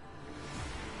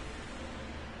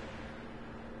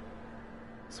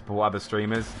 Support other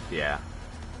streamers? Yeah.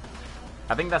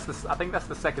 I think that's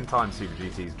the second time Super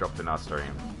GT's dropped in our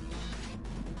stream.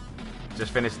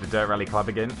 Just finished the Dirt Rally Club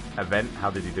event. How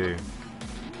did you do?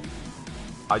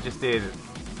 I just did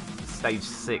stage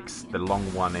 6, the long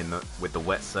one with the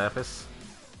wet surface.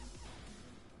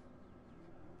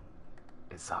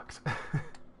 It sucked.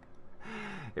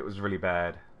 It was really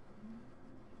bad.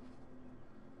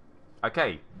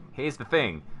 Okay, here's the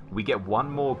thing. We get one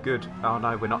more good... Oh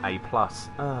no, we're not A+.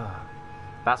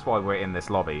 That's why we're in this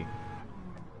lobby.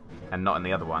 And not in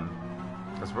the other one.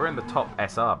 Because we're in the top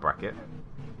SR bracket.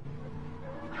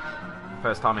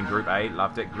 First time in Group A,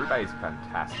 loved it. Group A is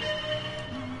fantastic.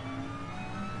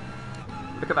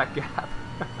 Look at that gap.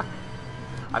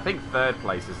 I think 3rd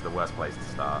place is the worst place to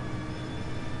start.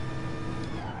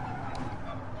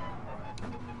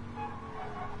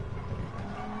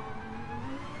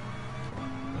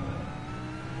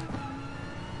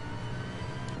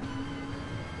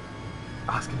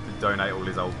 Ask him to donate all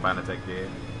his old Fanatec gear.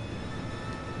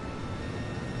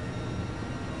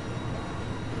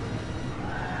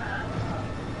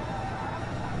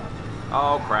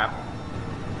 Oh crap.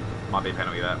 Might be a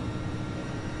penalty there.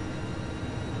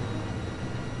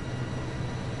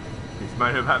 He's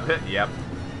moaning about it? Yep.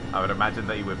 I would imagine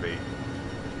that he would be.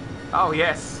 Oh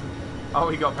yes! Oh,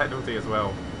 he got penalty as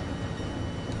well.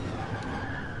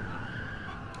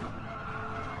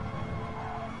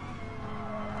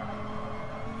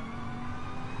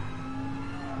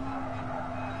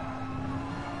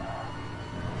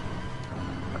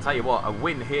 I'll tell you what, a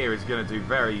win here is going to do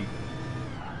very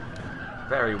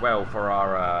well for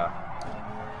our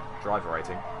driver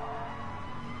rating.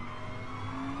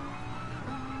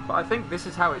 But I think this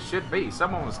is how it should be.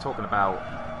 Someone was talking about,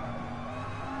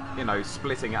 you know,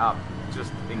 splitting it up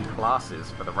just in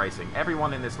classes for the racing.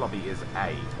 Everyone in this lobby is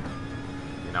A.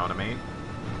 You know what I mean?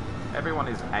 Everyone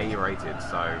is A rated,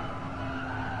 so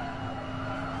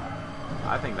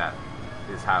I think that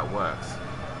is how it works,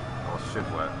 or should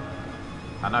work.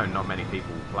 I know not many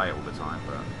people play it all the time,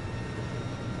 but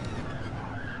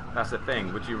that's the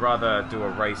thing. Would you rather do a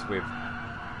race with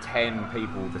 10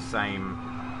 people the same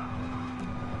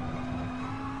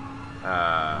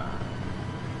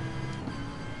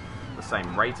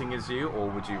rating as you, or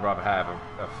would you rather have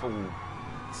a full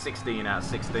 16 out of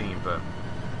 16, but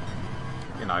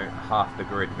you know, half the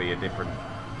grid be a different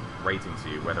rating to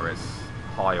you, whether it's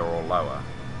higher or lower?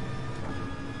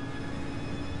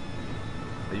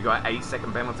 You got an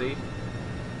 8-second penalty.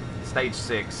 Stage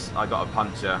 6, I got a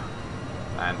puncher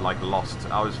and like lost.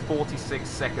 I was 46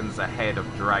 seconds ahead of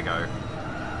Drago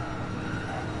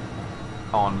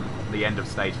on the end of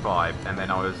stage 5, and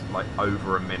then I was like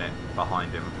over a minute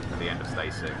behind him at the end of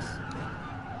stage 6.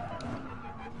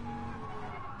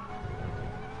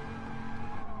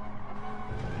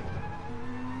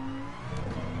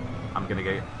 I'm gonna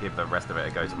give the rest of it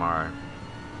a go tomorrow.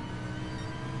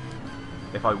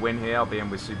 If I win here, I'll be in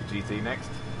with Super GT next.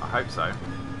 I hope so.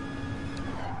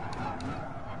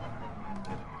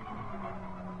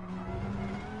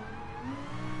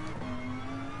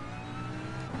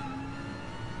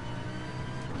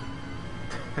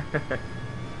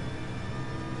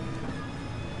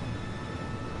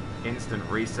 Instant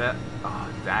reset. Oh,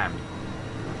 damn.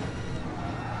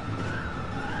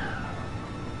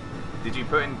 Did you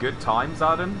put in good times,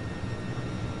 Arden?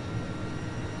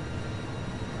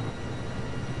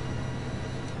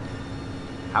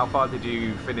 How far did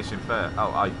you finish in first?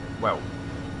 Oh, well,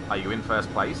 are you in first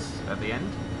place at the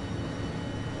end?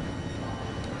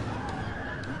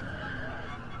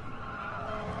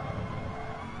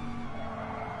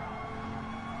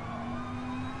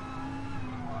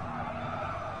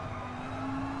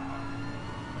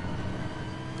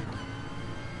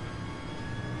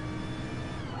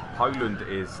 Poland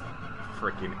is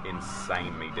freaking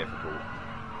insanely difficult.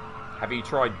 Have you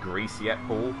tried Greece yet,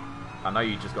 Paul? I know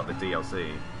you just got the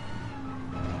DLC.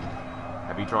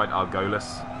 Have you tried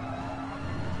Argolis?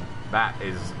 That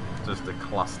is just a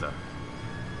cluster.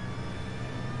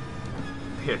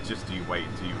 Yeah, just you wait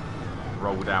till you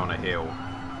roll down a hill.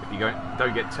 If you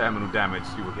don't get terminal damage,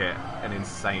 you will get an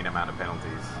insane amount of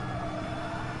penalties.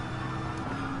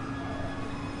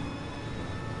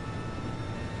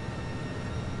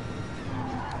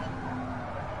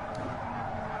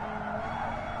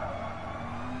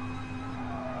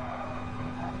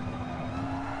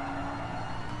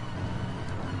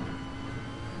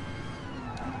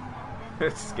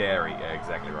 It's scary, yeah,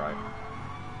 exactly right.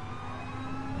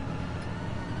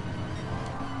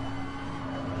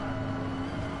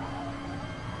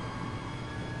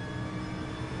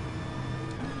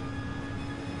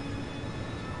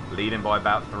 Leading by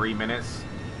about 3 minutes.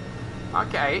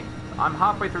 Okay, I'm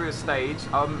halfway through the stage.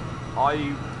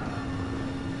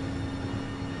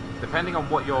 Depending on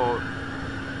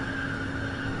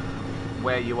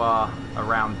where you are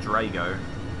around Drago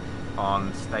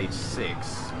on stage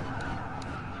 6.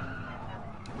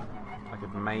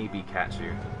 Maybe catch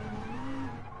you.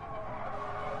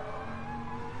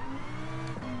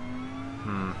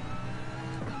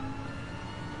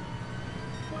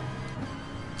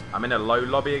 I'm in a low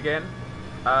lobby again.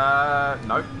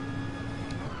 Nope.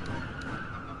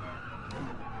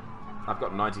 I've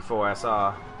got 94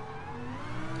 SR.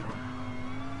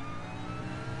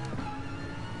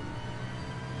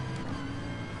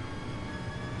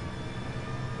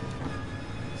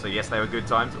 So yes, they were good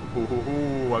times.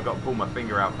 Ooh, I got to pull my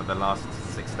finger out for the last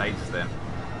 6 stages then.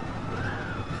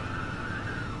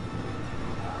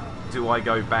 Do I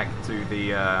go back to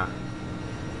the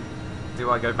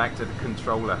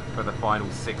controller for the final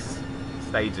 6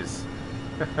 stages?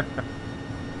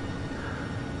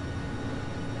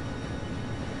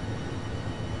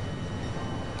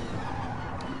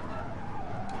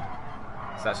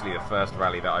 It's actually the first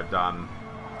rally that I've done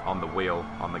on the wheel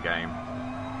on the game.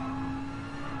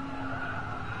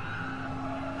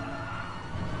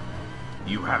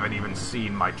 You haven't even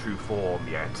seen my true form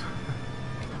yet.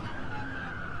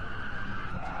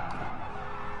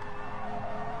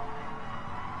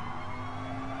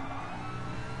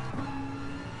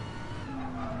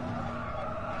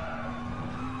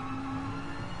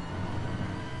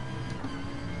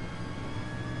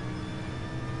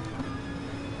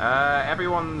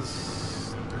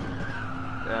 Everyone's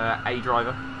a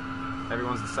driver.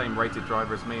 Everyone's the same rated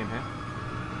driver as me in here.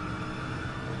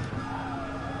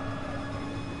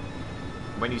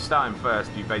 When you start in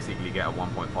first, you basically get a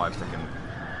 1.5 second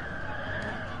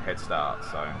head start,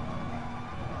 so.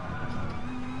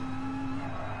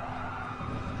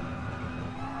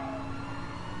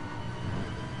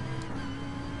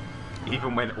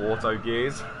 Even when auto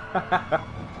gears.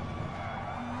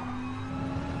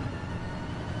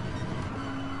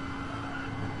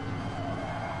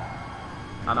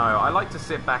 I know, I like to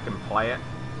sit back and play it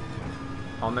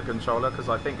on the controller because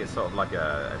I think it's sort of like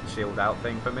a chilled out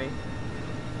thing for me.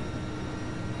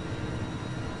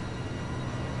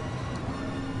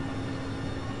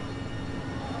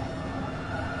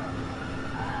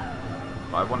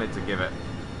 But I wanted to give it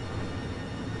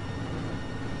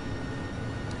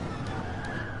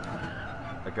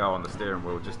a go on the steering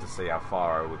wheel just to see how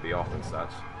far I would be off and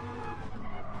such.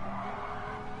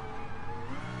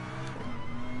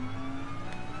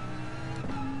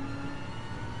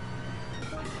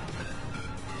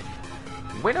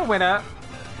 Winner, winner!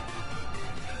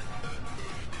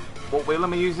 What wheel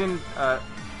am I using?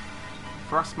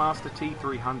 Thrustmaster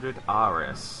T300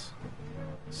 RS.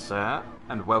 Sir,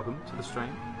 and welcome to the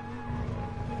stream.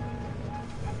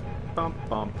 Bum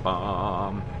bum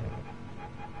bum.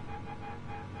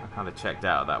 I kind of checked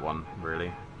out of that one,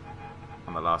 really,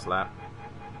 on the last lap.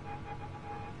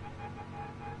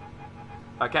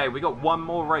 Okay, we got one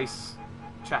more race,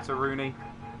 Chatteroony.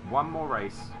 One more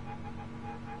race.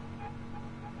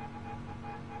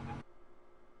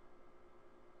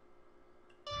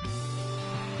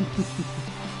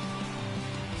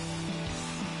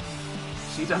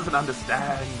 She doesn't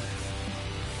understand.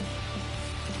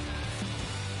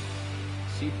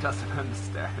 She doesn't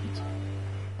understand.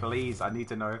 Please, I need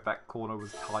to know if that corner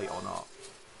was tight or not.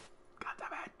 God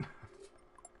damn it.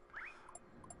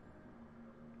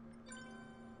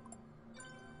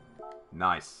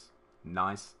 Nice.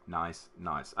 Nice, nice,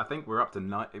 nice. I think we're up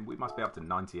to we must be up to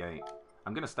 98.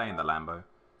 I'm going to stay in the Lambo.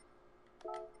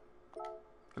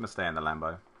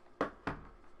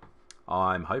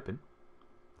 I'm hoping.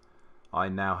 I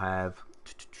now have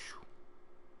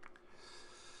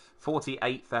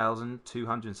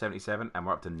 48,277 and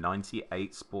we're up to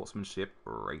 98 sportsmanship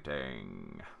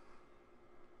rating.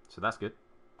 So that's good.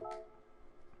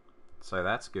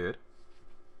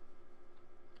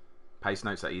 Pace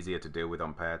notes are easier to deal with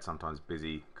on paired. Sometimes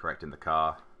busy correcting the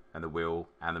car and the wheel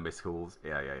and the missed calls.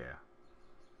 Yeah.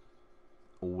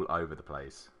 All over the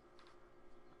place.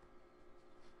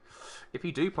 If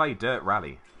you do play Dirt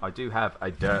Rally, I do have a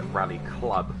Dirt Rally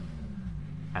club.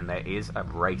 And there is a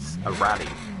rally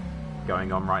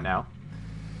going on right now.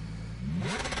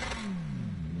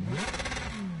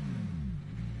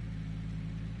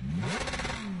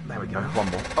 There we go,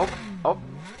 one more. Oh.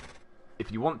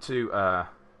 If you want to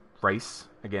race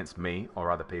against me or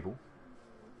other people,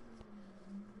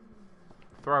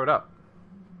 throw it up.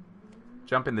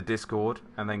 Jump in the Discord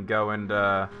and then go and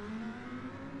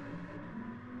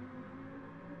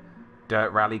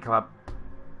Dirt Rally Club.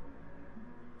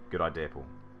 Good idea, Paul.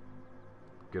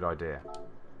 Good idea.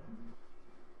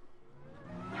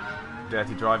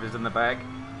 Dirty drivers in the back.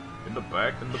 In the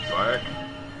back.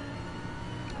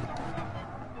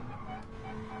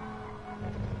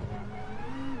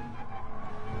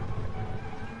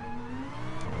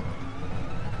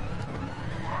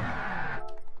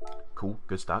 Cool.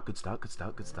 Good start.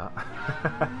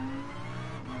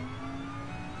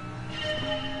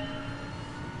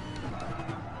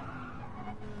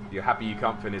 You're happy you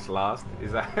can't finish last?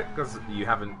 Is that because you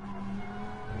haven't...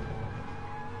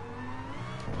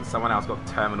 Someone else got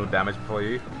terminal damage for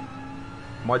you?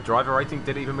 My driver rating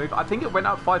didn't even move. I think it went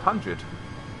up 500.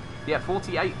 Yeah,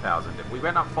 48,000. We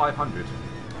went up 500.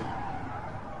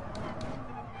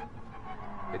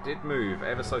 It did move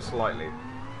ever so slightly.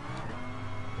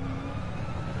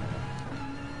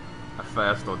 A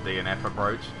first or DNF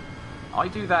approach. I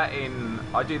do that in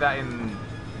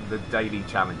the daily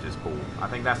challenges, Paul. I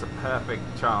think that's a perfect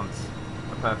chance,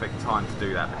 a perfect time to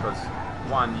do that because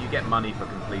one, you get money for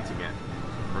completing it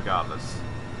regardless.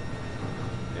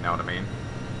 You know what I mean?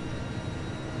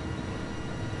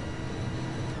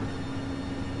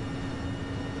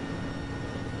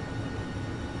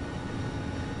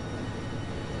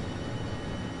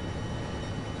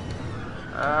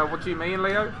 What do you mean,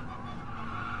 Leo?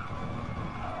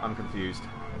 I'm confused.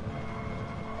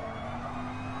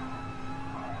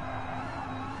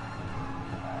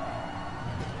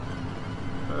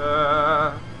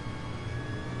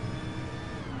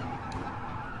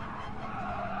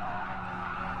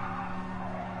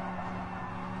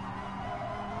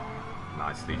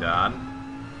 Nicely done.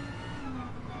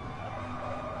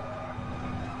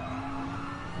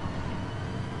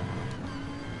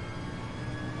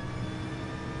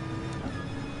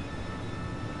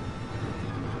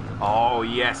 Oh,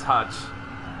 yes, Hutch.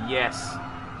 Yes.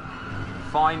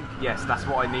 Fine. Yes, that's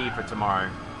what I need for tomorrow.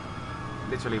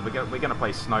 Literally, we're going to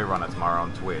play SnowRunner tomorrow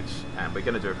on Twitch, and we're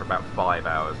going to do it for about 5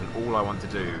 hours, and all I want to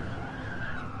do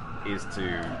is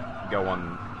to go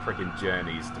on freaking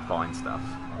journeys to find stuff.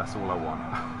 That's all I want.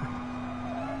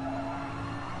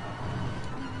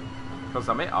 Because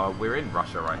we're in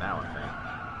Russia right now, I think.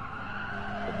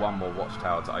 But one more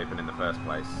watchtower to open in the first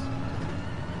place.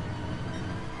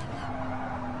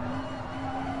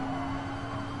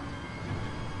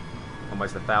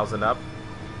 Almost 1,000 up.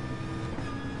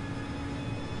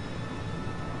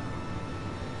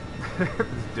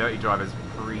 This dirty driver's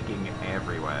freaking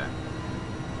everywhere.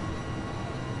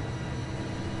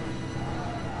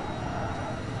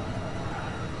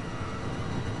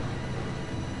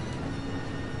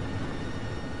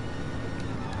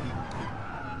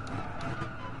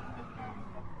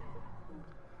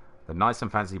 The nice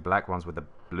and fancy black ones with the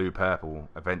blue-purple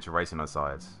adventure racing on the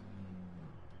sides.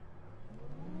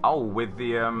 Oh, with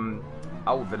the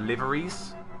the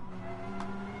liveries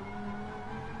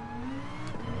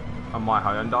on my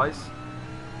Hyundais.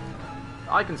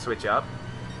 I can switch it up.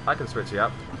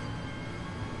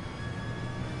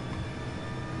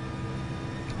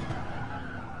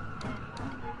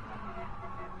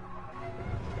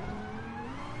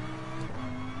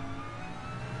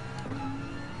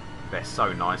 They're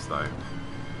so nice though.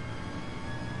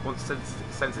 Want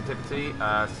sensitivity?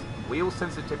 Wheel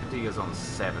sensitivity is on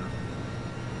 7.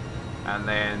 And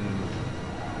then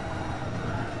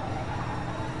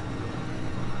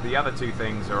the other two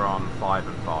things are on 5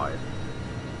 and 5.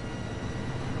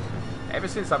 Ever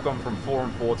since I've gone from 4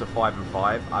 and 4 to 5 and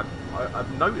 5,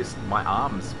 I've noticed my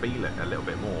arms feel it a little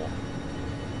bit more.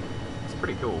 It's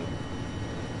pretty cool.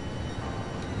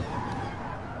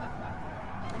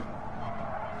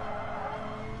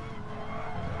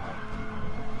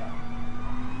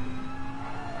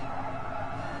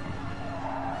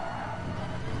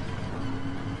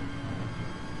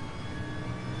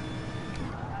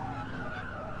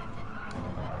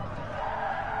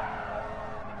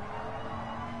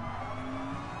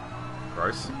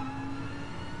 Gross.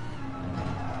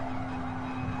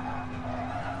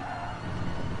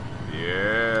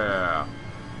 Yeah.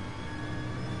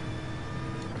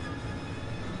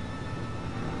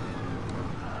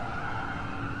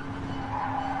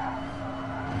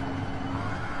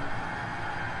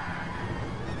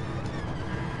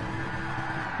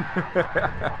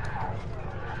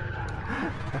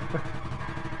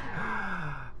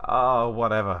 Oh,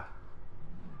 whatever.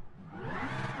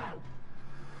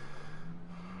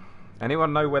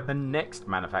 Anyone know where the next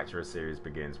Manufacturer Series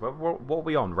begins? What are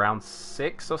we on? Round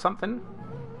 6 or something?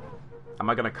 Am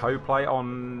I going to co-play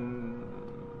on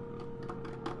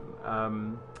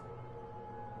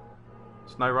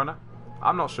SnowRunner?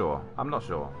 I'm not sure. I'm not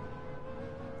sure.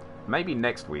 Maybe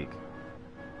next week.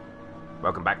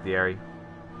 Welcome back, Thierry.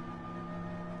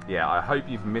 Yeah, I hope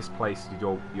you've misplaced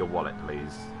your wallet,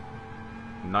 please.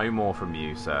 No more from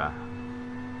you, sir.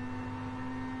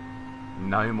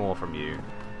 No more from you.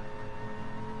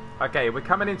 Okay, we're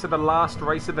coming into the last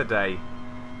race of the day.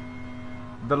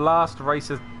 The last race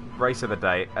of the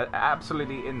day. An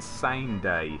absolutely insane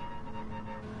day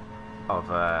of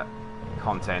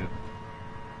content.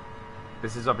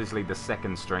 This is obviously the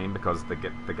second stream because the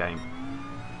game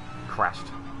crashed.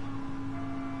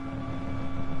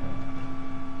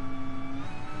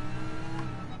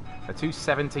 A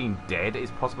 217 dead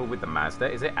is possible with the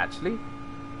Mazda. Is it actually?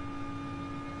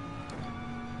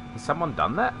 Has someone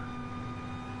done that?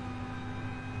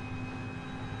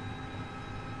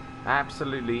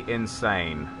 Absolutely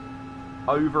insane.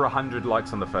 Over 100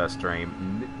 likes on the first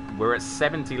stream. We're at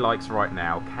 70 likes right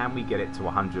now. Can we get it to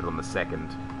 100 on the second?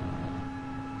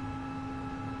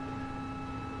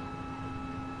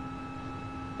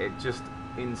 It just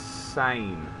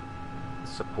insane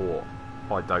support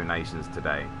by donations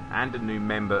today, and a new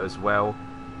member as well.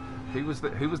 Who was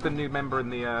the new member in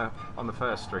the on the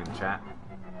first stream, chat?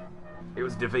 It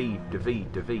was David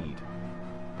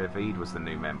was the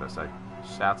new member, so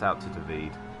shout out to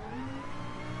David.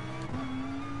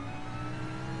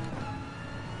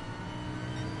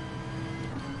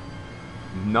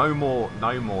 No more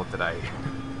today.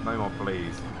 No more,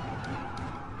 please.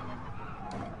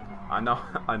 I know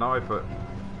I put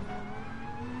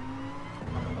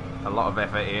a lot of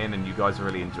effort in and you guys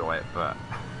really enjoy it, but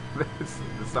there's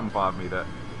some part of me that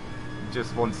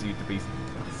just wants you to be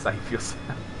safe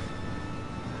yourself.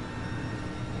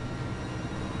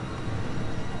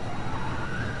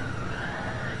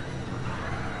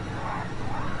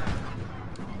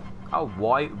 Oh,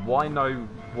 why no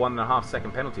 1.5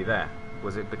 second penalty there?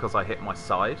 Was it because I hit my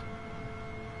side?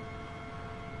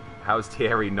 How is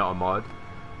Thierry not a mod?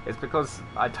 It's because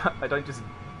I don't just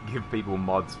give people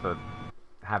mods for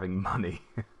having money.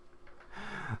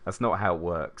 That's not how it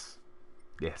works.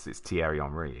 Yes, it's Thierry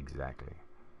Henry, exactly.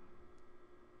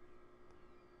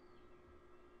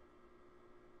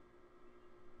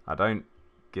 I don't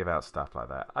give out stuff like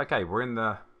that. Okay, we're in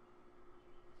the...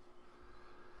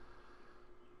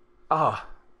 Ah,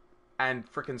 and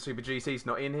frickin' Super GC's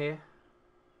not in here?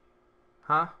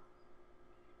 Huh?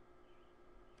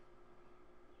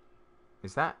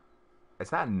 Is that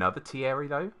another Thierry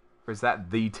though? Or is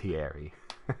that the Thierry?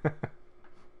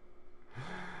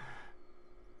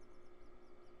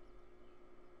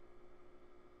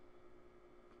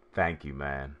 Thank you,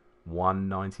 man.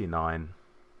 $1.99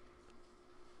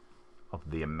 of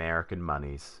the American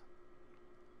monies.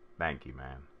 Thank you,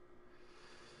 man.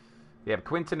 Yeah,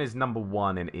 Quinton is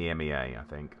 #1 in EMEA, I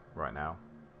think, right now.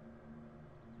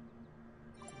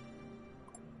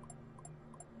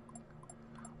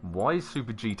 Why is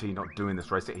Super GT not doing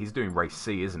this race? He's doing race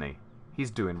C, isn't he?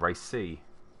 He's doing race C.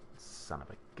 Son of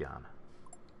a gun.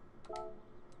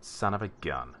 Son of a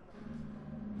gun.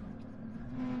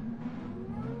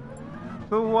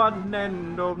 The one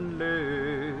and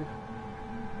only.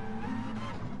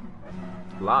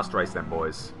 Last race then,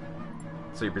 boys.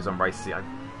 Subaru's on race C. I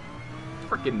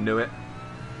freaking knew it.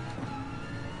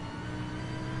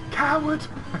 coward!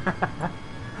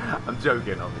 I'm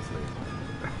joking, obviously.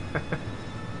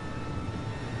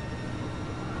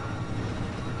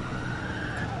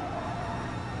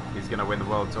 He's going to win the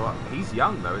world tour. He's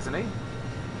young though, isn't he?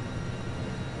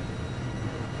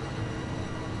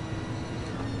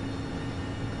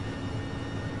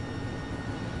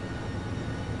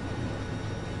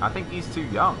 I think he's too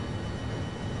young.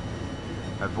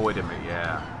 Avoiding me,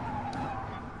 yeah.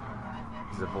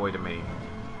 He's avoiding me.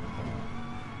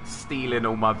 Stealing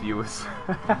all my viewers.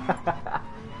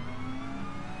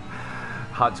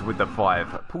 Hutch with the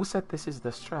 5. Paul said this is the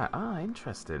strat. Ah,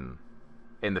 interesting.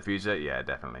 In the future, yeah,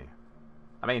 definitely.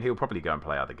 I mean, he'll probably go and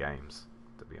play other games,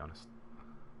 to be honest.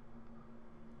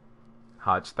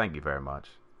 Hutch, thank you very much.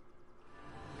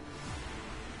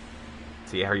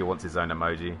 Thierry wants his own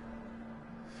emoji.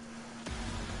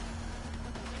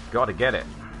 Gotta get it.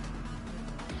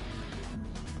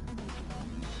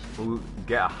 We'll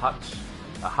get a Hutch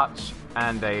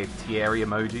and a Thierry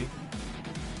emoji.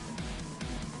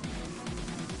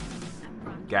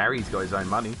 Gary's got his own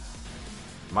money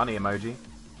emoji.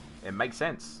 It makes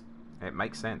sense. It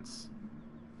makes sense.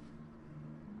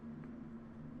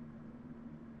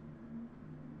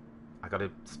 I gotta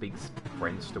speak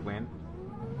French to win.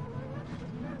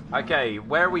 Okay,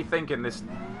 where are we thinking this?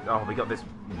 Oh, we got this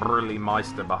Burly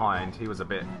Meister behind. He was a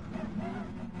bit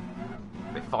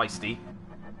feisty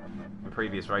in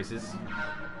previous races.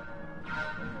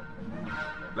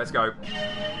 Let's go.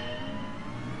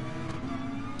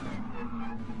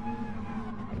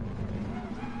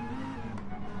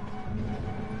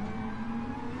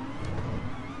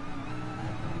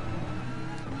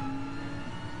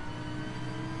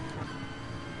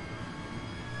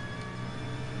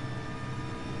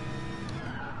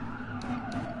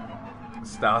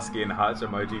 Starsky and Hutch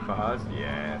emoji for Hutch?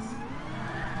 Yes.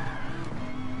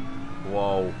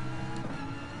 Whoa.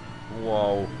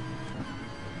 Whoa.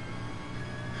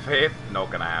 5th?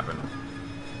 Not gonna happen.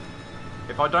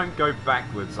 If I don't go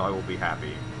backwards, I will be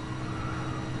happy.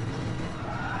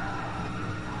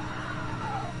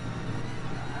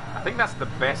 I think that's the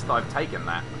best I've taken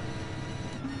that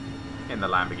in the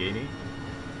Lamborghini.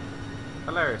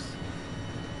 Hilarious.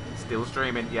 Still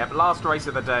streaming. Yep, last race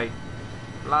of the day.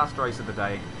 Last race of the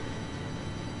day.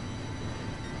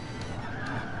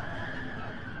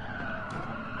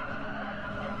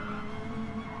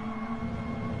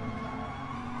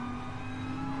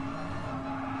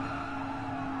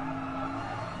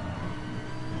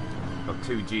 Got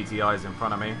 2 GTIs in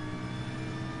front of me.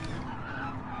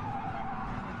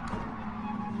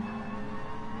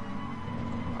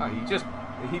 Oh,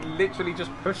 he literally just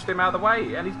pushed him out of the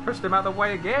way, and he's pushed him out of the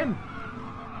way again.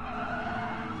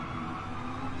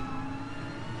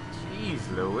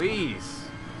 Jeez Louise.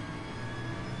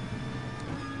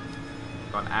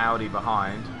 Got an Audi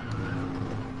behind.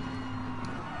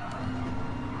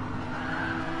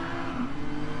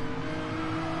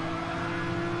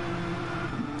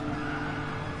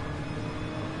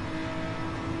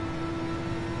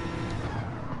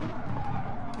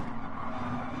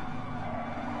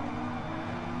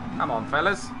 Come on,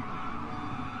 fellas.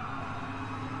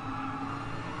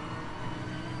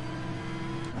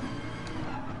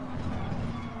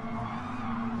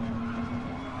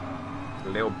 A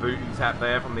little booty tap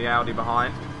there from the Audi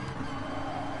behind.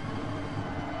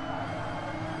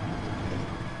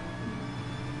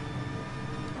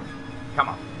 Come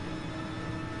on.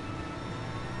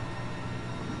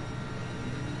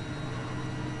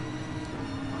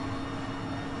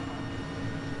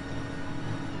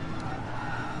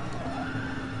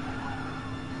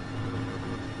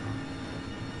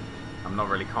 I'm not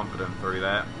really confident through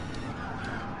that.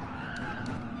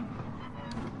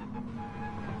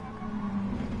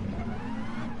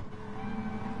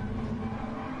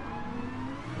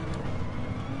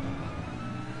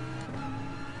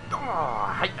 Oh,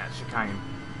 I hate that chicane.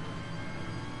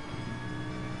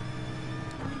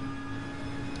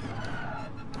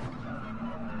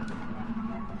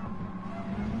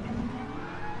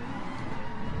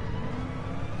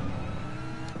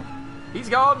 He's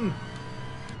gone!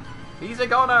 He's a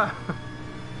goner!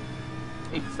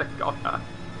 He's a goner.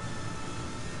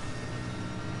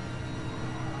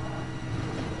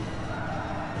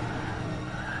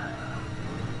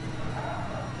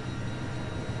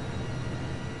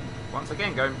 Once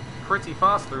again, going pretty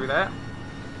fast through there.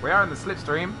 We are in the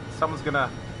slipstream. Someone's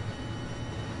gonna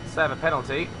serve a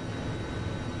penalty.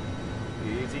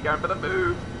 Is he going for the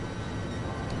move?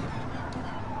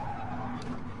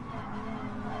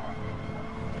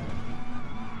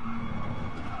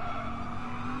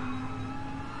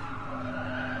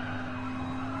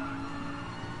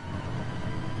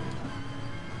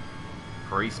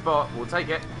 Free spot, we'll take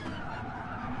it.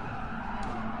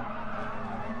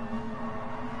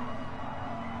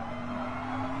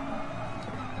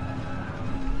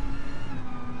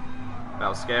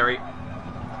 was scary.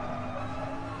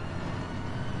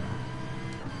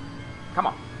 Come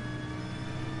on.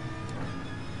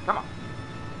 Come on.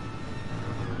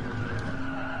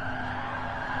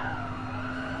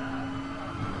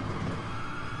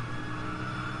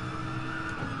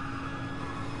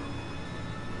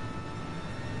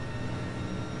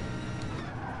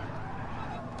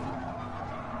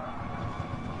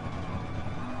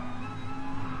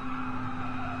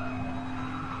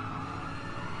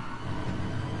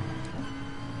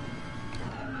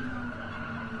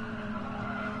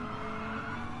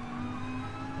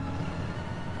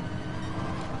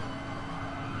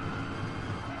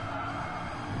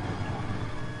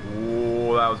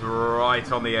 That was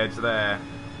right on the edge there.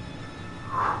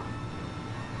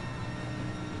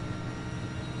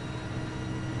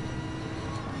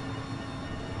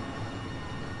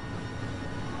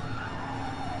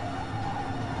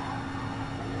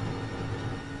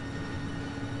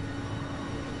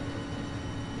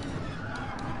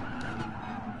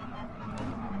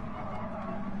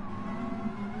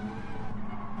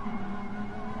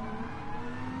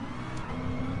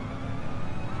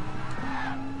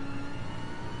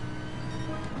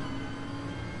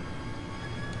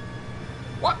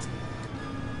 What?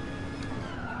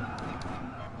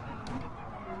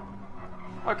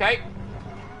 Okay.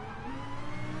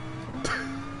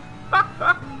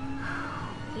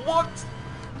 What?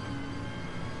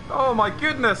 Oh my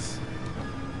goodness.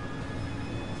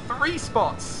 3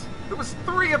 spots. There was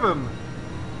 3 of them.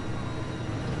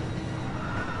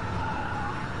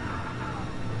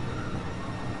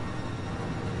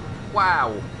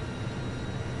 Wow.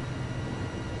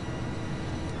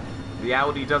 The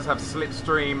Audi does have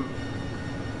slipstream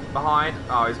behind.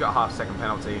 Oh, he's got a half-second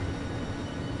penalty.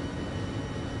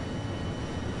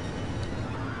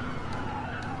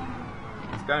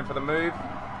 He's going for the move.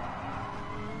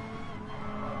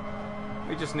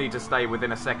 We just need to stay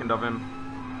within a second of him.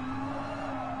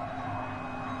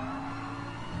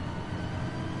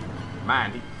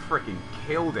 Man, he freaking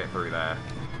killed it through there.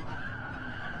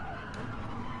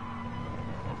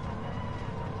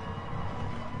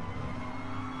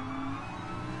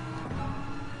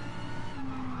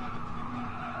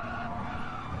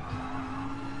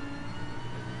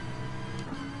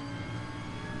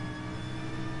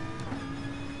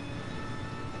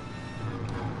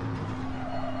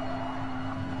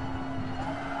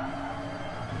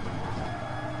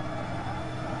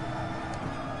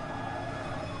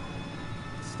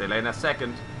 Still in a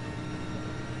second.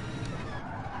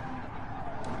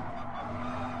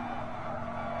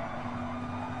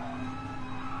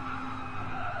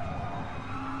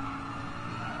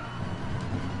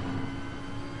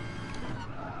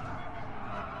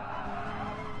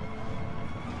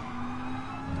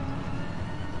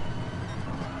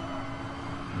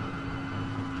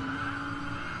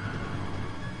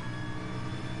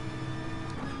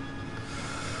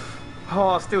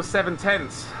 Oh, still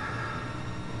 7/10.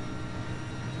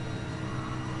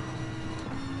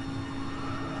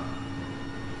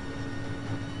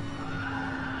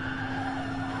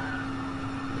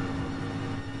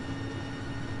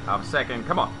 Half a second,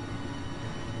 come on.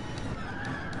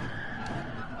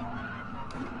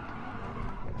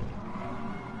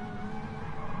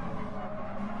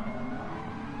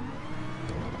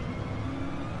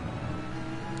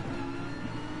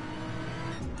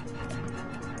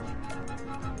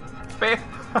 Fifth.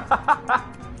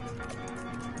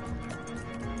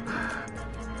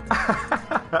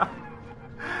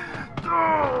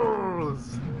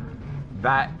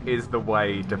 That is the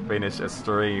way to finish a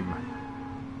stream.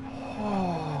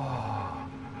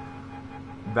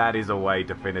 That is a way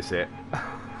to finish it.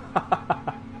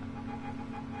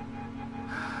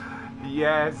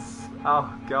 Yes.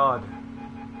 Oh God.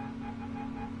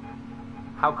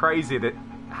 How crazy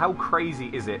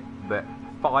is it that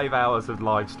 5 hours of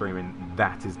live streaming,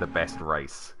 that is the best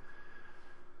race?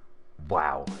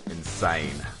 Wow,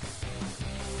 insane.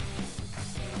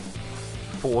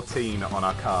 14 on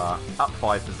our car, up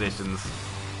 5 positions.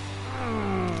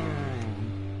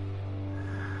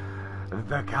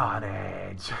 The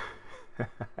carnage.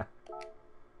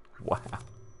 Wow.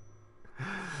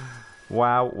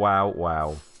 Wow, wow,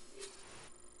 wow.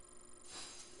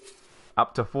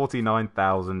 Up to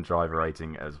 49,000 driver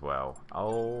rating as well.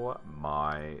 Oh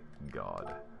my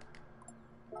God.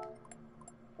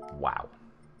 Wow.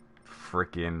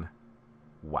 Freaking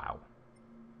wow.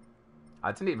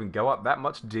 I didn't even go up that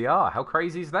much DR. How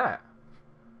crazy is that?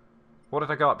 What did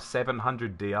I go up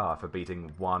 700 DR for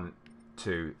beating 1,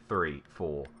 2, 3,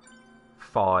 4,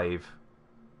 5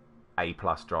 A+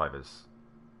 drivers?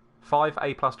 5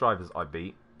 A+ drivers I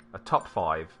beat. A top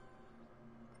 5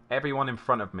 Everyone in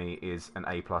front of me is an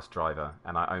A+ driver,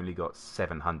 and I only got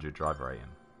 700 driver rating.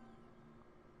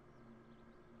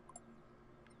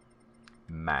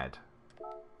 Mad.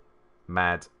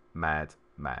 Mad, mad,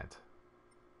 mad.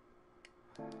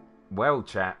 Well,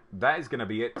 chat, that is going to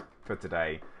be it for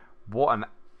today. What an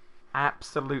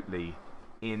absolutely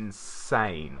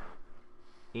insane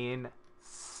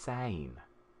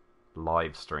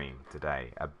live stream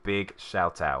today. A big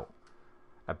shout out.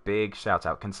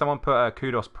 Can someone put a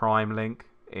Kudos Prime link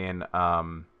in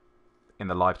the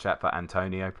live chat for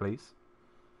Antonio, please?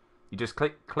 You just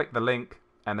click the link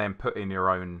and then put in your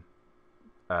own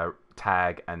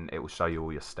tag, and it will show you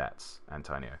all your stats,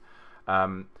 Antonio.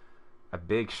 A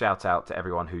big shout out to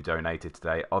everyone who donated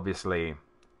today. Obviously,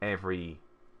 every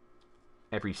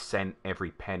cent,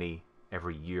 every penny,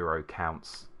 every euro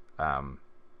counts.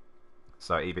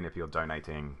 So even if you're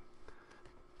donating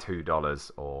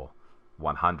 $2 or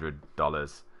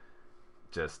 $100,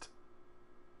 just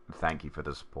thank you for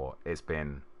the support. It's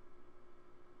been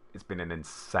an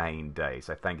insane day.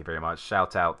 So thank you very much.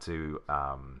 Shout out to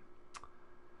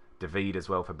David as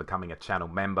well for becoming a channel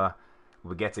member.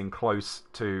 We're getting close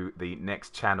to the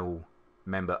next channel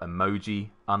member emoji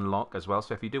unlock as well.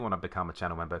 So if you do want to become a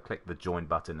channel member, click the join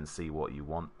button and see what you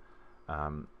want.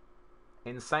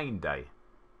 Insane day.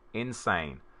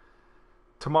 Insane.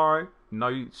 Tomorrow,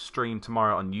 no stream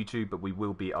tomorrow on YouTube, but we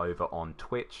will be over on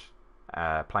Twitch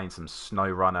playing some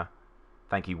SnowRunner.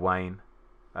 Thank you, Wayne.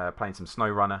 Playing some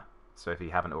SnowRunner. So if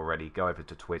you haven't already, go over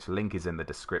to Twitch. Link is in the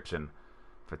description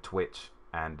for Twitch,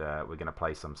 and we're going to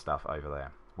play some stuff over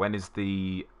there. When is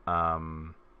the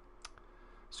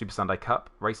Super Sunday Cup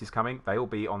races coming? They will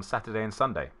be on Saturday and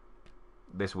Sunday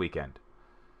this weekend.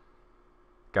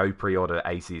 Go pre-order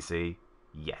ACC.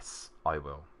 Yes, I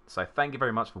will. So thank you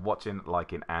very much for watching,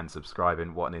 liking, and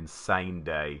subscribing. What an insane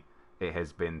day it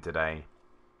has been today.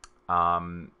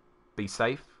 Be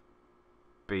safe.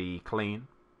 Be clean.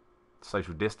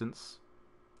 Social distance.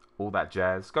 All that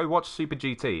jazz. Go watch Super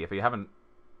GT. If you haven't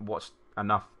watched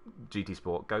enough GT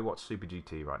Sport, go watch Super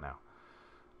GT right now.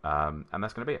 And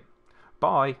that's going to be it.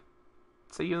 Bye.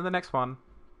 See you in the next one.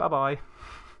 Bye-bye.